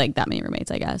I haven't like that many roommates,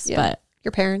 I guess. Yeah. But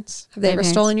your parents, have they ever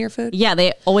stolen your food? Yeah,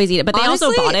 they always eat it, but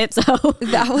honestly, they also bought it. So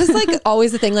that was like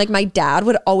always the thing. Like my dad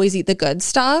would always eat the good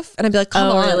stuff, and I'd be like,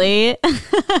 "Come on, really?"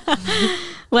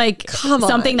 Like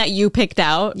something that you picked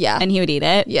out, and he would eat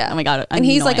it. Yeah, oh my God, and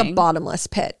he's like a bottomless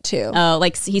pit too. Oh,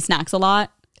 like he snacks a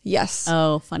lot. Yes.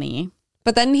 Oh, funny.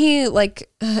 But then he like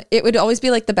it would always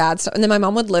be like the bad stuff, and then my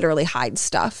mom would literally hide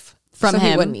stuff from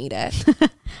him. He wouldn't eat it.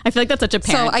 I feel like that's such a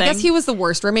parent thing. I guess he was the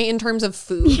worst roommate in terms of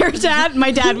food. My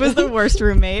dad was the worst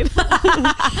roommate.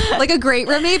 Like a great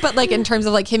roommate, but like in terms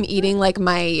of like him eating like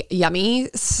my yummy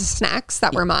snacks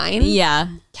that were mine. Yeah.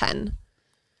 Ken.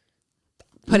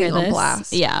 Putting on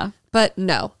blast. Yeah. But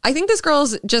no, I think this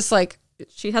girl's just like,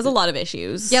 she has a lot of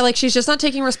issues. Yeah, like she's just not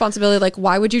taking responsibility. Like,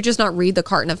 why would you just not read the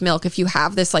carton of milk if you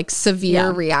have this like severe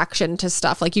reaction to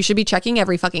stuff? Like, you should be checking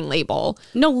every fucking label.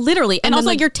 No, literally. And also,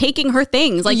 like, you're taking her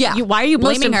things. Like, why are you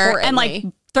blaming her? And like,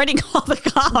 threatening to call the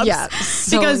cops. Yeah,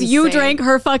 so because you drank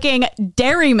her fucking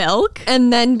dairy milk.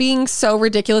 And then being so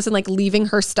ridiculous and like leaving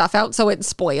her stuff out so it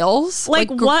spoils. Like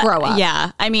what? Grow up.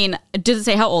 Yeah. I mean, does it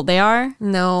say how old they are?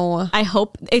 No. I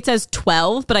hope it says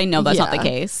 12, but I know that's not the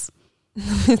case.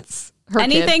 It's her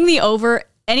anything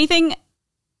anything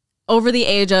over the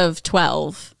age of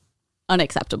 12,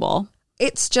 unacceptable.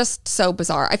 It's just so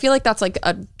bizarre. I feel like that's like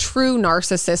a true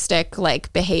narcissistic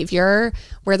like behavior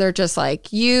where they're just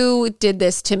like, you did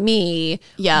this to me.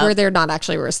 Yeah. Where they're not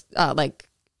actually like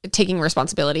taking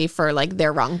responsibility for like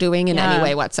their wrongdoing in any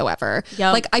way whatsoever.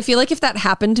 Yep. Like, I feel like if that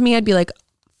happened to me, I'd be like,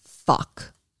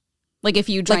 fuck. Like if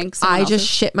you drank I just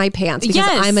shit my pants because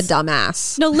I'm a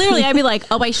dumbass. No, literally, I'd be like,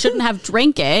 oh, I shouldn't have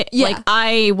drank it. Yeah. Like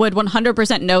I would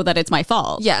 100% know that it's my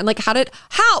fault. Yeah. And like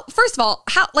first of all,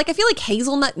 like I feel like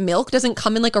hazelnut milk doesn't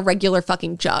come in like a regular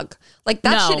fucking jug. Like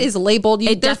that shit is labeled.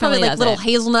 There's probably like little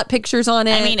hazelnut pictures on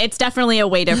it. I mean, it's definitely a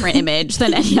way different image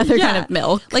than any other kind of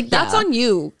milk. Like that's on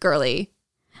you, girly.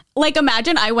 Like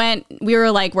imagine we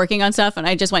were like working on stuff and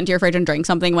I just went to your fridge and drank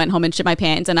something, went home and shit my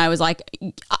pants, and I was like,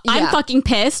 I'm fucking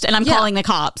pissed and I'm calling the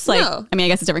cops. Like, no. I mean, I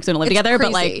guess it's different because we don't live together,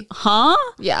 crazy. But like, huh?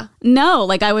 Yeah. No,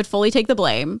 like I would fully take the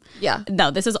blame. Yeah.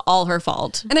 No, this is all her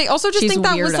fault. And I also just think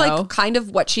that was like kind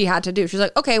of what she had to do. She's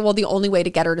like, okay, well, the only way to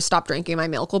get her to stop drinking my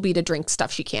milk will be to drink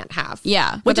stuff she can't have.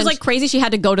 Yeah. Which is like crazy. She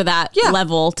had to go to that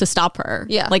level to stop her.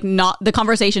 Yeah. Like the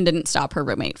conversation didn't stop her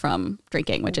roommate from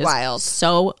drinking, which is wild.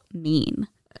 So mean.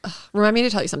 Remind me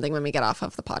to tell you something when we get off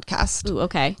of the podcast. Ooh,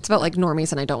 okay. It's about like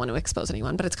normies and I don't want to expose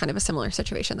anyone, but it's kind of a similar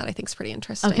situation that I think is pretty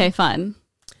interesting. Okay, fun.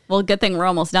 Well, good thing we're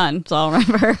almost done, so I'll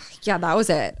remember. Yeah, that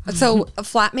was it. So a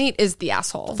flatmate is the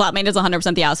asshole. Flatmate is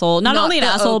 100% the asshole. Not only an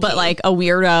asshole, but like a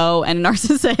weirdo and a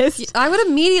narcissist. I would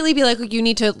immediately be like, you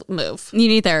need to move. You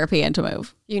need therapy and to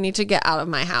move. You need to get out of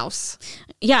my house.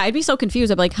 Yeah, I'd be so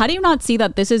confused. I'd be like, how do you not see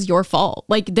that this is your fault?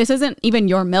 Like, this isn't even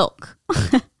your milk.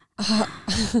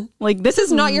 Like this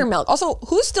is not your milk. Also,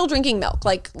 who's still drinking milk?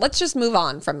 Like, let's just move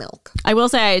on from milk. I will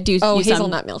say I do. Use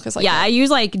hazelnut milk is like I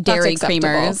use like dairy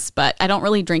creamers, but I don't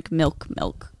really drink milk.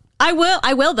 I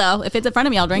will though. If it's in front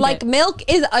of me, I'll drink it. Like milk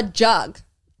is a jug.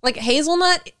 Like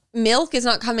hazelnut milk is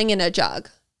not coming in a jug.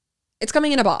 It's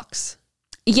coming in a box.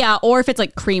 Yeah, or if it's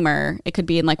like creamer, it could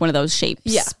be in like one of those shapes.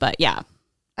 Yeah, but yeah.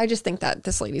 I just think that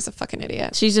this lady's a fucking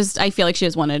idiot. I feel like she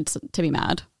just wanted to be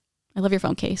mad. I love your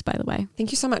phone case, by the way.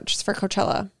 Thank you so much. It's for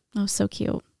Coachella. Oh, so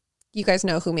cute. You guys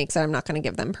know who makes it. I'm not going to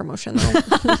give them promotion, though.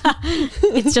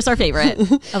 It's just our favorite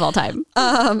of all time.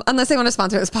 Unless they want to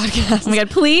sponsor this podcast. Oh my God,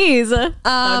 please. That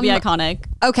would be iconic.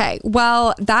 Okay.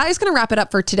 Well, that is going to wrap it up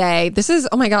for today. This is,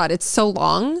 oh my God, it's so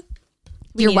long.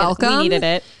 You're welcome. We needed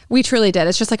it. We truly did.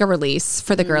 It's just like a release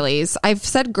for the girlies. I've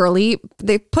said girly.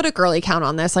 They put a girly count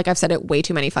on this. Like I've said it way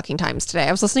too many fucking times today.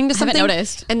 I was listening to something. I haven't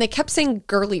noticed. And they kept saying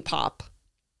girly pop.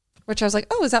 Which I was like,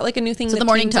 oh, is that like a new thing? So the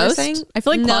morning toast? I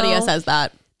feel like Claudia says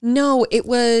that. No, it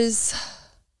was.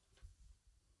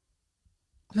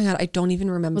 Oh my God, I don't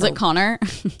even remember. Was it Connor?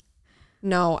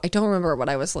 No, I don't remember what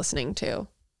I was listening to.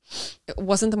 It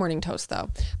wasn't the morning toast though.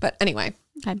 But anyway.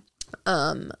 Okay.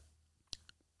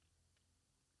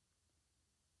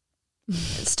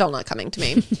 It's still not coming to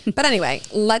me. But anyway,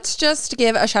 let's just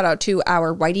give a shout out to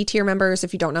our Whitey tier members.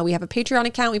 If you don't know, we have a Patreon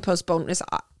account. We post bonus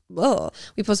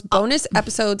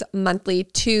episodes monthly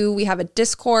too. We have a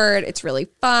Discord. It's really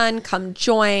fun. Come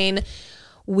join.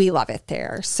 We love it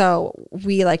there. So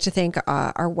we like to thank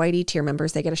our Whitey tier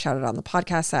members. They get a shout out on the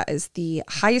podcast. That is the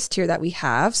highest tier that we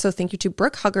have. So thank you to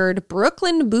Brooke Huggard,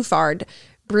 Brooklyn Buffard,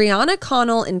 Brianna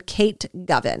Connell, and Kate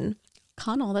Govin.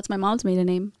 Connell, that's my mom's maiden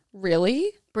name.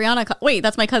 Really? Brianna. Wait,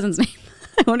 that's my cousin's name.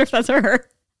 I wonder if that's her.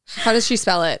 How does she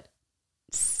spell it?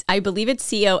 I believe it's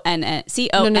C-O-N-N.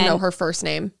 No, her first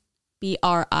name.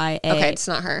 B-R-I-A. Okay, it's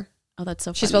not her. Oh, that's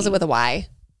so funny. She spells it with a Y.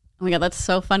 Oh my God, that's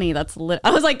so funny. I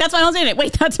was like, that's my mom's name.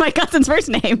 Wait, that's my cousin's first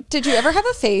name. Did you ever have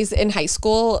a phase in high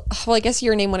school? Well, I guess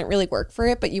your name wouldn't really work for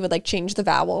it, but you would like change the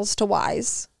vowels to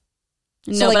Y's.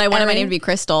 No, so, like, but I wanted my name to be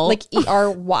Crystal. Like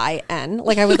E-R-Y-N.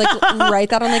 Like I would like write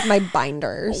that on like my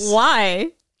binders.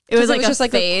 Why? It was like just a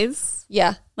phase.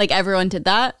 Yeah. Like everyone did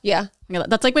that. Yeah.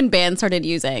 That's like when bands started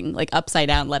using like upside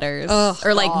down letters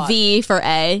or like God. V for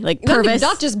A, like Purvis.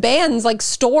 Not just bands, like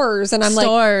stores. And I'm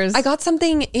stores. Like, I got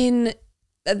something in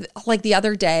like the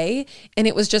other day and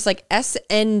it was just like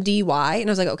S-N-D-Y. And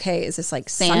I was like, okay, is this like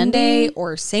Sunday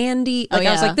or Sandy? Like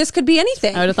I was like, this could be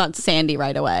anything. I would have thought Sandy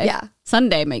right away. Yeah.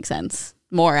 Sunday makes sense.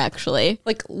 More actually.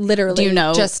 Like literally do you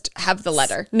know? Just have the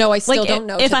letter. No, I still don't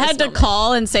know. If I had to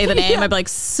call and say the name, I'd be like,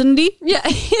 Cindy? Yeah,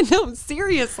 no,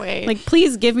 seriously. Like,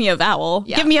 please give me a vowel.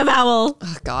 Yeah. Give me a vowel.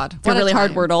 Oh God. It's a really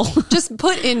hard wordle. Just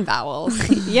put in vowels.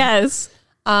 Yes.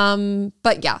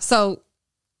 But yeah, so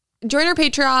join our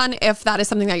Patreon if that is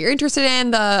something that you're interested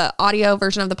in. The audio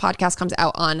version of the podcast comes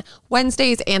out on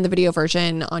Wednesdays and the video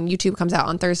version on YouTube comes out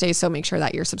on Thursdays. So make sure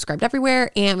that you're subscribed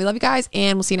everywhere. And we love you guys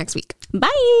and we'll see you next week.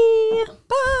 Bye.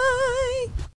 Bye.